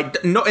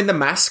 Not in The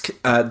Mask.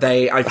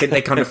 I think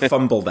they kind of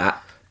fumble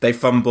that. They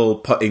fumble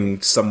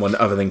putting someone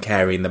other than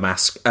Carey in The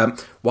Mask.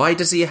 Why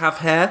does he have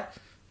hair?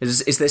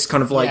 Is this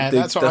kind of like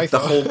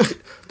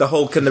the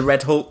Hulk and the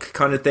Red Hulk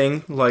kind of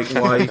thing? Like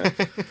why?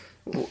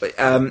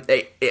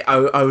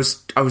 I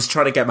was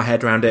trying to get my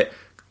head around it.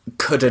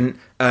 Couldn't.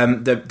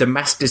 The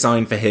mask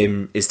design for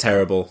him is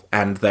terrible,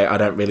 and I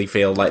don't really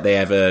feel like they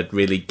ever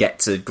really get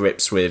to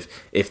grips with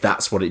if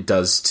that's what it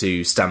does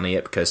to Stanley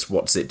Ipkiss.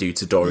 What does it do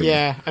to Dorian?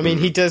 Yeah, I mean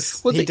he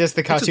does the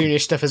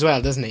cartoonish stuff as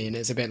well, doesn't he? And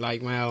it's a bit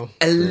like, well,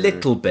 a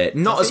little bit,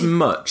 not as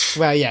much.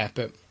 Well, yeah,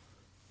 but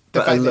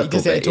the fact that he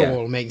does it at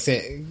all makes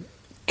it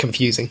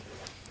confusing.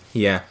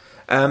 Yeah,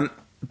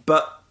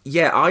 but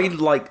yeah, I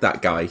like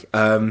that guy.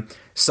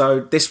 So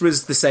this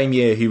was the same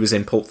year he was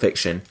in Pulp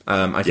Fiction.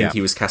 I think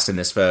he was cast in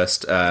this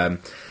first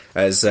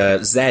as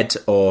Zed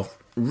or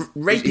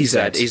Rapey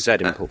Zed. He's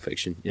Zed in Pulp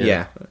Fiction.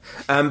 Yeah.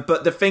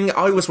 But the thing,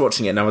 I was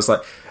watching it and I was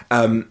like,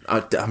 I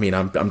mean,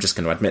 I'm just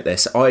going to admit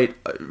this.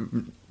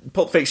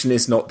 Pulp Fiction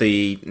is not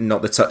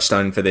the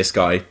touchstone for this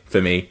guy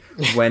for me.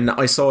 When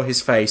I saw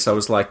his face, I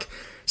was like,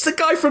 it's the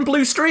guy from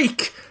Blue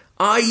Streak.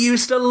 I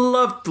used to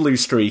love Blue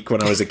Streak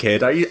when I was a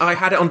kid. I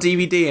had it on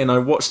DVD and I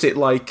watched it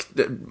like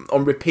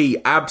on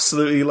repeat.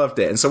 Absolutely loved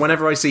it. And so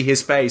whenever I see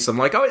his face, I'm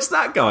like, oh, it's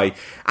that guy.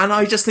 And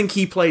I just think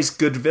he plays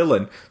good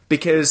villain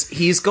because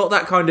he's got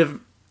that kind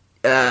of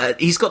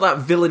he's got that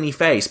villainy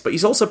face, but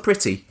he's also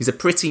pretty. He's a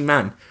pretty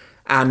man,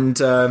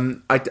 and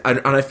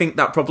I think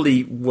that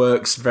probably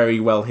works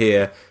very well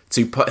here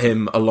to put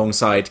him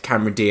alongside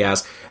Cameron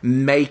Diaz,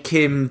 make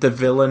him the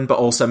villain, but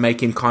also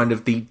make him kind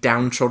of the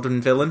downtrodden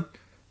villain.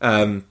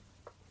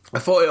 I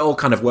thought it all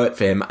kind of worked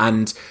for him,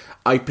 and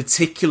I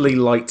particularly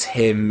liked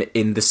him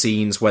in the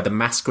scenes where the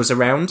mask was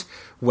around,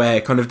 where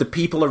kind of the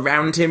people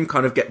around him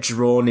kind of get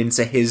drawn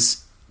into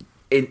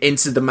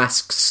into the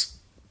mask's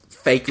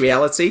fake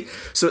reality.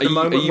 So at the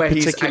moment where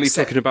he's particularly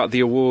talking about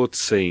the awards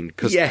scene,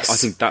 because I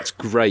think that's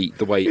great,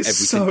 the way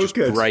everything just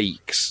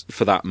breaks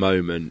for that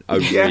moment. I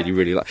really,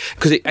 really like,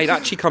 because it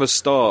actually kind of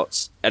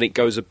starts and it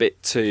goes a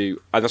bit to,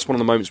 and that's one of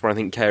the moments where I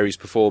think Carey's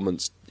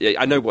performance,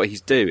 I know what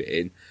he's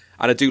doing.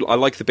 And I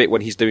like the bit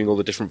when he's doing all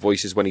the different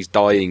voices when he's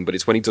dying, but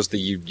it's when he does the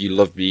you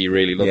love me, you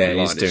really love me line.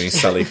 Yeah, he's doing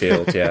Sally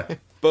Field, yeah.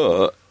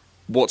 But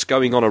what's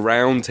going on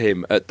around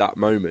him at that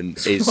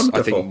moment is, wonderful.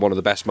 I think, one of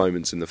the best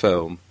moments in the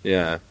film.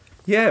 Yeah.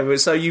 Yeah,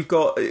 so you've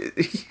got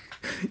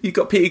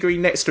Peter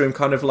Green next to him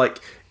kind of like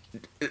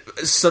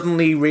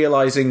suddenly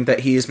realising that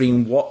he is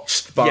being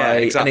watched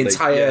by an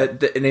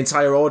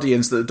entire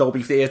audience at the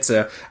Dolby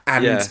Theatre,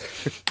 and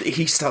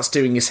he starts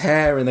doing his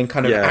hair and then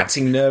kind of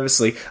acting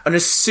nervously, and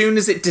as soon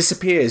as it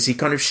disappears he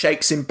kind of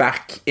shakes him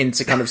back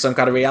into kind of some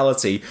kind of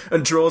reality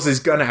and draws his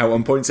gun out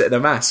and points it at the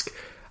mask.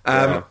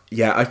 I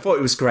thought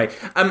it was great.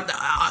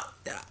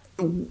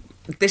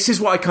 This is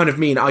what I kind of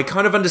mean. I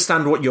kind of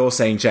understand what you're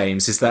saying,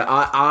 James, is that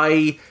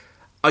I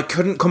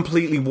couldn't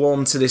completely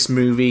warm to this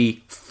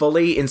movie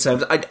fully in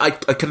terms of, I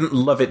couldn't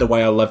love it the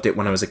way I loved it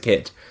when I was a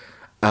kid.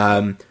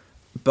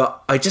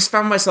 But I just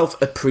found myself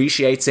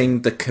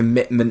appreciating the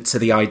commitment to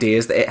the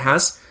ideas that it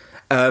has.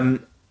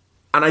 And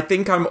I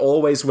think I'm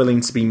always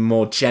willing to be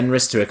more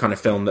generous to a kind of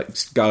film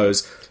that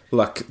goes,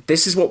 look,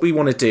 this is what we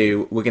want to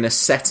do. We're going to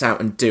set out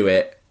and do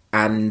it.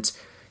 And,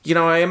 you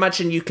know, I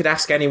imagine you could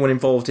ask anyone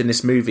involved in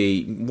this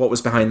movie what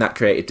was behind that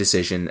creative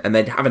decision, and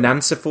they'd have an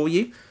answer for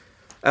you.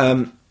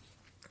 And,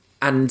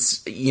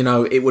 you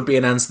know, it would be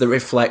an answer that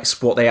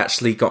reflects what they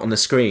actually got on the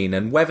screen,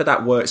 and whether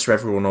that works for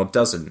everyone or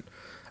doesn't.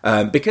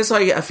 Because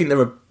I think there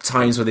are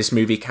times where this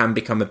movie can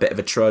become a bit of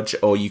a trudge,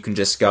 or you can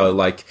just go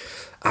like,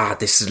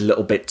 this is a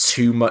little bit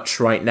too much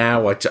right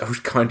now. I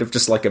would kind of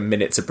just like a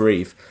minute to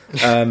breathe.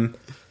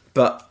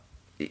 But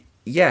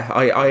yeah,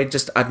 I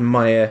just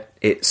admire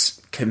its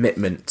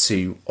commitment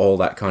to all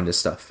that kind of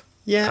stuff.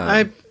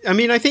 Yeah, I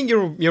mean, I think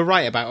you're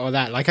right about all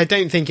that. Like, I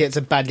don't think it's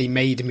a badly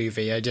made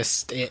movie.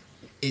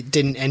 It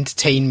didn't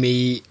entertain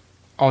me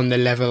on the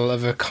level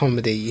of a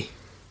comedy,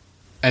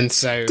 and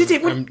so did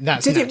it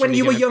when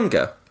you were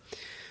younger?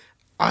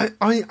 I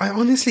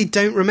honestly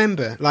don't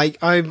remember. Like,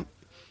 I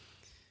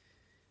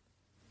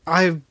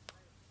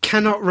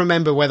cannot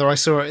remember whether I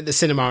saw it at the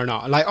cinema or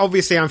not. Like,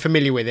 obviously I'm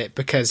familiar with it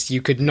because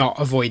you could not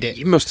avoid it.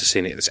 You must have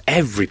seen it.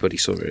 Everybody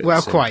saw it.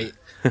 Well, quite.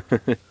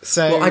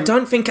 So, well, I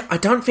don't think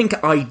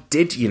I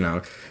did, you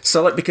know.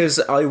 So, like, because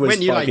I was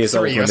 5 years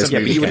old when this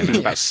movie came out. You were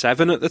about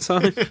 7 at the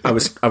time. I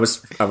was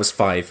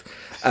 5.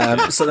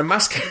 So the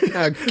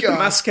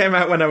mask came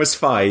out when I was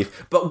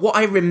 5. But what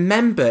I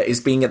remember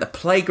is being at the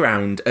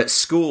playground at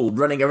school,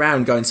 running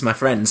around, going to my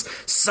friends,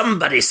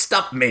 "Somebody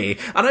stop me!"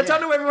 And I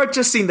don't know whether I'd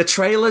just seen the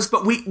trailers,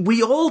 but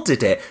we all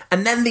did it.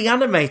 And then the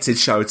animated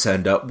show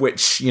turned up,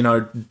 which, you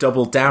know,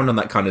 doubled down on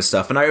that kind of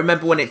stuff. And I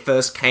remember when it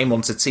first came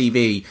onto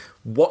TV,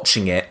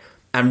 watching it,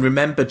 and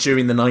remember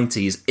during the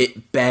 90s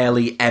it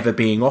barely ever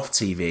being off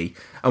TV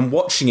and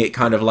watching it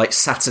kind of like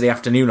Saturday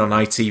afternoon on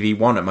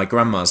ITV1 at my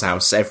grandma's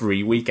house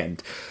every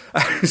weekend.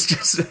 It's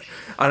just,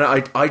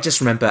 and I just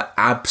remember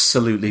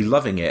absolutely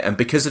loving it. And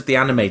because of the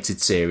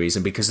animated series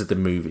and because of the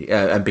movie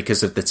and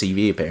because of the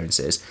TV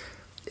appearances,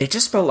 it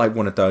just felt like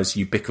one of those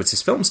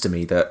ubiquitous films to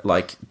me that,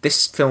 like,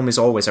 this film is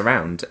always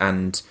around,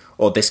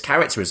 or this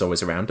character is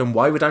always around, and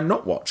why would I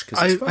not watch?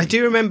 Because I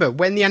do remember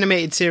when the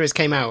animated series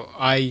came out,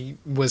 I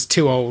was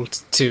too old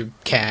to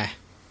care.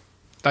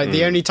 Like,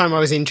 the only time I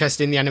was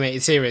interested in the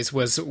animated series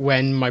was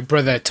when my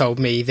brother told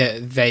me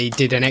that they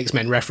did an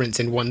X-Men reference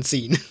in one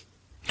scene.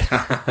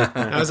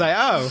 I was like,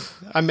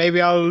 oh,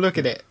 maybe I'll look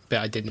at it, but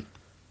I didn't.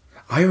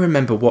 I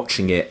remember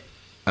watching it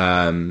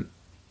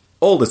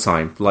all the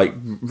time, like,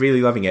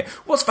 really loving it.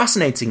 What's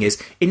fascinating is,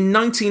 in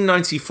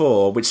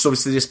 1994, which is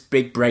obviously this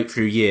big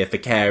breakthrough year for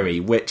Carey,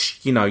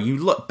 which, you know, you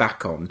look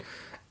back on,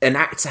 an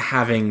actor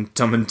having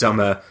Dumb and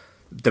Dumber,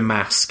 The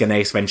Mask, and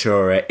Ace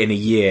Ventura in a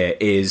year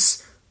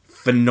is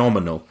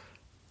phenomenal.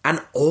 And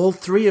all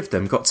three of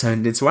them got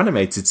turned into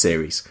animated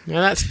series.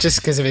 Well, that's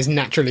just because of his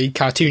naturally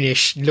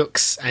cartoonish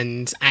looks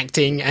and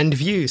acting and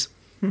views.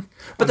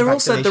 But they're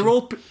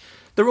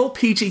all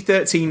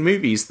PG-13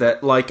 movies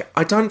that, like,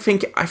 I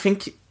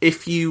think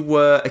if you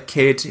were a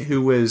kid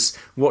who was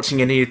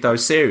watching any of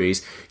those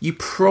series, you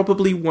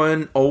probably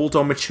weren't old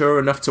or mature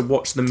enough to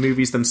watch the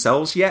movies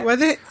themselves yet. I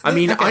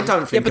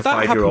don't think but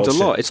that happened a lot.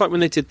 should. It's like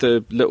when they did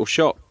the Little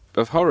Shop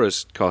of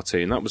Horrors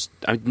cartoon. That was,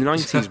 the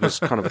 90s was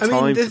kind of a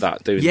time for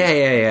that, doing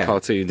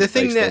cartoons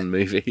based on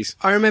movies.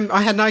 I remember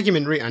I had an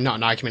argument, not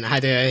an argument, I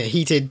had a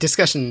heated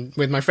discussion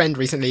with my friend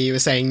recently. He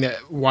was saying that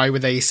why were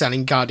they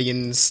selling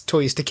Guardians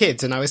toys to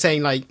kids? And I was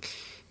saying, like,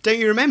 don't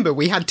you remember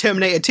we had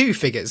Terminator 2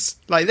 figures?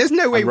 Like, there's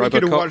no way we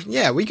could have watched...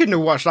 Yeah, we couldn't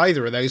have watched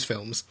either of those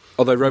films.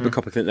 Although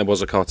RoboCop, I think there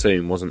was a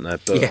cartoon, wasn't there?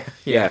 But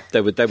yeah,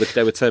 there were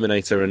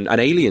Terminator and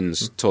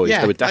Aliens toys. Yeah,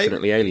 there were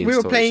definitely Aliens toys.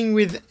 We were playing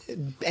with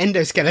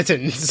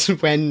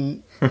endoskeletons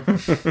when,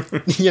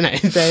 you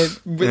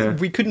know,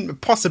 we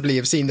couldn't possibly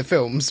have seen the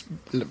films,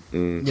 you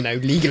know,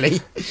 legally.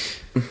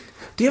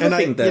 Do you ever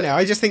think that... You know,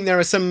 I just think there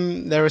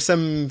are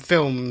some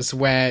films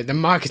where the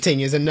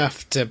marketing is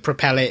enough to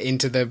propel it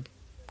into the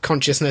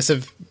consciousness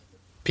of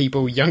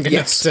people young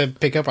enough to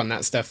pick up on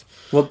that stuff.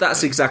 Well,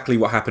 that's exactly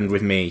what happened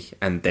with me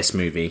and this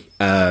movie.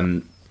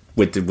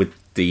 With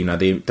the you know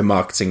the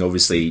marketing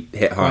obviously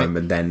hit home,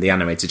 and then the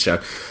animated show.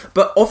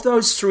 But of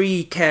those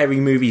three Carey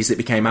movies that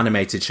became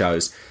animated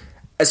shows,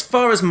 as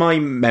far as my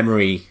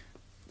memory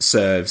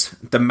serves,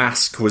 The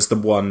Mask was the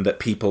one that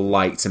people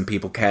liked and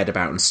people cared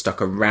about and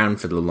stuck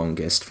around for the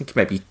longest. I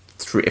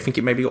think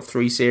it maybe got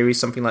 3 series,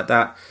 something like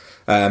that.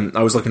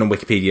 I was looking on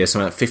Wikipedia,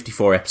 something like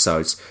 54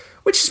 episodes.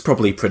 Which is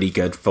probably pretty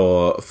good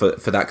for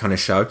that kind of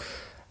show.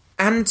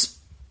 And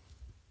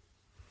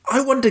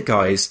I wonder,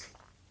 guys,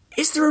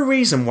 is there a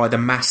reason why The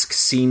Mask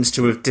seems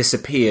to have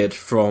disappeared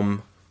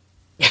from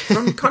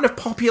kind of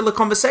popular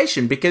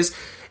conversation? Because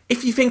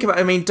if you think about it,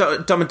 I mean,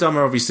 Dumb and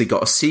Dumber obviously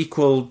got a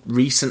sequel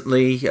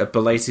recently, a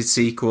belated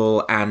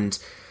sequel, and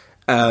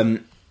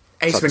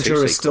Ace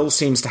Ventura still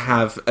seems to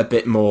have a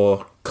bit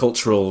more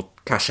cultural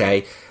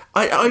cachet.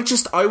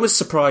 I was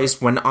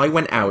surprised when I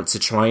went out to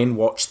try and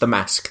watch The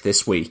Mask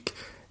this week,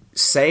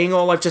 saying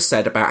all I've just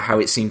said about how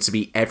it seemed to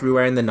be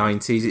everywhere in the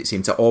 90s, it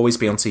seemed to always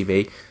be on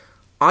TV.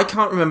 I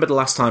can't remember the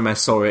last time I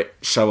saw it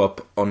show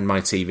up on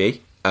my TV.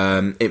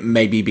 It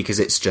may be because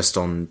it's just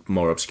on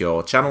more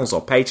obscure channels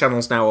or pay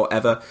channels now or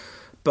whatever.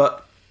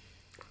 But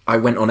I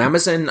went on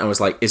Amazon, I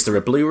was like, is there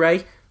a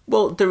Blu-ray?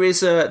 Well, there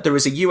is a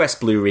US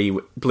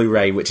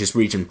Blu-ray which is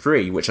region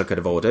 3, which I could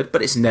have ordered,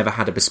 but it's never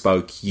had a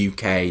bespoke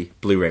UK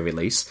Blu-ray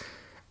release.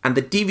 And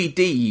the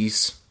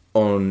DVDs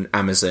on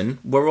Amazon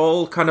were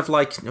all kind of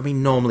like, I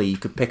mean, normally you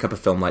could pick up a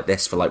film like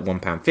this for like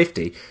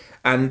 £1.50,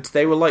 and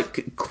they were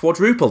like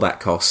quadruple that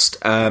cost.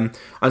 And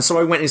so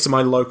I went into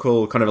my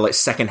local kind of like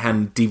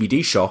second-hand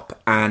DVD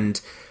shop, and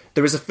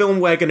there is a film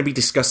we're going to be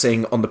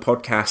discussing on the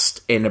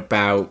podcast in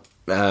about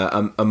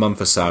a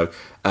month or so,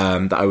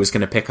 that I was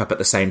going to pick up at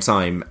the same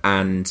time,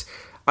 and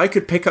I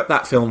could pick up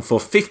that film for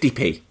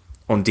 50p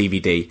on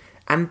DVD,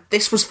 and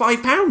this was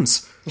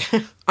 £5.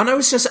 And I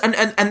was just, and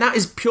that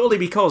is purely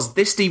because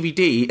this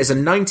DVD is a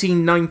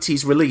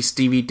 1990s release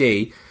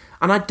DVD,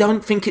 and I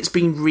don't think it's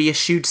been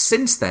reissued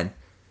since then.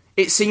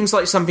 It seems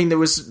like something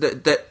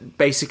that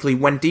basically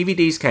when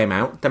DVDs came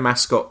out, The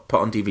Mask got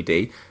put on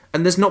DVD,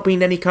 and there's not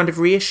been any kind of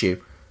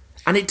reissue,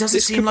 and it doesn't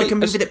seem like a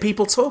movie that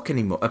people talk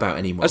about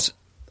anymore.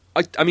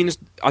 I mean,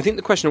 I think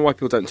the question of why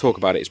people don't talk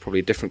about it is probably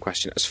a different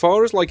question. As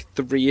far as like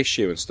the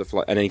reissue and stuff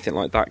like and anything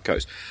like that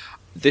goes,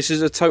 this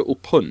is a total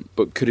punt.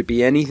 But could it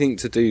be anything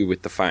to do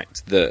with the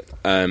fact that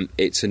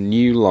it's a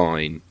New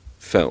Line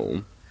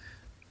film?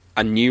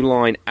 A New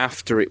Line,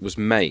 after it was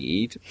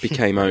made,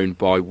 became owned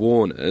by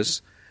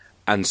Warner's,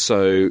 and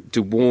so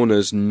do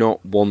Warner's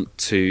not want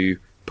to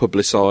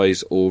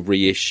publicise or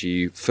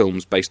reissue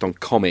films based on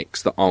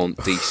comics that aren't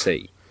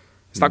DC?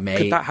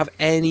 Could that have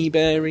any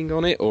bearing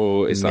on it,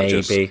 or is that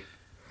just...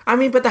 I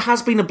mean, but there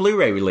has been a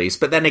Blu-ray release,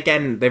 but then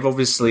again, they've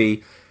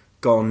obviously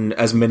gone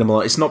as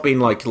minimal. It's not been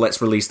like,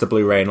 let's release the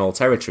Blu-ray in all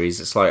territories.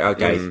 It's like,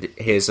 okay,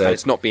 here's a...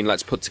 It's not been,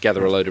 let's put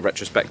together a load of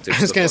retrospectives.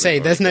 I was going to say,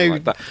 there's no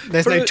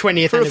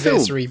 20th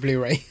anniversary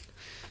Blu-ray.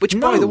 Which,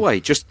 by the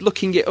way, just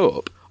looking it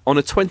up, on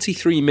a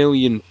 $23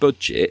 million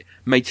budget,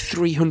 made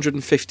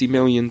 $350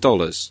 million in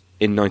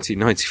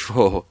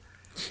 1994.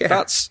 Yeah.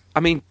 That's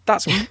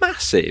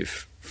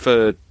massive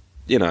for,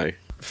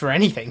 For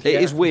anything.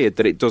 It is weird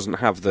that it doesn't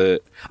have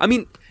the... I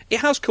mean, it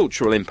has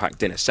cultural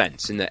impact in a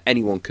sense, in that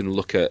anyone can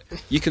look at...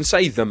 You can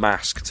say The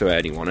Mask to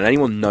anyone, and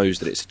anyone knows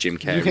that it's a Jim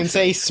Carrey. You can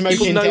say smoking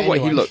to anyone. People know what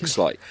anyone. he looks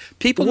like.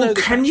 People know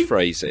the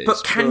catchphrases.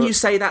 But can you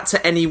say that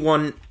to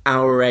anyone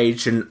our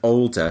age and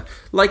older?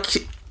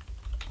 Like...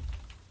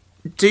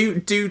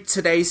 Do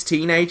today's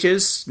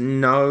teenagers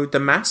know The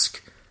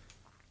Mask?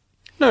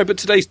 No, but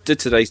did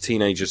today's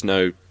teenagers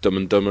know Dumb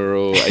and Dumber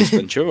or Ace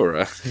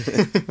Ventura?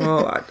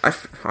 Well,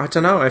 I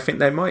don't know. I think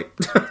they might.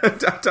 Do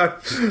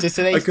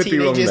today's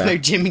teenagers know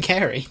Jim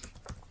Carrey?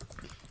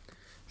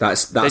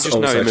 That's they just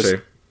also know him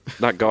true. As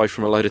that guy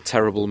from a load of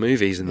terrible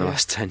movies in the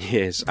last 10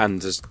 years,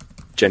 and as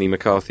Jenny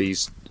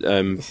McCarthy's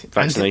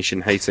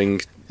vaccination-hating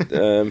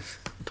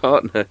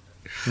partner.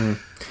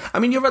 I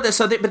mean, you're right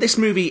there. But this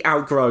movie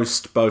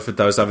outgrossed both of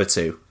those other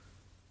two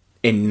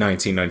in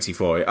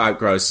 1994. It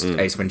outgrossed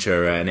Ace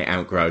Ventura, and it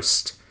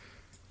outgrossed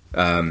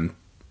Dumb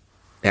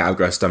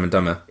and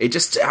Dumber. It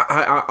just,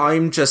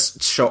 I'm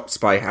just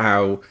shocked by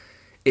how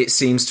it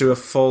seems to have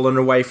fallen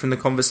away from the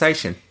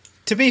conversation.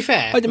 To be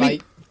fair,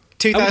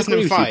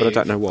 2005. But I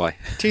don't know why.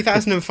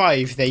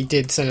 2005, they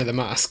did Son of the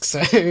Mask, so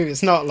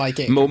it's not like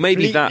it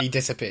completely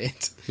disappeared.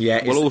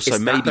 Yeah. Well, also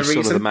maybe Son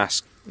of the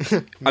Mask.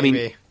 I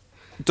mean.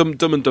 Dumb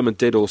and Dumber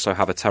did also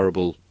have a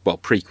terrible,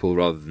 prequel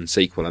rather than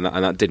sequel, and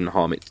that didn't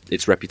harm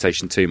its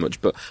reputation too much.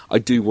 But I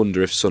do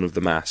wonder if Son of the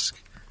Mask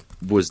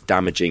was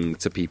damaging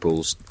to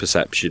people's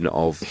perception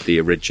of the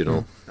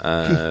original.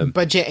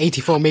 Budget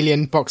 84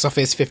 million, box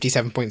office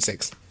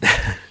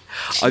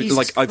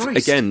 57.6.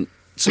 Again,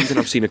 something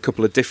I've seen a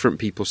couple of different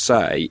people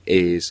say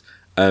is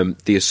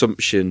the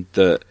assumption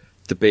that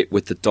the bit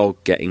with the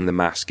dog getting the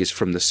mask is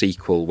from the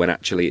sequel when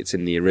actually it's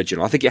in the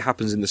original. I think it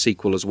happens in the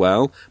sequel as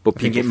well, but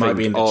people think it might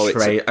be in the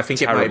trailer. I think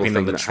it might have been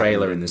in the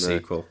trailer in the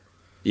sequel.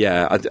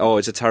 Yeah,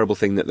 it's a terrible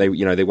thing that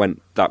they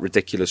went that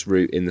ridiculous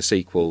route in the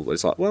sequel.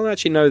 It's like, well,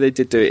 actually, no, they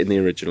did do it in the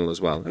original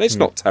as well, and it's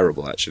not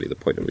terrible actually. The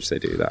point at which they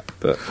do that,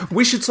 but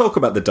we should talk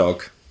about the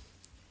dog.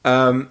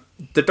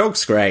 The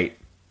dog's great.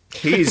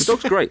 The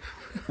dog's great.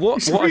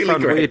 What really I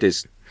found weird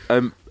is.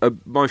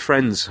 My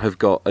friends have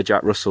got a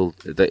Jack Russell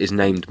that is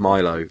named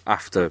Milo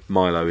after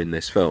Milo in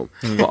this film.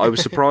 But I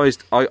was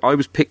surprised. I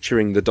was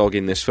picturing the dog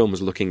in this film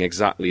as looking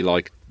exactly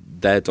like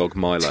their dog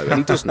Milo, and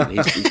he doesn't.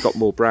 He's got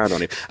more brown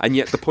on him. And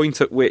yet the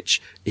point at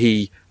which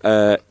he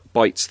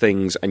bites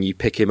things and you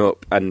pick him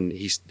up and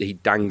he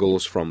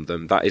dangles from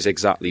them, that is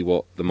exactly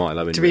what the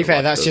Milo in To be fair,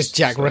 life that's does, just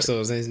Jack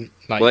Russell's, isn't it?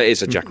 Well, it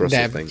is a Jack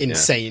Russell thing. They're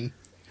insane. Yeah.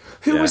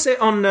 Who was it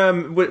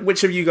on...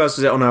 which of you guys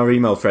was it on our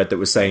email thread that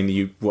was saying that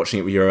you watching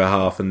it with your other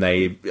half and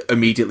they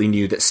immediately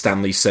knew that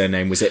Stanley's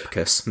surname was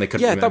Ipkiss and they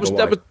couldn't remember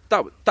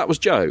why? That was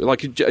Joe.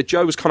 Like,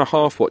 Joe was kind of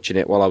half watching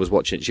it while I was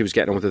watching it. She was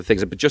getting on with other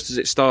things, but just as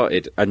it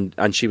started,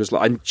 and she was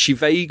like... And she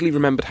vaguely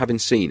remembered having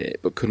seen it,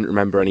 but couldn't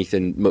remember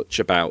anything much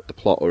about the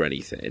plot or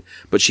anything.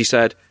 But she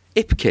said...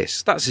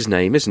 Ipkiss, that's his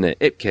name, isn't it?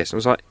 Ipkiss. I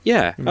was like,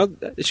 yeah.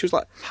 She was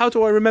like, how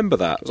do I remember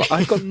that? I was like,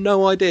 I've got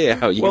no idea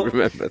how you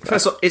remember that.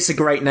 First of all, it's a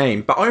great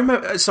name, but I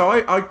remember. So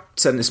I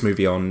turned this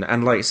movie on,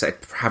 and like I said,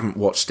 haven't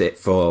watched it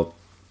for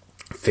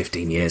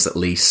 15 years at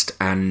least,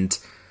 and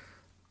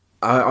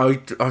yeah,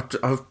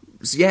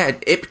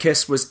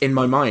 Ipkiss was in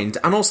my mind,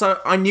 and also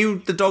I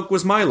knew the dog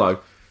was Milo.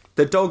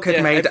 The dog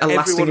had made a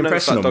lasting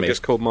impression on me. That dog is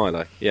called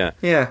Milo. Yeah,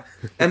 yeah,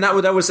 and that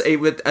was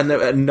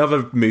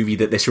another movie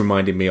that this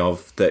reminded me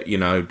of. That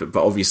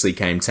but obviously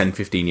came 10,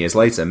 15 years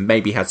later.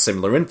 Maybe had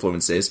similar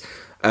influences.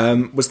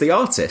 Was The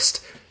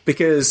Artist.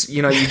 Because,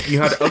 you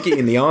had Uggy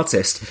in The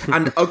Artist,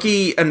 and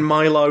Uggy and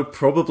Milo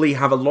probably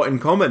have a lot in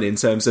common in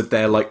terms of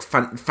their,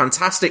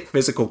 fantastic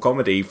physical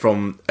comedy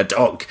from a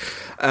dog.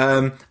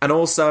 And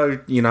also,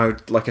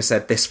 like I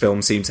said, this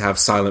film seems to have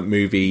silent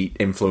movie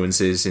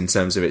influences in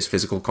terms of its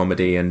physical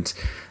comedy, and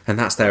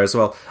that's there as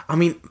well. I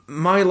mean,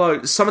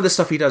 Milo, some of the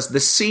stuff he does, the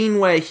scene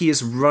where he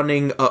is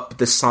running up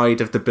the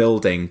side of the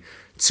building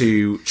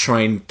to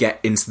try and get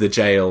into the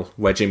jail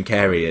where Jim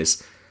Carrey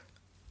is,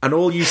 and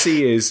all you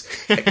see is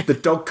the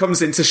dog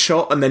comes into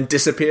shot and then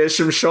disappears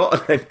from shot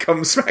and then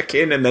comes back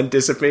in and then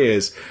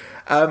disappears.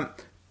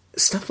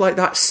 Stuff like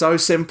that, so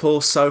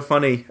simple, so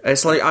funny.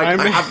 It's like, I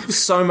have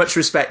so much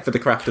respect for the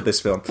craft of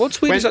this film.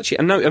 What's weird is actually,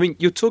 and no, I mean,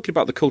 you're talking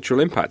about the cultural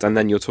impact and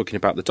then you're talking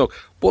about the dog.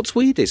 What's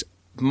weird is,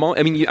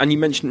 you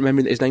mentioned,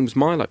 remember that his name was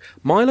Milo.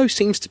 Milo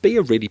seems to be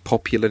a really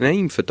popular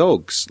name for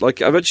dogs.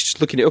 Like, I'm actually just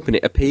looking it up and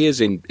it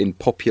appears in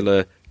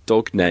popular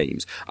dog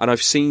names. And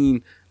I've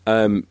seen...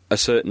 a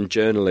certain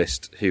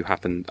journalist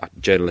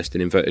journalist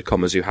in inverted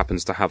commas, who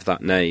happens to have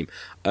that name,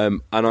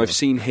 and I've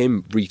seen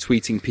him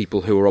retweeting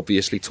people who are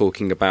obviously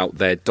talking about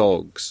their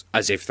dogs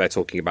as if they're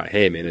talking about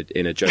him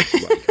in a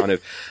joking way, kind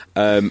of.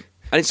 And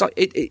it's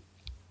like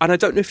And I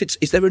don't know if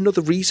is there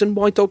another reason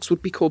why dogs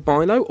would be called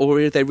Milo,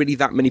 or are there really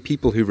that many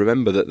people who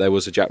remember that there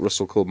was a Jack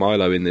Russell called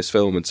Milo in this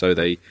film, and so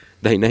they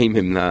name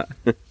him that?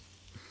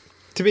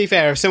 To be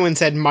fair, if someone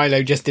said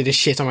Milo just did a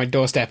shit on my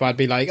doorstep, I'd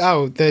be like,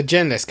 oh, the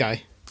journalist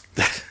guy.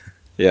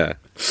 Yeah.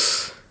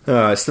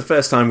 It's the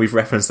first time we've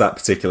referenced that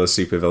particular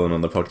supervillain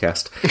on the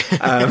podcast.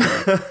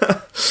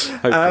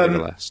 Hopefully the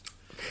last.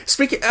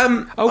 Speaking,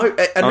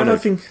 another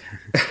thing.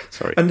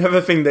 Sorry.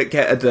 Another thing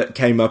that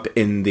came up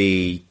in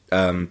the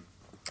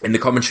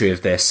commentary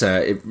of this,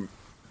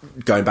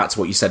 going back to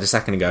what you said a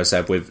second ago,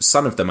 Seb, with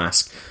Son of the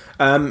Mask.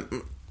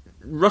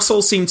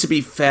 Russell seemed to be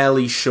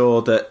fairly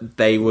sure that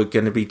they were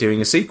going to be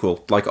doing a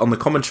sequel, like on the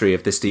commentary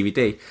of this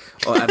DVD,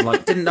 and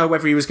like didn't know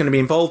whether he was going to be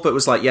involved, but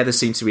was like, yeah, there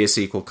seems to be a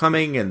sequel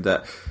coming, and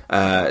that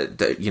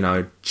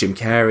Jim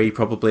Carrey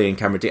probably and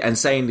Cameron Diaz, and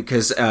saying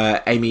because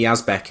Amy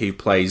Asbeck, who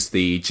plays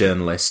the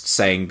journalist,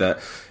 saying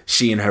that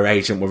she and her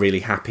agent were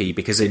really happy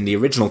because in the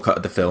original cut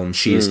of the film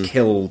she is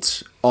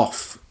killed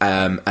off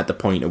at the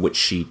point at which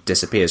she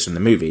disappears from the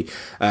movie,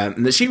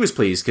 and that she was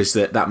pleased because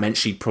that meant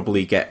she'd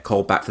probably get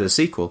called back for the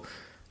sequel.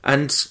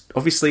 And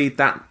obviously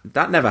that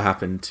never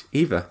happened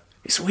either.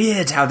 It's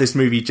weird how this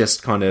movie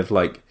just kind of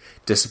like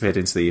disappeared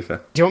into the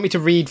ether. Do you want me to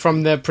read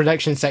from the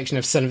production section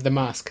of Son of the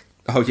Mask?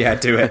 Oh yeah,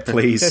 do it,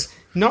 please. It says,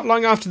 not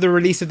long after the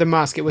release of The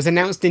Mask, it was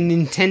announced in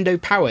Nintendo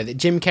Power that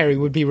Jim Carrey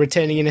would be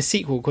returning in a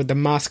sequel called The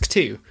Mask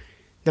 2.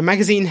 The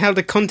magazine held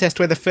a contest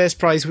where the first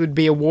prize would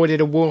be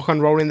awarded a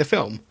walk-on role in the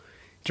film.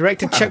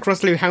 Director Chuck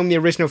Russell, who helmed the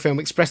original film,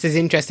 expressed his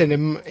interest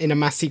in a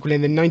Mask sequel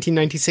in the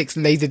 1996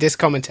 Laserdisc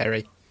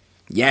commentary.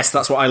 Yes,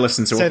 that's what I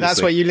listened to. So obviously.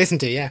 That's what you listen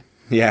to, yeah.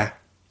 Yeah.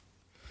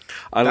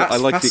 I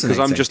like it because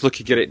I'm just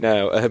looking at it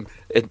now.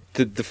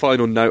 The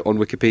final note on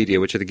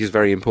Wikipedia, which I think is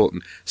very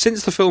important.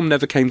 Since the film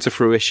never came to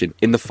fruition,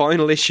 in the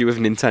final issue of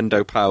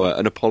Nintendo Power,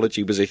 an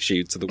apology was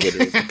issued to the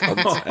winner of the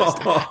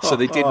contest. So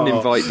they didn't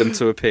invite them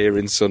to appear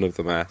in Son of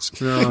the Mask.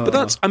 No. But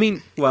that's, I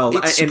mean,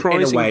 it's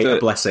surprising in a way, that, a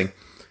blessing.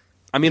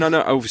 I mean, I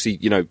know, obviously,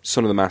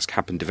 Son of the Mask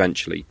happened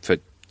eventually for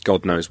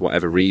God knows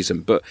whatever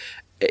reason, but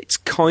it's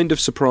kind of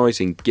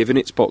surprising, given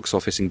its box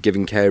office and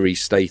given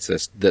Carey's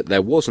status, that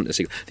there wasn't a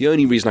sequel. The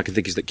only reason I can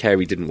think is that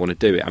Carey didn't want to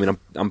do it. I mean,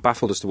 I'm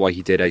baffled as to why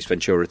he did Ace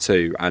Ventura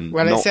 2 and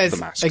not The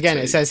Mask 2.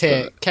 It says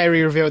here,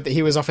 Carey revealed that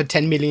he was offered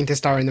 $10 million to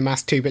star in The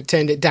Mask 2, but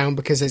turned it down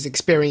because his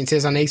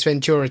experiences on Ace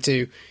Ventura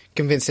 2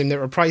 convinced him that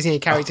reprising a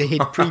character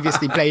he'd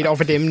previously played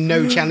offered him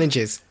no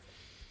challenges.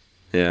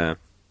 Yeah.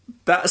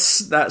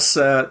 That's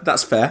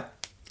fair.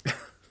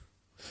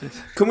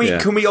 Can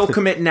we all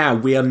commit now?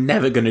 We are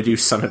never going to do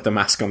Son of the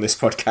Mask on this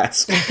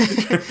podcast,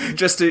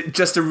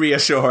 just to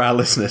reassure our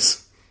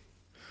listeners.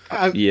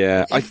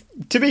 Yeah,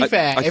 to be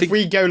fair, if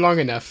we go long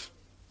enough,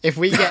 if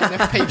we get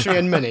enough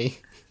Patreon money.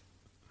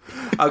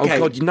 Okay.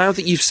 Oh God! Now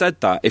that you've said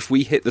that, if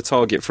we hit the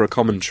target for a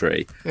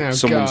commentary,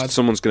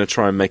 someone's going to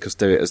try and make us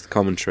do it as the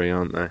commentary,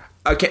 aren't they?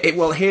 Okay.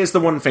 Well, here's the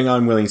one thing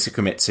I'm willing to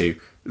commit to: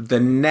 the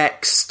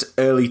next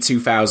early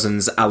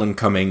 2000s Alan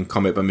Cumming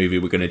comic book movie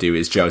we're going to do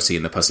is Josie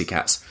and the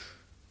Pussycats.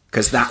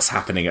 Because that's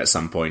happening at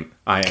some point.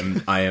 I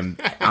am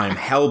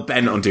hell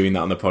bent on doing that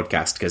on the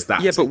podcast because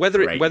that's but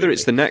whether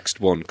it's the next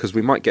one, because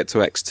we might get to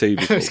X2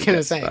 before I was going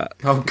to say that.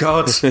 Oh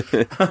God,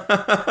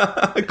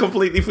 I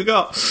completely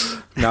forgot.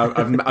 No,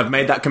 I've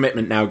made that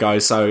commitment now,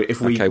 guys. So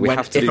if we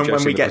have to do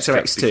when we get to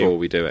X2 before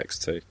we do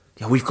X2,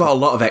 yeah, we've got a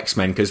lot of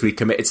X-Men because we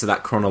committed to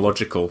that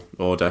chronological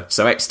order.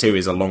 So X2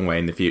 is a long way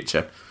in the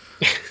future.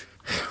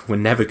 We're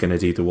never going to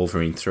do the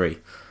Wolverine 3.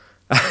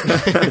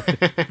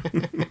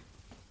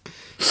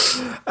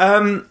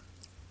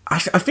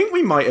 I think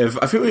we might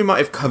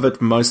have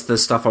covered most of the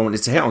stuff I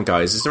wanted to hit on,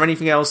 guys. Is there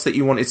anything else that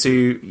you wanted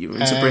to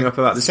bring up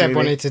about this movie? Seb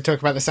wanted to talk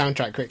about the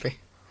soundtrack quickly.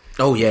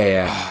 Oh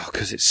yeah. Oh,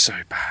 because it's so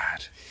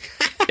bad.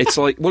 It's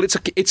like, well,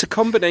 it's a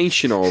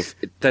combination of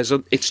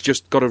it's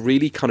just got a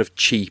really kind of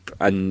cheap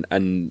and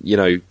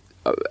a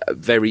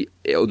very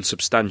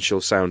unsubstantial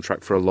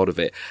soundtrack for a lot of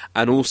it,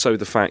 and also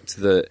the fact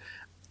that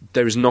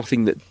there is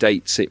nothing that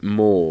dates it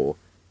more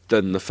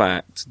than the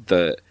fact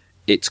that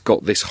it's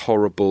got this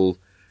horrible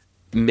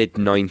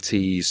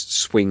mid-90s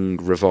swing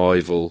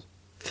revival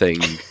thing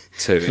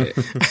to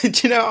it.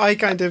 Do you know,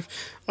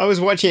 I was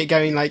watching it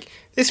going like,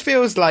 this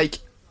feels like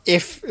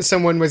if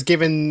someone was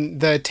given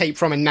the tape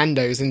from a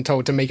Nando's and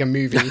told to make a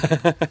movie.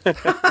 I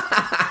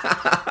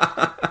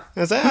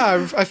was like,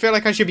 I feel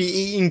like I should be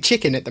eating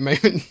chicken at the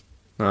moment.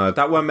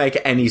 That won't make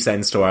any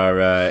sense to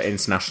our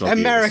international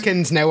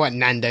Americans viewers. Know what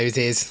Nando's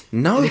is.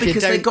 No,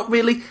 because they got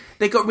really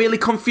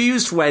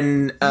confused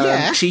when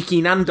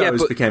Cheeky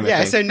Nando's became a thing.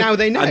 Yeah, so now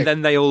they know. And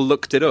then they all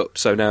looked it up,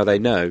 so now they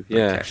know.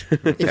 Yeah.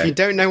 Okay. If you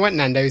don't know what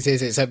Nando's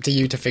is, it's up to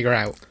you to figure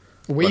out.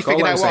 We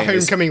figured out what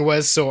Homecoming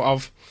was, sort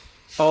of.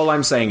 All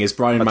I'm saying is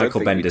Brian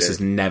Michael Bendis has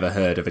never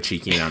heard of a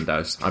Cheeky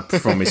Nando's. I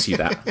promise you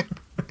that.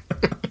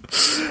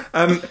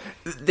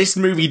 This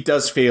movie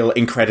does feel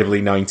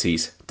incredibly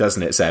 90s,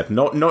 doesn't it, Seb?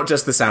 Not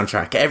just the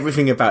soundtrack.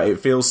 Everything about it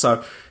feels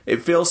so.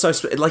 It feels so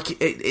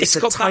like it's a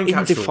got time that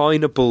capsule.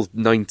 indefinable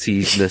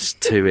 90s-ness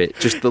to it.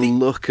 Just the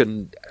look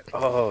and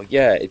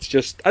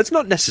it's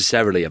not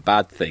necessarily a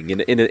bad thing.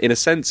 In a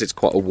sense, it's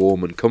quite a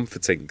warm and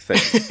comforting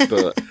thing.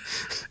 But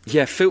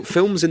yeah,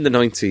 films in the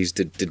 90s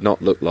did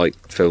not look like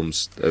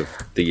films of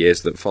the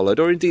years that followed,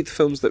 or indeed the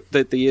films that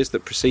the years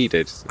that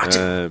preceded.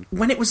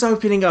 When it was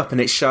opening up and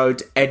it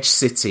showed Edge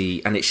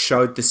City and it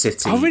showed the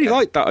city, I really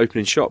liked that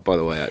opening shot. By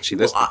the way,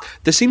 actually,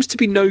 there seems to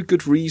be no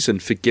good reason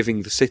for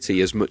giving the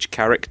city as much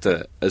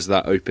character as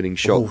that opening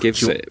shot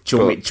gives it. Do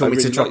you want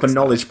me to drop a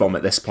knowledge bomb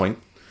at this point?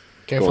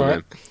 Go for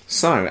it.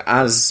 So,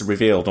 as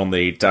revealed on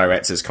the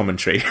director's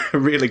commentary, I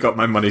really got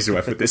my money's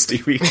worth with this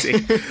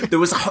DVD. There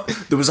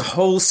was a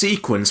whole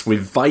sequence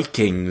with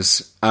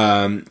Vikings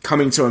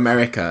coming to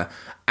America,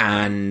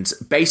 and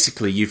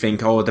basically you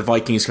think, oh, the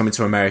Vikings coming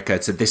to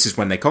America, so this is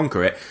when they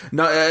conquer it.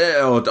 No,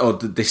 or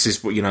this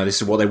is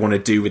this is what they want to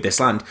do with this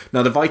land.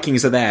 No, the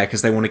Vikings are there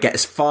because they want to get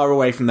as far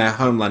away from their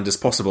homeland as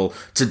possible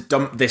to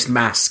dump this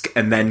mask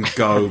and then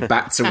go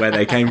back to where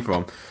they came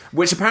from.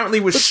 Which apparently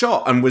was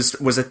shot and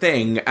was a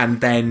thing, and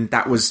then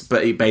that was,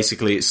 but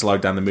it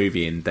slowed down the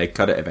movie and they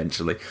cut it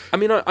eventually. I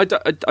mean, I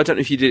don't know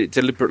if you did it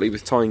deliberately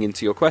with tying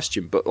into your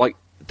question, but like,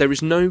 there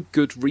is no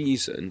good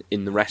reason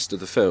in the rest of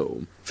the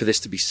film for this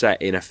to be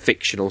set in a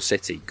fictional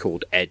city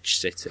called Edge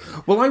City.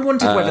 Well, I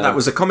wondered whether that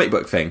was a comic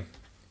book thing.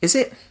 Is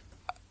it?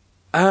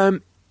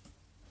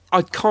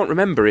 I can't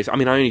remember I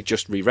only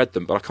just reread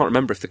them, but I can't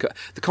remember if the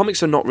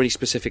comics are not really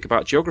specific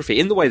about geography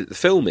in the way that the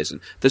film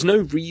isn't. There's no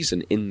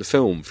reason in the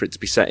film for it to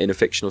be set in a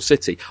fictional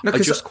city. I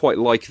just quite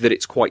like that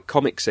it's quite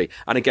comicsy.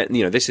 And again,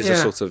 this is a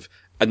sort of,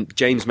 and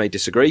James may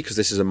disagree because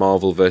this is a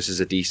Marvel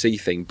versus a DC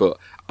thing, but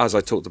as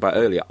I talked about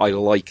earlier, I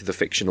like the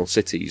fictional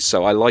cities.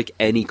 So I like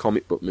any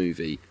comic book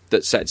movie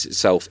that sets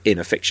itself in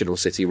a fictional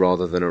city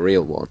rather than a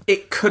real one.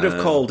 It could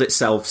have called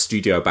itself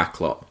Studio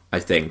Backlot, I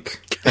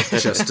think,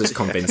 just as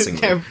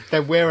convincingly.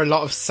 There were a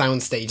lot of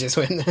sound stages,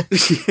 weren't there?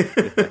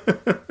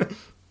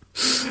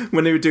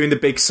 When they were doing the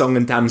big song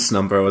and dance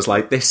number, I was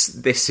like, this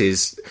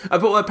is...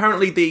 but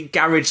apparently the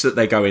garage that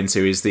they go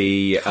into is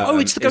the...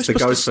 it's the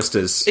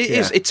Ghostbusters. It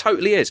is. It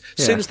totally is.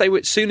 As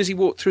soon as he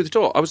walked through the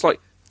door, I was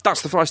like,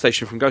 that's the fire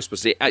station from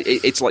Ghostbusters.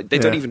 It's like they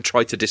don't even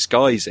try to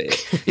disguise it.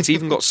 It's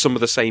even got some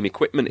of the same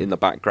equipment in the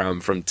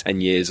background from 10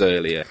 years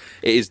earlier.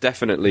 It is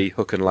definitely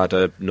Hook and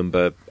Ladder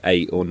number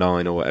 8 or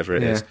 9 or whatever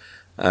it is.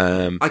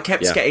 I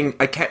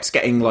kept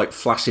getting like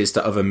flashes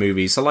to other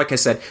movies. So like I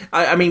said,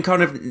 I mean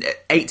kind of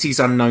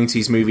 80s and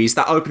 90s movies.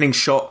 That opening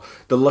shot,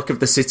 the look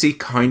of the city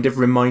kind of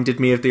reminded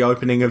me of the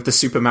opening of the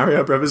Super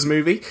Mario Brothers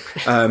movie.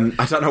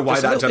 I don't know why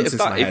that jumped into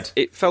my head.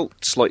 It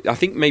felt slightly, I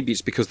think maybe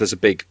it's because there's a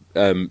big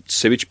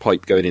sewage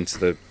pipe going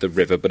into the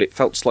river, but it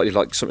felt slightly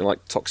like something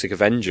like Toxic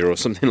Avenger or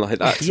something like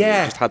that.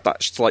 Yeah. It just had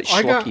that slight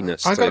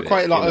schlockiness. I got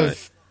quite a lot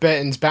of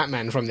Burton's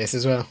Batman from this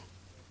as well.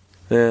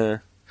 Yeah.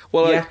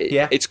 Well,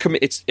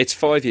 it's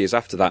 5 years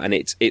after that, and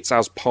it's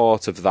as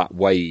part of that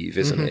wave,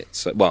 isn't it?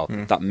 So,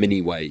 that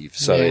mini wave.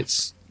 So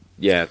there's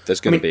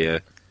going to be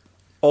a...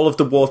 All of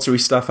the watery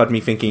stuff had me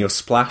thinking of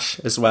Splash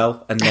as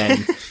well, and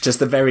then just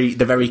the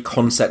very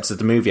concepts of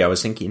the movie. I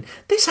was thinking,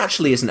 this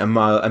actually isn't a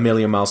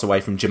million miles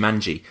away from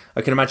Jumanji.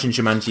 I can imagine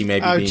Jumanji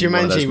maybe being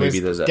one of those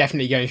movies. Jumanji was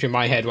definitely going through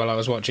my head while I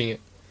was watching it.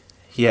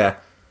 Yeah.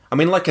 I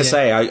mean, like I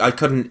say, I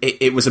couldn't...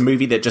 It was a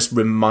movie that just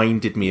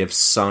reminded me of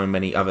so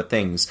many other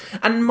things.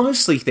 And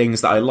mostly things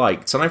that I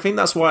liked. And I think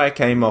that's why I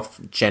came off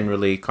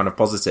generally kind of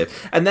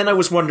positive. And then I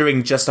was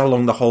wondering just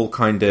along the whole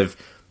kind of...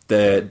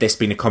 this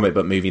being a comic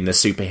book movie in the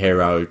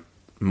superhero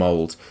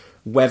mould,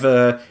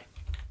 whether...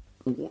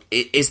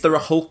 Is there a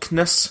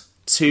Hulkness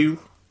to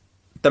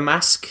the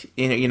mask?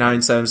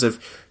 In terms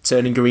of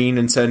turning green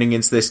and turning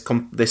into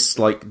this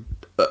like,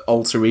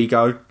 alter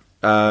ego...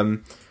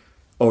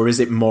 or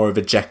is it more of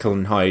a Jekyll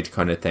and Hyde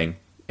kind of thing?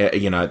 At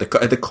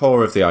the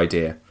core of the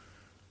idea.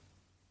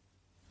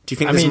 Do you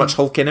think there's much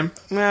Hulk in him?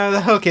 No,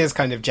 the Hulk is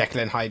kind of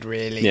Jekyll and Hyde,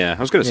 really. Yeah, I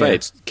was going to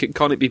say,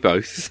 can't it be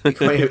both?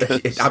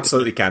 It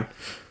absolutely can.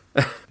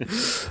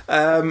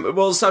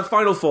 So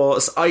final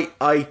thoughts.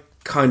 I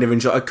kind of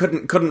enjoy. I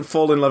couldn't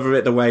fall in love with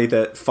it the way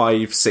that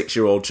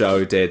 5-6-year-old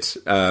Joe did,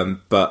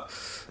 but.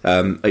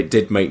 It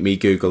did make me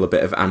Google a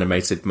bit of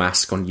animated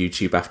mask on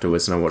YouTube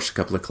afterwards, and I watched a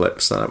couple of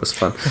clips, so that was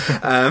fun.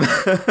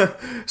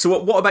 So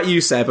what about you,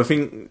 Seb? I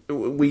think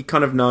we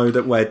kind of know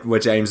that where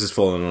James has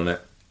fallen on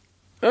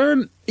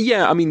it.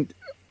 Yeah, I mean,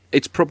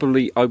 it's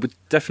probably, I would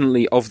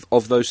definitely,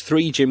 of those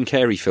 3 Jim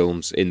Carrey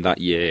films in that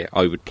year,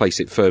 I would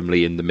place it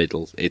firmly in the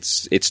middle.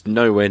 It's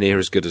nowhere near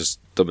as good as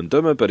Dumb and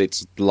Dumber, but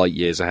it's light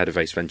years ahead of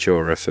Ace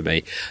Ventura for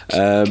me.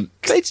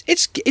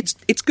 It's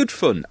good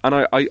fun,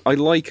 and I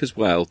like as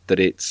well that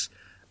it's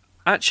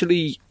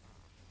actually,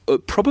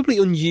 probably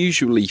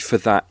unusually for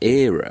that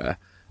era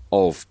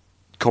of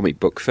comic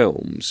book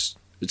films,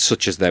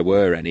 such as there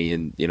were any,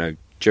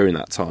 during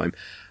that time,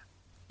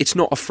 it's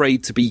not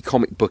afraid to be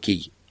comic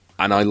booky,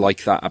 and I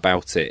like that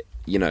about it.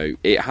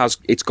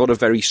 It's got a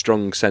very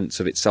strong sense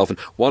of itself, and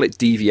while it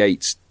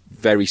deviates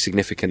very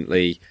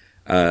significantly,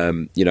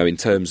 in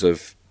terms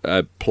of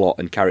plot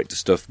and character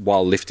stuff,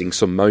 while lifting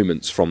some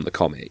moments from the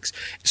comics.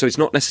 So it's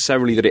not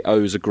necessarily that it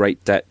owes a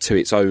great debt to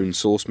its own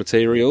source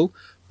material,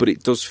 but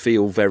it does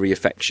feel very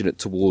affectionate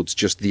towards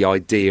just the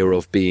idea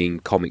of being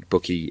comic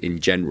booky in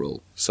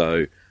general.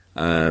 So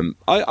I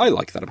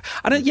like that.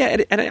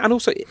 And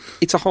also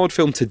it's a hard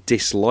film to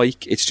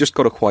dislike. It's just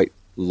got a quite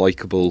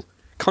likeable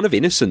kind of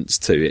innocence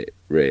to it,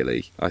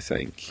 really, I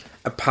think.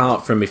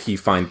 Apart from if you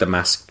find The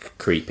Mask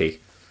creepy.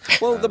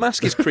 Well, The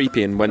Mask is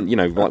creepy, and when he.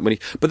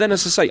 But then,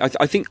 as I say,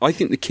 I think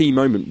the key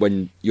moment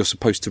when you're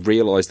supposed to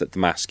realise that The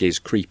Mask is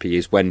creepy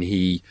is when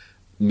he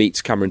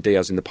meets Cameron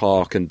Diaz in the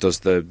park and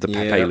does the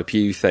Pepe Le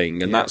Pew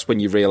thing, and that's when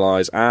you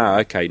realise,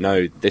 okay,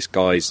 no, this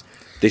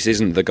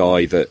isn't the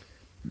guy that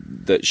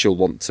she'll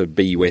want to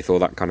be with, or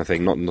that kind of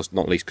thing. Not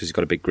least because he's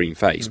got a big green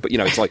face, but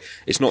it's like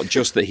it's not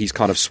just that he's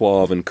kind of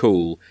suave and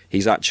cool.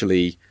 He's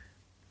actually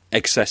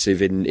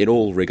excessive in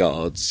all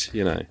regards.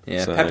 Yeah,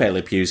 so. Pepe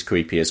Le Pew's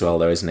creepy as well,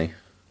 though, isn't he?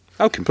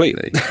 Oh,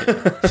 completely.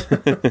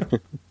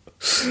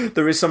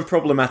 There is some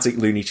problematic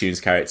Looney Tunes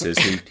characters.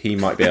 He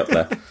might be up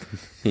there.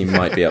 He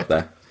might be up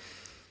there.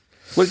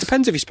 Well, it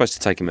depends if you're supposed to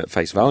take him at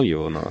face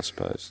value or not, I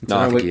suppose. No,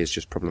 I think he is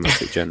just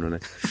problematic generally.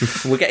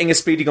 We're getting a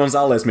Speedy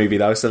Gonzales movie,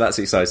 though, so that's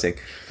exciting.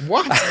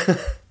 What?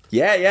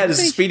 Yeah, there's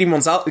a Speedy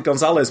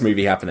Gonzales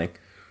movie happening.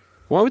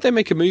 Why would they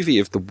make a movie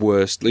of the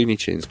worst Looney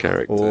Tunes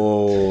character?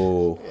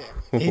 Oh.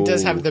 He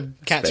does have the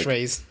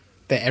catchphrase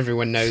that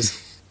everyone knows.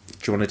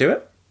 Do you want to do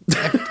it?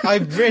 I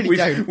really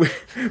don't.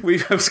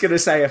 I was going to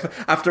say,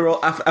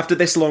 after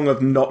this long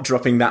of not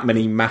dropping that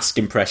many Mask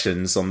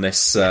impressions on this,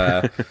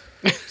 so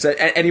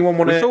anyone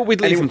want to? I thought we'd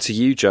leave them to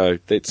you, Joe.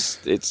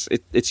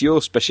 It's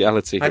your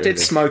speciality. I did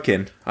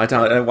smoking. I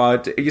don't.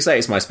 Well, you say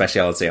it's my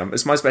speciality.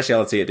 It's my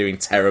speciality at doing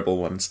terrible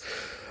ones.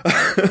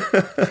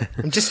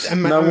 I'm just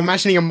I'm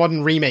imagining a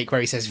modern remake where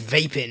he says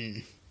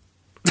vaping.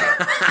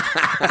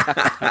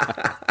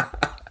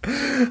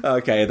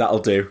 Okay, that'll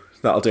do.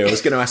 I was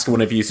going to ask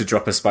one of you to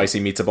drop a spicy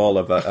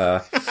meatball,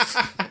 but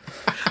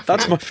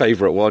that's my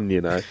favourite one.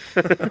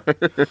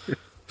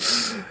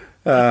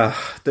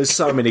 There's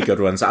so many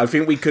good ones. I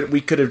think we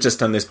could have just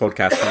done this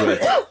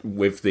podcast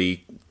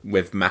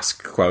with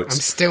Mask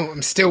quotes.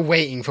 I'm still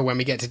waiting for when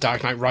we get to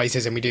Dark Knight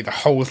Rises and we do the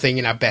whole thing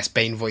in our best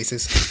Bane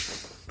voices.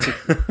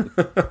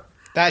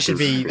 That should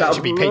be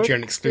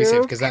Patreon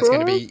exclusive, because that's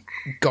going to be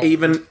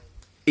gold.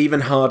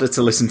 Even harder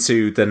to listen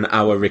to than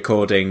our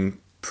recording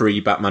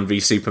pre-Batman v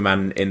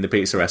Superman in the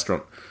pizza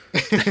restaurant.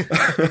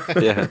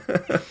 Yeah.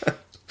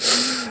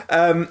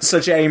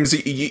 So James,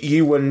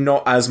 you were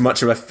not as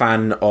much of a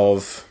fan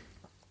of.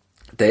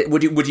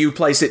 Would you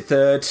place it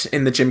third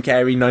in the Jim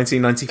Carrey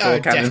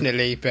 1994 canon?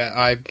 Definitely, but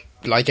I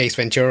like Ace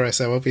Ventura,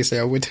 so obviously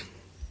I would.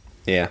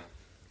 Yeah.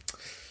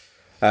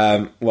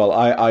 Well,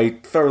 I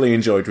thoroughly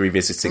enjoyed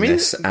revisiting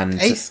this,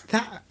 and Ace,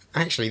 that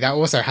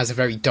also has a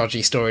very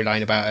dodgy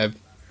storyline about a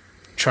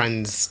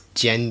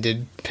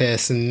transgendered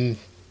person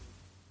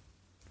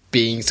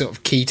being sort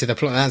of key to the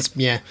plot.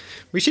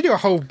 We should do a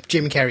whole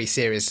Jim Carrey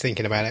series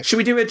thinking about it. Should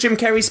we do a Jim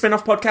Carrey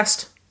spin-off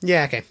podcast?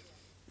 Yeah, okay.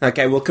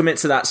 Okay, we'll commit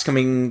to that. It's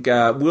coming.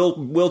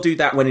 We'll do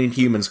that when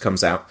Inhumans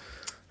comes out.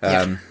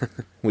 Yeah.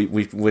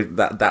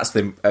 That's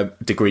the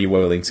degree we're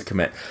willing to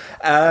commit.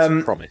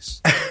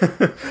 Promise.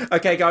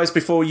 Okay, guys,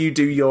 before you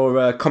do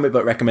your comic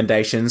book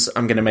recommendations,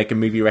 I'm going to make a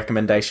movie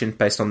recommendation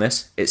based on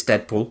this. It's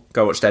Deadpool.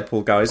 Go watch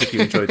Deadpool, guys, if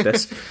you enjoyed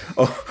this.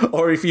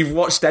 Or if you've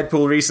watched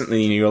Deadpool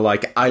recently and you're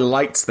like, I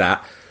liked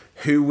that.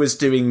 Who was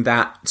doing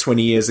that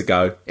 20 years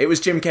ago? It was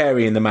Jim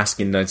Carrey in The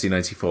Mask in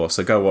 1994,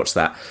 so go watch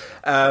that.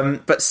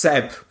 But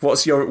Seb, what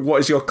is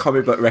your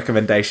comic book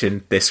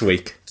recommendation this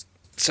week?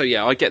 So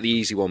yeah, I get the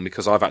easy one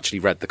because I've actually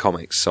read the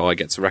comics, so I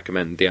get to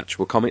recommend the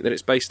actual comic that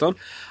it's based on.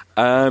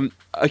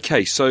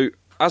 Okay, so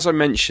as I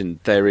mentioned,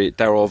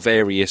 there are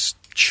various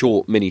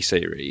short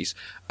miniseries.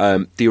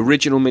 The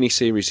original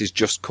miniseries is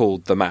just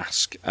called The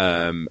Mask,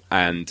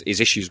 and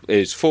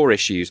is 4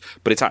 issues,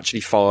 but it's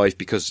actually 5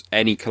 because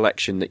any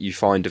collection that you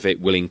find of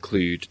it will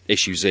include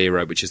issue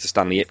 0, which is the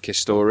Stanley Ipkiss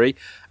story.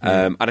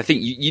 And I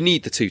think you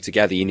need the two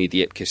together. You need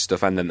the Ipkiss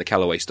stuff and then the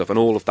Calloway stuff, and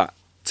all of that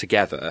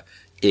together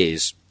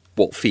is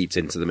what feeds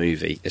into the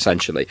movie,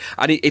 essentially.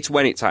 And it's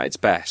when it's at its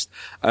best.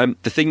 The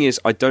thing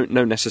is, I don't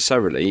know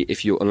necessarily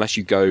unless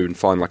you go and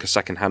find like a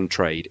second-hand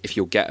trade, if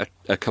you'll get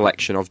a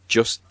collection of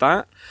just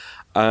that.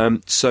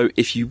 So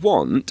if you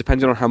want,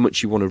 depending on how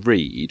much you want to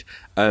read,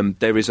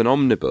 there is an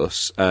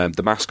omnibus,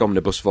 the Mask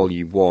Omnibus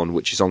Volume 1,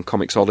 which is on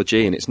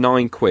Comixology, and it's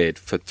 £9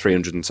 for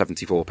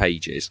 374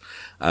 pages.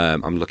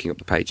 I'm looking up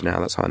the page now,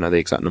 that's how I know the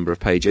exact number of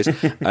pages.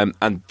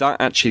 And that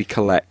actually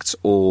collects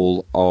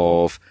all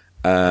of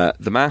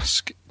The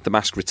Mask, The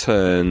Mask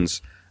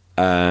Returns,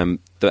 and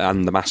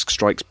The Mask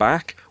Strikes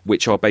Back,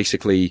 which are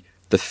basically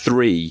the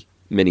 3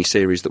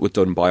 mini-series that were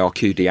done by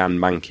Arcudi and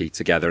Mankey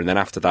together, and then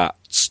after that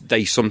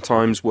they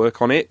sometimes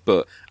work on it,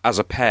 but as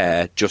a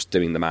pair, just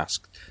doing the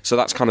Mask. So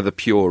that's kind of the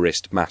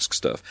purest Mask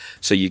stuff.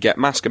 So you get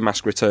Mask and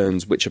Mask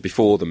Returns, which are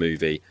before the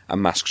movie,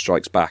 and Mask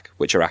Strikes Back,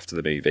 which are after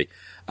the movie.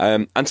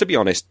 And to be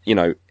honest,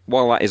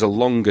 while that is a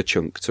longer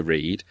chunk to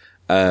read,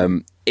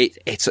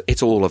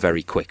 it's all a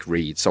very quick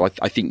read. So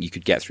I think you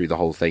could get through the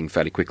whole thing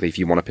fairly quickly if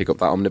you want to pick up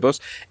that omnibus.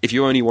 If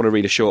you only want to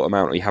read a short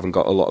amount or you haven't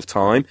got a lot of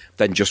time,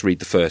 then just read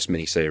the first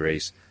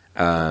miniseries.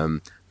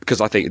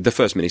 Because I think the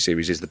first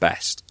miniseries is the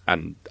best,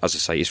 and as I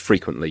say, is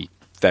frequently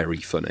very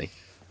funny.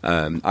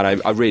 And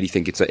I really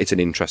think it's an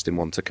interesting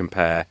one to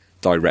compare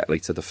directly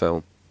to the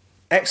film.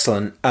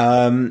 Excellent.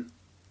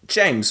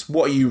 James,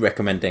 what are you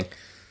recommending?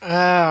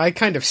 I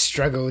kind of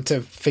struggled to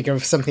figure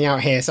something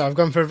out here, so I've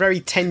gone for a very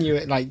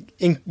tenuous,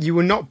 you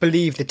will not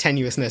believe the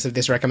tenuousness of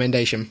this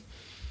recommendation.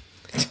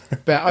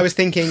 But I was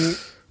thinking,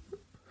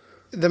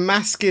 The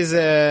Mask is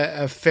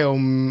a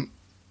film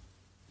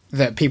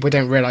that people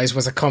don't realise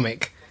was a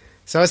comic.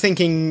 So I was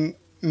thinking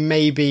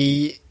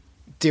maybe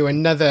do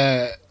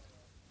another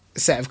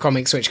set of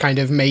comics which kind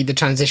of made the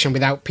transition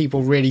without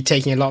people really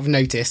taking a lot of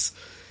notice.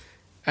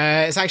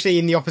 It's actually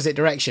in the opposite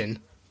direction,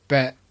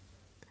 but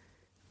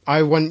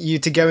I want you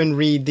to go and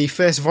read the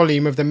first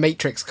volume of the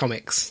Matrix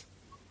comics.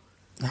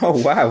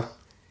 Oh, wow.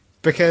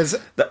 Because,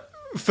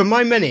 for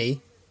my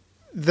money,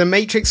 the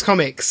Matrix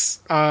comics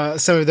are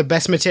some of the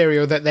best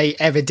material that they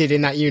ever did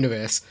in that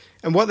universe.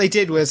 And what they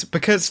did was,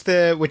 because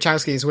the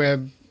Wachowskis were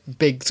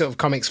big sort of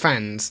comics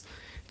fans,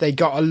 they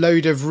got a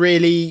load of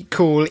really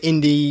cool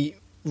indie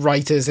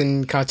writers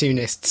and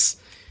cartoonists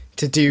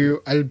to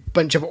do a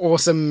bunch of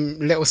awesome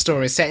little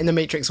stories set in the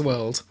Matrix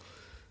world.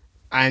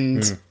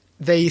 And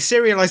they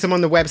serialized them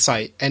on the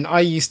website, and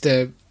I used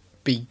to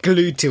be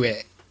glued to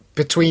it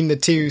between the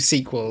two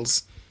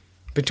sequels.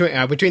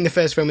 Between the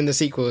first film and the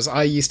sequels,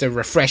 I used to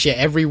refresh it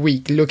every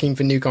week looking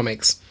for new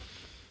comics.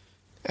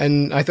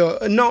 And I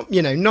thought,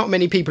 not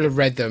many people have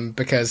read them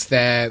because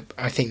I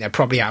think they're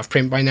probably out of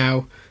print by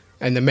now,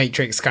 and the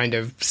Matrix kind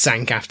of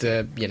sank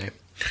after,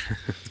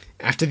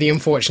 after the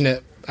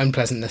unfortunate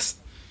unpleasantness.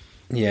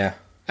 Yeah.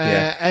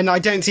 And I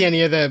don't see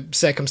any other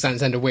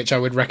circumstance under which I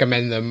would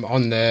recommend them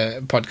on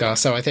the podcast.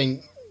 So I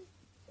think,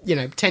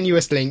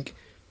 tenuous link,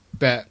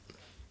 but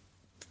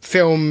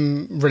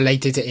film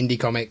related to indie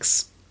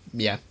comics.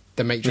 Yeah,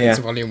 The Matrix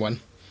Volume 1.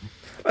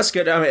 That's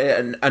good.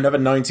 I mean, another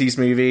 90s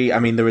movie. I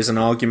mean, there is an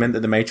argument that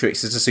The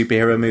Matrix is a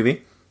superhero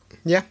movie.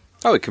 Yeah.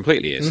 Oh, it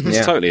completely is.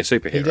 It's totally a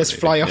superhero movie. He does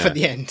fly off at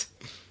the end.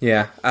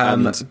 Yeah.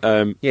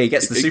 He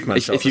gets the Superman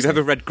shot. If you've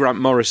ever read Grant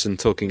Morrison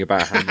talking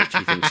about how much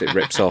he thinks it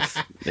rips off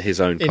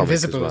his own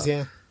comics as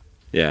well.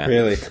 Yeah.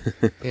 Really?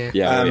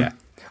 Yeah.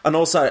 And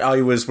also,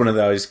 I was one of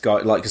those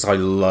guys, because I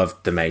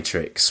loved The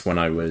Matrix when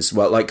I was,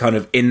 kind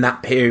of in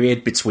that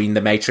period between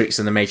The Matrix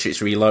and The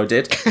Matrix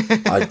Reloaded.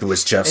 I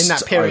was just... in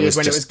that period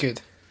when it was good.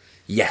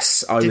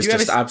 Yes, I was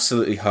just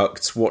absolutely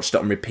hooked, watched it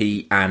on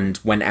repeat, and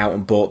went out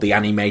and bought the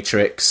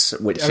Animatrix,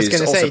 which is also pretty good. I was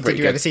going to say, did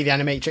you ever see the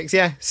Animatrix?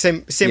 Yeah,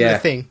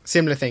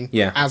 similar thing.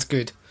 Yeah. As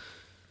good.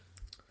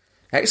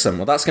 Excellent.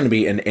 Well, that's going to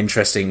be an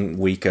interesting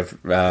week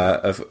of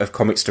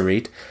comics to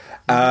read.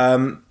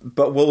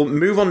 But we'll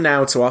move on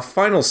now to our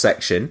final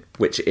section,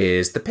 which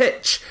is the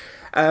pitch.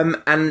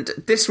 And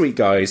this week,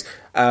 guys,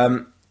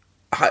 I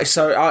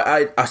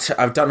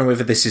don't know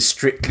whether this is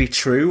strictly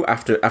true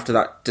after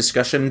that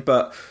discussion,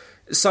 but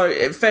so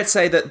fair to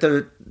say that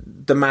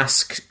the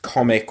Mask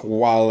comic,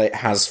 while it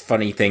has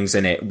funny things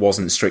in it,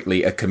 wasn't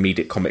strictly a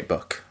comedic comic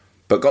book,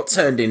 but got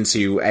turned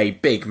into a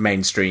big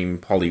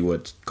mainstream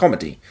Hollywood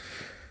comedy.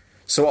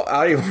 So what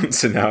I want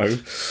to know,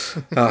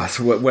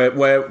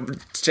 where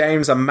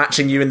James, I'm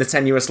matching you in the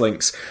tenuous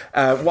links.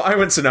 What I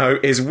want to know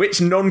is which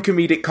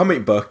non-comedic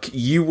comic book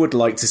you would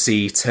like to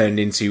see turned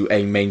into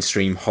a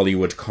mainstream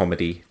Hollywood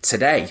comedy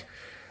today.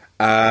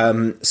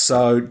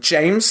 So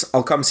James,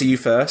 I'll come to you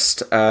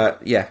first.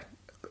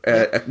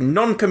 A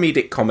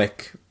non-comedic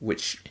comic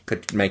which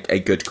could make a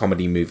good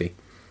comedy movie.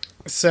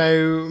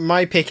 So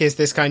my pick is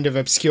this kind of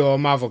obscure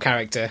Marvel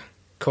character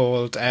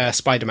called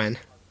Spider-Man.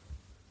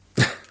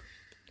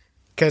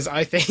 Because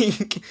I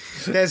think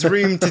there's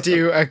room to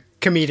do a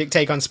comedic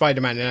take on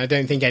Spider-Man, and I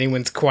don't think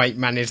anyone's quite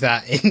managed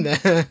that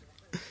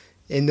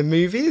in the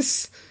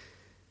movies.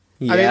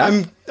 Yeah. I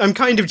mean, I'm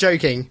kind of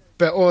joking,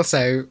 but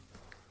also,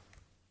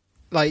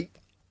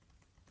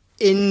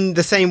 in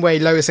the same way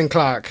Lois and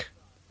Clark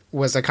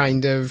was a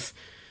kind of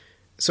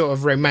sort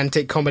of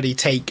romantic comedy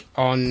take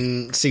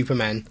on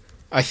Superman,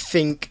 I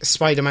think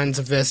Spider-Man's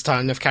a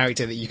versatile enough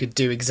character that you could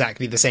do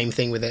exactly the same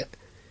thing with it.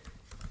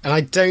 And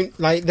I don't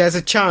there's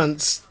a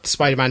chance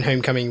Spider-Man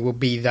Homecoming will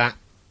be that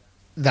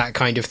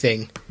kind of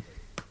thing.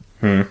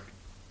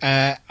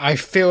 I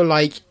feel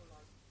like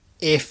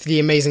if The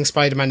Amazing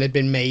Spider-Man had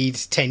been made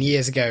 10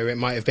 years ago, it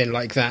might have been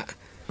like that,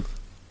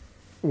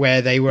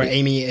 where they were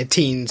aiming at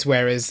teens,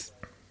 whereas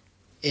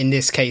in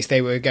this case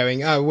they were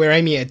going, oh, we're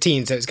aiming at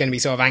teens, so it's going to be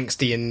sort of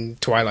angsty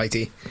and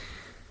Twilighty.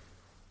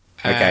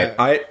 Okay,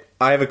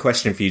 I have a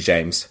question for you,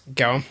 James.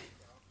 Go on.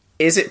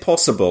 Is it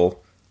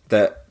possible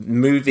that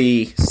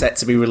movie set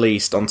to be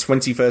released on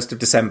 21st of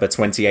December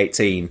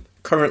 2018,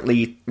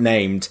 currently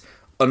named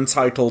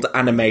Untitled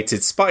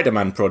Animated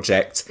Spider-Man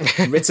Project,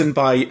 written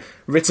by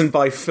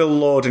Phil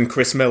Lord and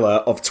Chris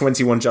Miller of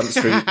 21 Jump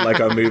Street,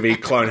 Lego Movie,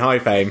 Clone High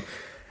fame,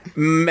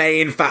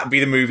 may in fact be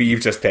the movie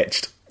you've just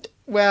pitched.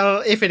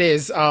 Well, if it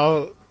is,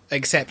 I'll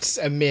accept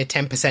a mere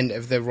 10%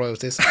 of the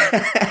royalties.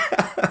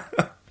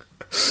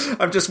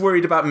 I'm just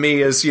worried about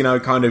me as, you know,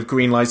 kind of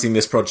greenlighting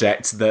this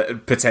project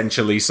that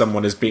potentially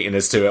someone has beaten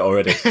us to it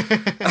already.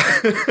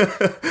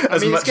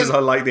 As I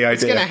like the idea.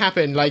 It's going to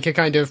happen, like a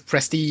kind of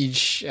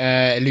prestige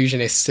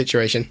illusionist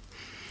situation.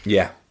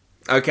 Yeah.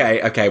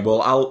 Okay.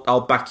 Well,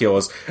 I'll back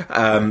yours.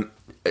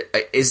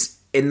 Is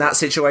in that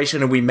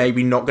situation, are we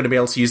maybe not going to be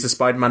able to use the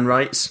Spider-Man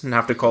rights and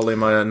have to call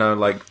him, I don't know,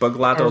 like Bug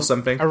Lad or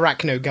something?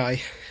 Arachno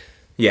Guy.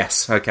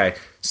 Yes. Okay.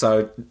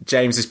 So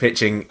James is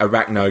pitching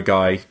Arachno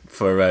Guy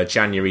for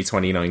January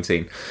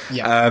 2019.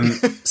 Yeah.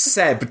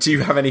 Seb, do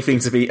you have anything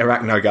to beat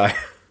Arachno Guy?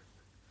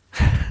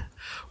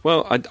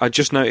 Well, I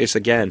just noticed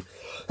again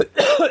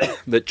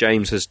that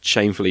James has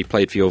shamefully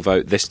played for your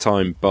vote, this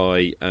time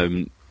by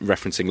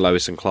referencing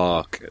Lois and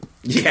Clark.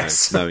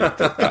 Yes. Knowing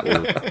that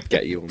will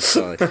get you on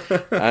side.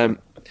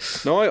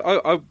 No,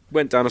 I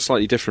went down a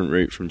slightly different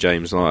route from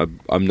James. I'm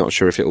not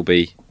sure if it'll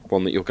be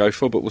one that you'll go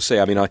for, but we'll see.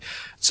 I mean, I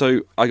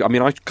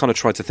kind of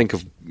tried to think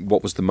of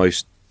what was the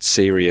most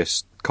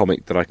serious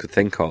comic that I could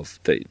think of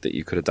that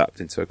you could adapt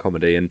into a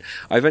comedy, and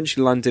I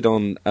eventually landed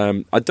on.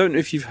 I don't know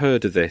if you've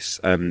heard of this.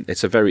 It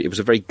was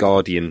a very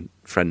Guardian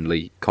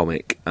friendly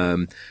comic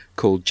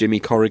called Jimmy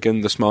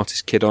Corrigan, the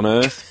Smartest Kid on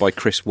Earth by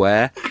Chris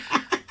Ware.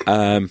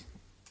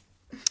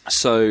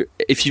 So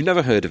if you've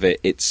never heard of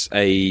it, it's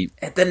the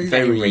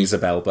name rings a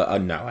bell,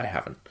 but no, I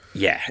haven't.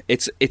 Yeah,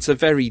 it's a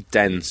very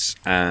dense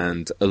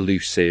and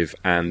elusive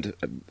and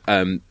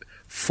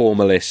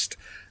formalist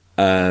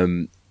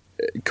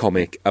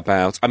comic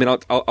about... I mean,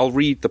 I'll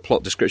read the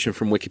plot description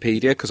from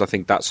Wikipedia because I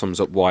think that sums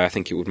up why I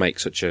think it would make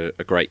such a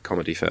great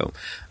comedy film.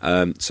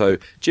 So,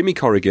 Jimmy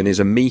Corrigan is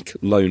a meek,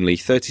 lonely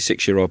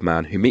 36-year-old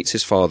man who meets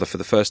his father for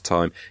the first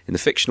time in the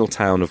fictional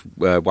town of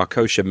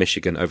Waukesha,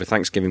 Michigan over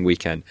Thanksgiving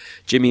weekend.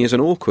 Jimmy is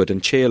an awkward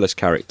and cheerless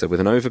character with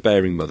an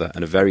overbearing mother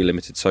and a very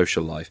limited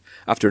social life.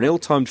 After an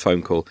ill-timed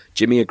phone call,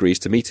 Jimmy agrees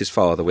to meet his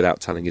father without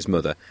telling his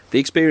mother. The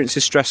experience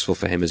is stressful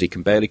for him as he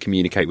can barely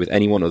communicate with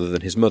anyone other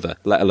than his mother,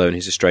 let alone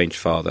his estranged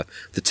father.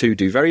 The two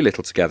do very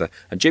little together,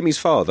 and Jimmy's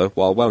father,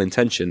 while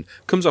well-intentioned,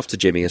 comes off to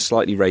Jimmy as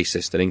slightly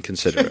racist and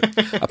inconsiderate.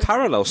 A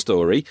parallel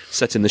story,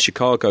 set in the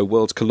Chicago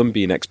World's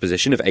Columbian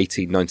Exposition of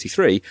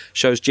 1893,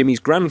 shows Jimmy's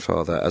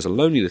grandfather as a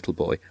lonely little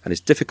boy and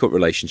his difficult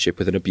relationship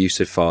with an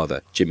abusive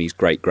father, Jimmy's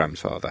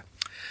great-grandfather.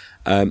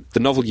 The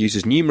novel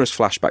uses numerous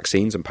flashback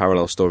scenes and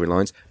parallel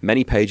storylines.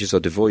 Many pages are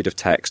devoid of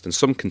text, and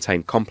some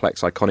contain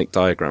complex, iconic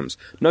diagrams.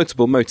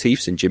 Notable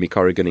motifs in Jimmy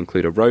Corrigan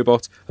include a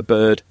robot, a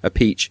bird, a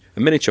peach, a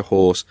miniature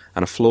horse,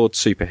 and a flawed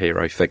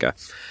superhero figure.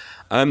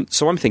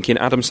 So I'm thinking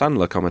Adam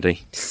Sandler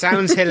comedy.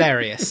 Sounds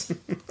hilarious.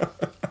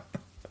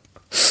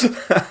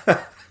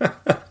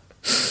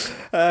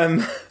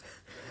 I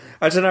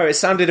don't know, it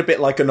sounded a bit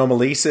like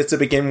Anomalisa to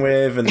begin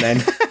with, and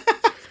then...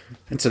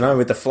 I don't know,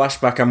 with the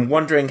flashback, I'm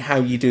wondering how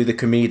you do the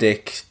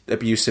comedic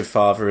abusive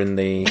father in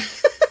the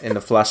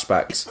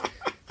flashbacks.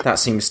 That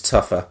seems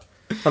tougher.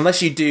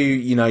 Unless you do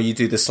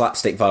the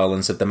slapstick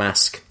violence of The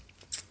Mask.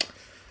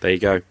 There you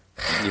go.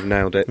 You've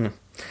nailed it. Do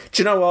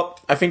you know what?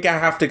 I think I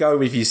have to go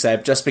with you,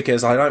 Seb, just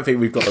because I don't think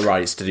we've got the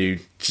rights to do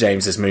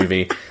James's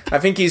movie. I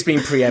think he's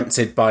been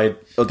preempted by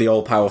the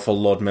all-powerful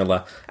Lord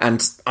Miller,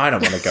 and I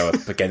don't want to go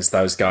up against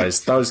those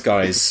guys. Those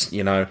guys,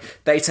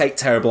 they take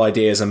terrible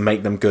ideas and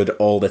make them good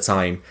all the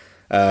time.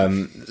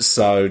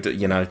 So,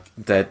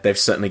 they've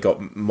certainly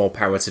got more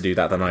power to do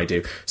that than I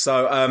do.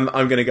 So, I'm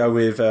going to go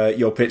with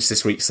your pitch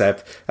this week,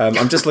 Seb.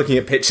 I'm just looking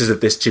at pictures of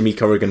this Jimmy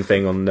Corrigan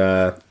thing on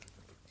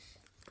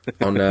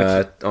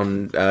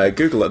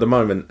Google at the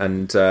moment,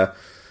 and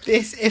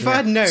if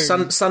I'd known,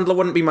 Sandler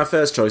wouldn't be my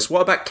first choice.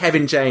 What about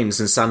Kevin James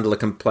and Sandler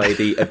can play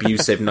the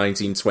abusive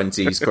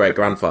 1920s great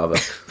grandfather?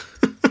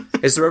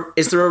 Is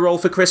there a role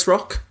for Chris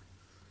Rock?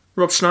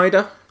 Rob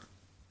Schneider?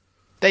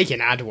 They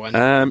can add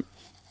one.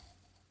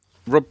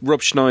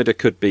 Rob Schneider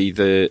could be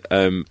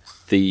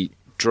the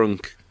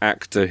drunk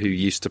actor who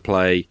used to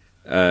play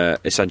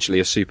essentially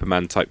a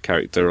Superman type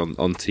character on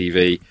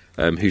TV,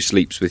 who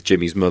sleeps with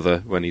Jimmy's mother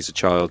when he's a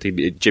child.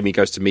 Jimmy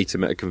goes to meet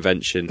him at a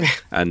convention,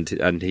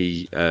 and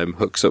he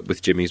hooks up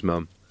with Jimmy's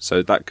mum.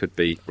 So that could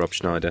be Rob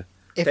Schneider.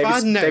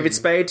 David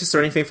Spade, is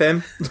there anything for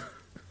him?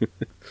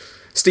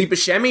 Steve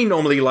Buscemi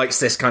normally likes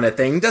this kind of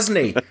thing, doesn't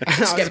he?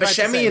 Let's get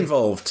Buscemi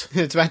involved.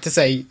 I was about to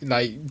say,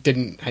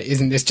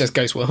 isn't this just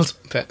Ghost World?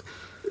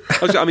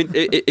 But I mean,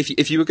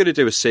 if you were going to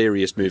do a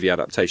serious movie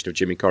adaptation of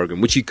Jimmy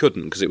Corrigan, which you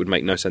couldn't because it would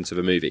make no sense of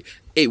a movie,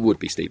 it would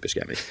be Steve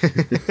Buscemi.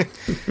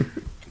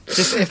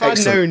 Just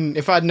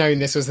if I'd known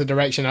this was the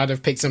direction, I'd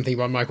have picked something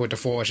by Michael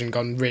DeForge and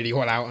gone really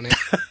all out on it.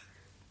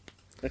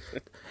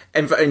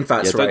 In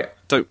fact, right.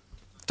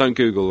 Don't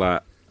Google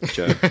that.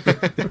 Joe.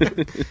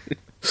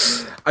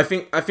 I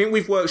think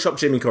we've workshopped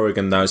Jimmy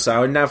Corrigan though,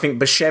 so I now think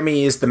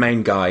Buscemi is the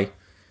main guy,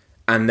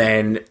 and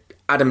then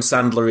Adam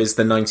Sandler is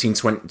the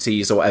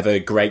 1920s or whatever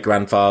great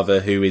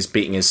grandfather who is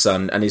beating his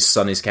son, and his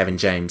son is Kevin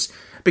James,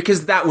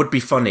 because that would be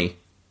funny.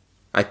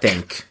 I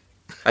think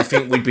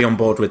we'd be on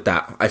board with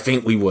that. I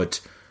think we would.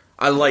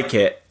 I like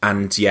it,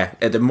 and yeah,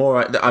 the more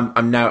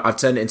I've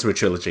turned it into a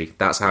trilogy.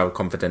 That's how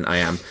confident I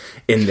am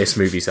in this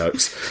movie's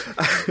hopes.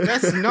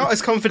 That's not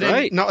as confident,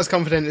 right? Not as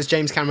confident as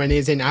James Cameron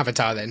is in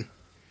Avatar. Then,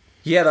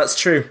 yeah, that's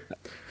true.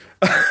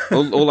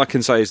 all I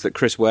can say is that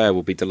Chris Ware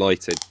will be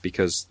delighted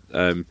because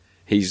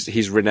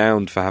he's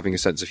renowned for having a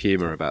sense of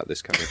humour about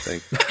this kind of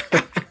thing.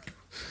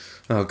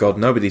 Oh God,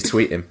 nobody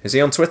tweet him. Is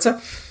he on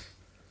Twitter?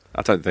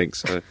 I don't think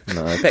so.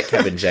 No, I bet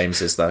Kevin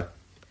James is though,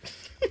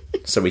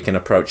 so we can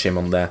approach him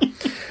on there.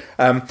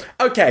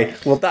 Okay,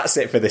 well that's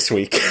it for this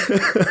week.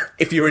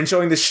 If you're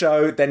enjoying the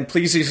show, then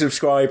please do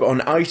subscribe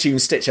on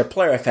iTunes, Stitcher,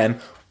 Player FM,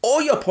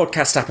 or your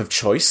podcast app of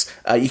choice.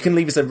 You can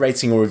leave us a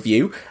rating or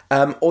review,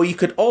 or you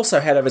could also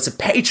head over to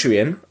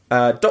Patreon,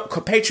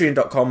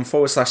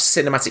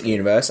 patreon.com/Cinematic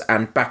Universe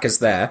and back us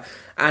there.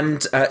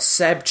 And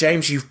Seb,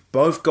 James, you've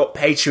both got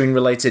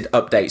Patreon-related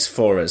updates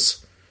for us.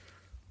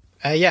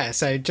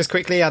 So just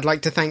quickly, I'd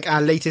like to thank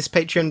our latest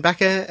Patreon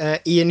backer,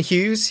 Ian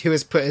Hughes, who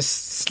has put us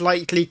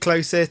slightly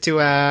closer to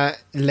our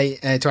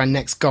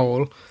next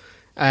goal.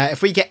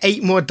 If we get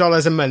 $8 more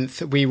a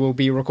month, we will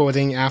be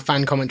recording our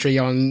fan commentary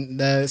on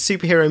the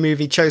superhero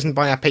movie chosen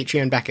by our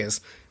Patreon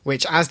backers,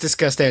 which, as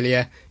discussed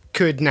earlier,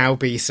 could now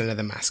be Son of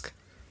the Mask.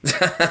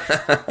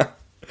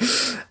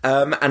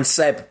 And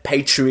Seb,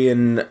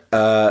 Patreon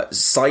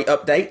site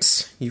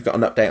updates. You've got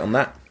an update on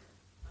that?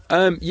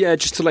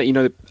 Just to let you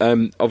know,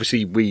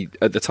 obviously we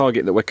at the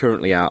target that we're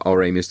currently at,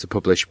 our aim is to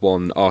publish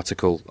one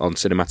article on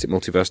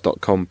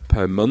cinematicmultiverse.com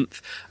per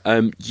month.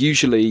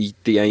 Usually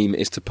the aim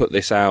is to put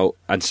this out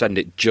and send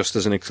it just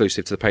as an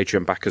exclusive to the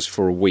Patreon backers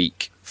for a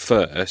week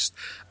first.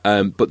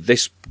 But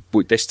this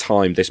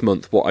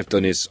month, what I've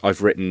done is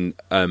I've written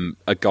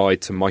a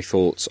guide to my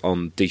thoughts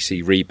on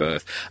DC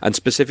Rebirth, and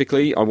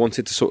specifically I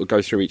wanted to sort of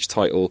go through each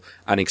title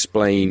and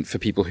explain for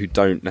people who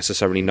don't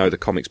necessarily know the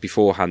comics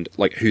beforehand,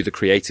 like who the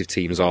creative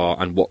teams are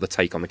and what the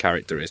take on the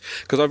character is,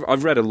 because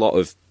I've read a lot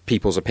of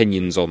people's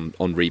opinions on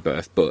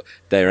Rebirth, but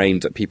they're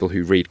aimed at people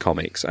who read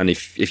comics. And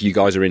if you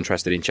guys are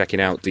interested in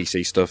checking out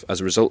DC stuff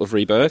as a result of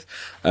Rebirth,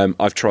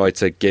 I've tried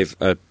to give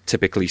a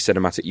typically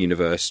Cinematic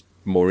Universe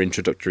more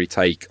introductory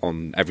take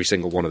on every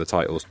single one of the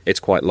titles. It's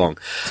quite long,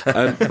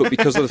 but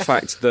because of the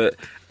fact that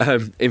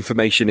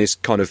information is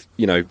kind of,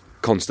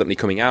 constantly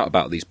coming out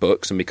about these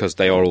books, and because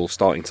they are all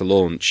starting to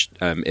launch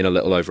in a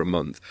little over a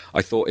month,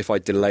 I thought if I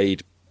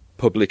delayed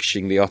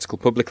publishing the article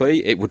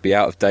publicly, it would be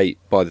out of date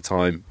by the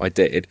time I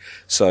did.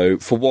 So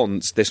for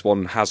once, this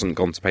one hasn't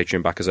gone to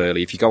Patreon backers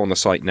early. If you go on the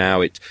site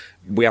now, I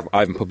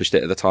haven't published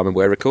it at the time and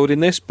we're recording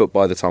this, but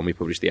by the time we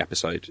publish the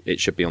episode, it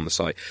should be on the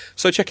site.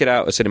 So check it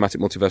out at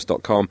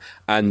cinematicmultiverse.com,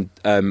 and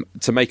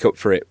to make up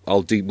for it,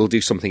 we'll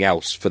do something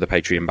else for the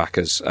Patreon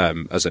backers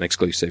as an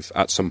exclusive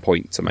at some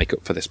point to make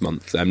up for this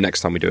month.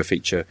 Next time we do a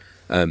feature,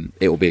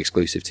 it will be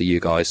exclusive to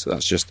you guys. So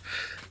that's just,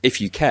 if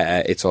you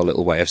care, it's our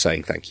little way of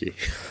saying thank you.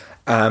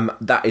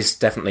 That is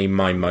definitely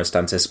my most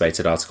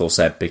anticipated article,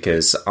 Seb,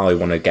 because I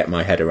want to get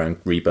my head around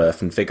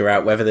Rebirth and figure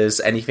out whether there's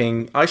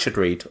anything I should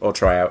read or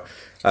try out.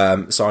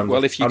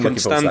 If you can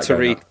stand to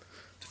read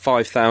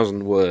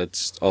 5,000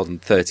 words on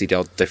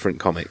 30-odd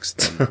different comics,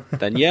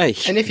 then yay.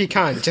 And if you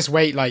can't, just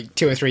wait like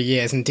 2 or 3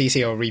 years and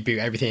DC will reboot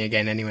everything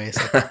again anyway.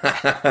 So.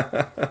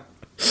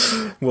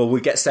 Well,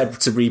 we get Seb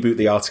to reboot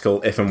the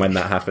article if and when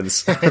that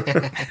happens.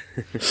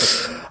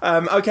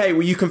 Okay,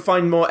 well, you can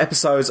find more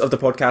episodes of the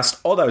podcast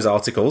or those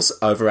articles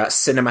over at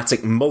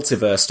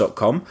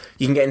cinematicmultiverse.com.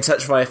 You can get in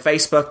touch via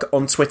Facebook,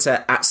 on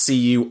Twitter at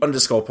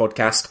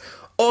CU_podcast,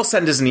 or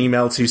send us an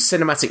email to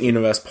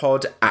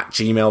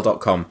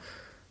cinematicuniversepod@gmail.com.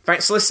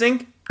 Thanks for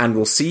listening, and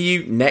we'll see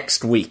you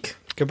next week.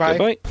 Goodbye.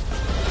 Goodbye.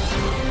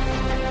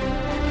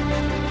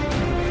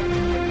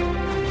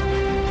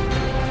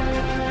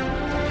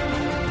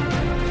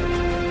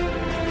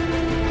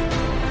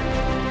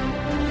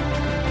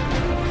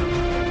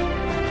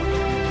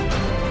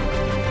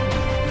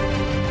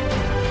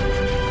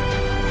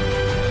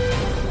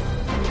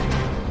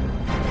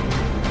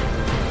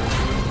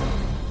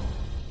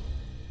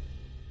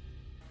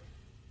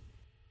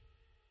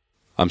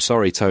 I'm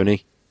sorry,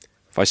 Tony.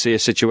 If I see a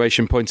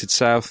situation pointed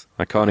south,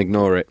 I can't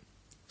ignore it.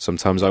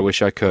 Sometimes I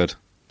wish I could.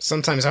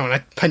 Sometimes I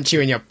want to punch you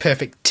in your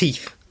perfect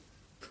teeth.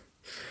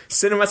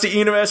 Cinematic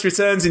Universe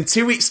returns in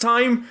 2 weeks'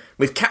 time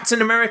with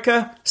Captain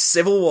America: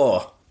 Civil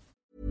War.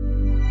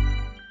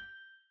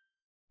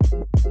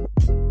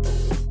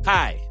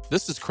 Hi,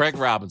 this is Craig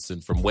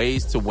Robinson from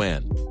Ways to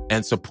Win,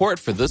 and support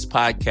for this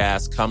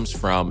podcast comes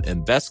from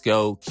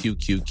Invesco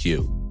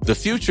QQQ. The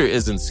future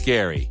isn't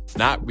scary.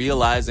 Not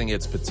realizing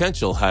its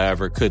potential,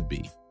 however, could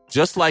be.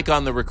 Just like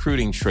on the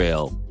recruiting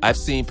trail, I've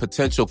seen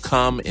potential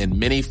come in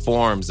many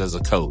forms as a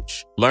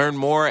coach. Learn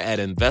more at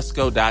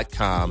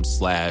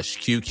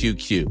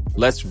Invesco.com/QQQ.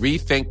 Let's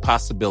rethink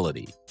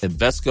possibility.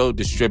 Invesco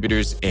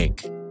Distributors,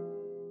 Inc.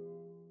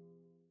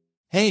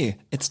 Hey,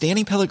 it's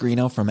Danny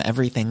Pellegrino from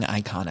Everything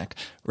Iconic.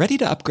 Ready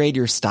to upgrade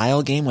your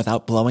style game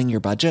without blowing your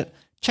budget?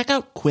 Check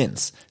out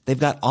Quince. They've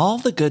got all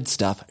the good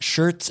stuff,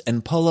 shirts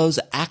and polos,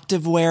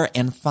 activewear,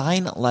 and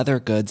fine leather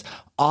goods,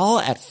 all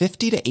at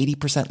 50 to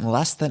 80%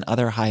 less than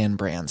other high-end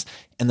brands.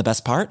 And the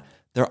best part?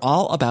 They're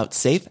all about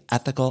safe,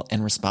 ethical,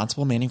 and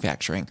responsible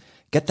manufacturing.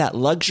 Get that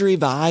luxury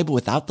vibe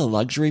without the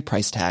luxury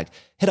price tag.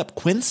 Hit up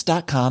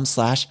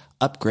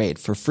quince.com/upgrade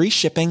for free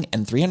shipping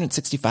and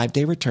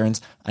 365-day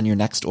returns on your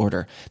next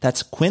order.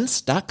 That's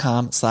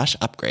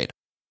quince.com/upgrade.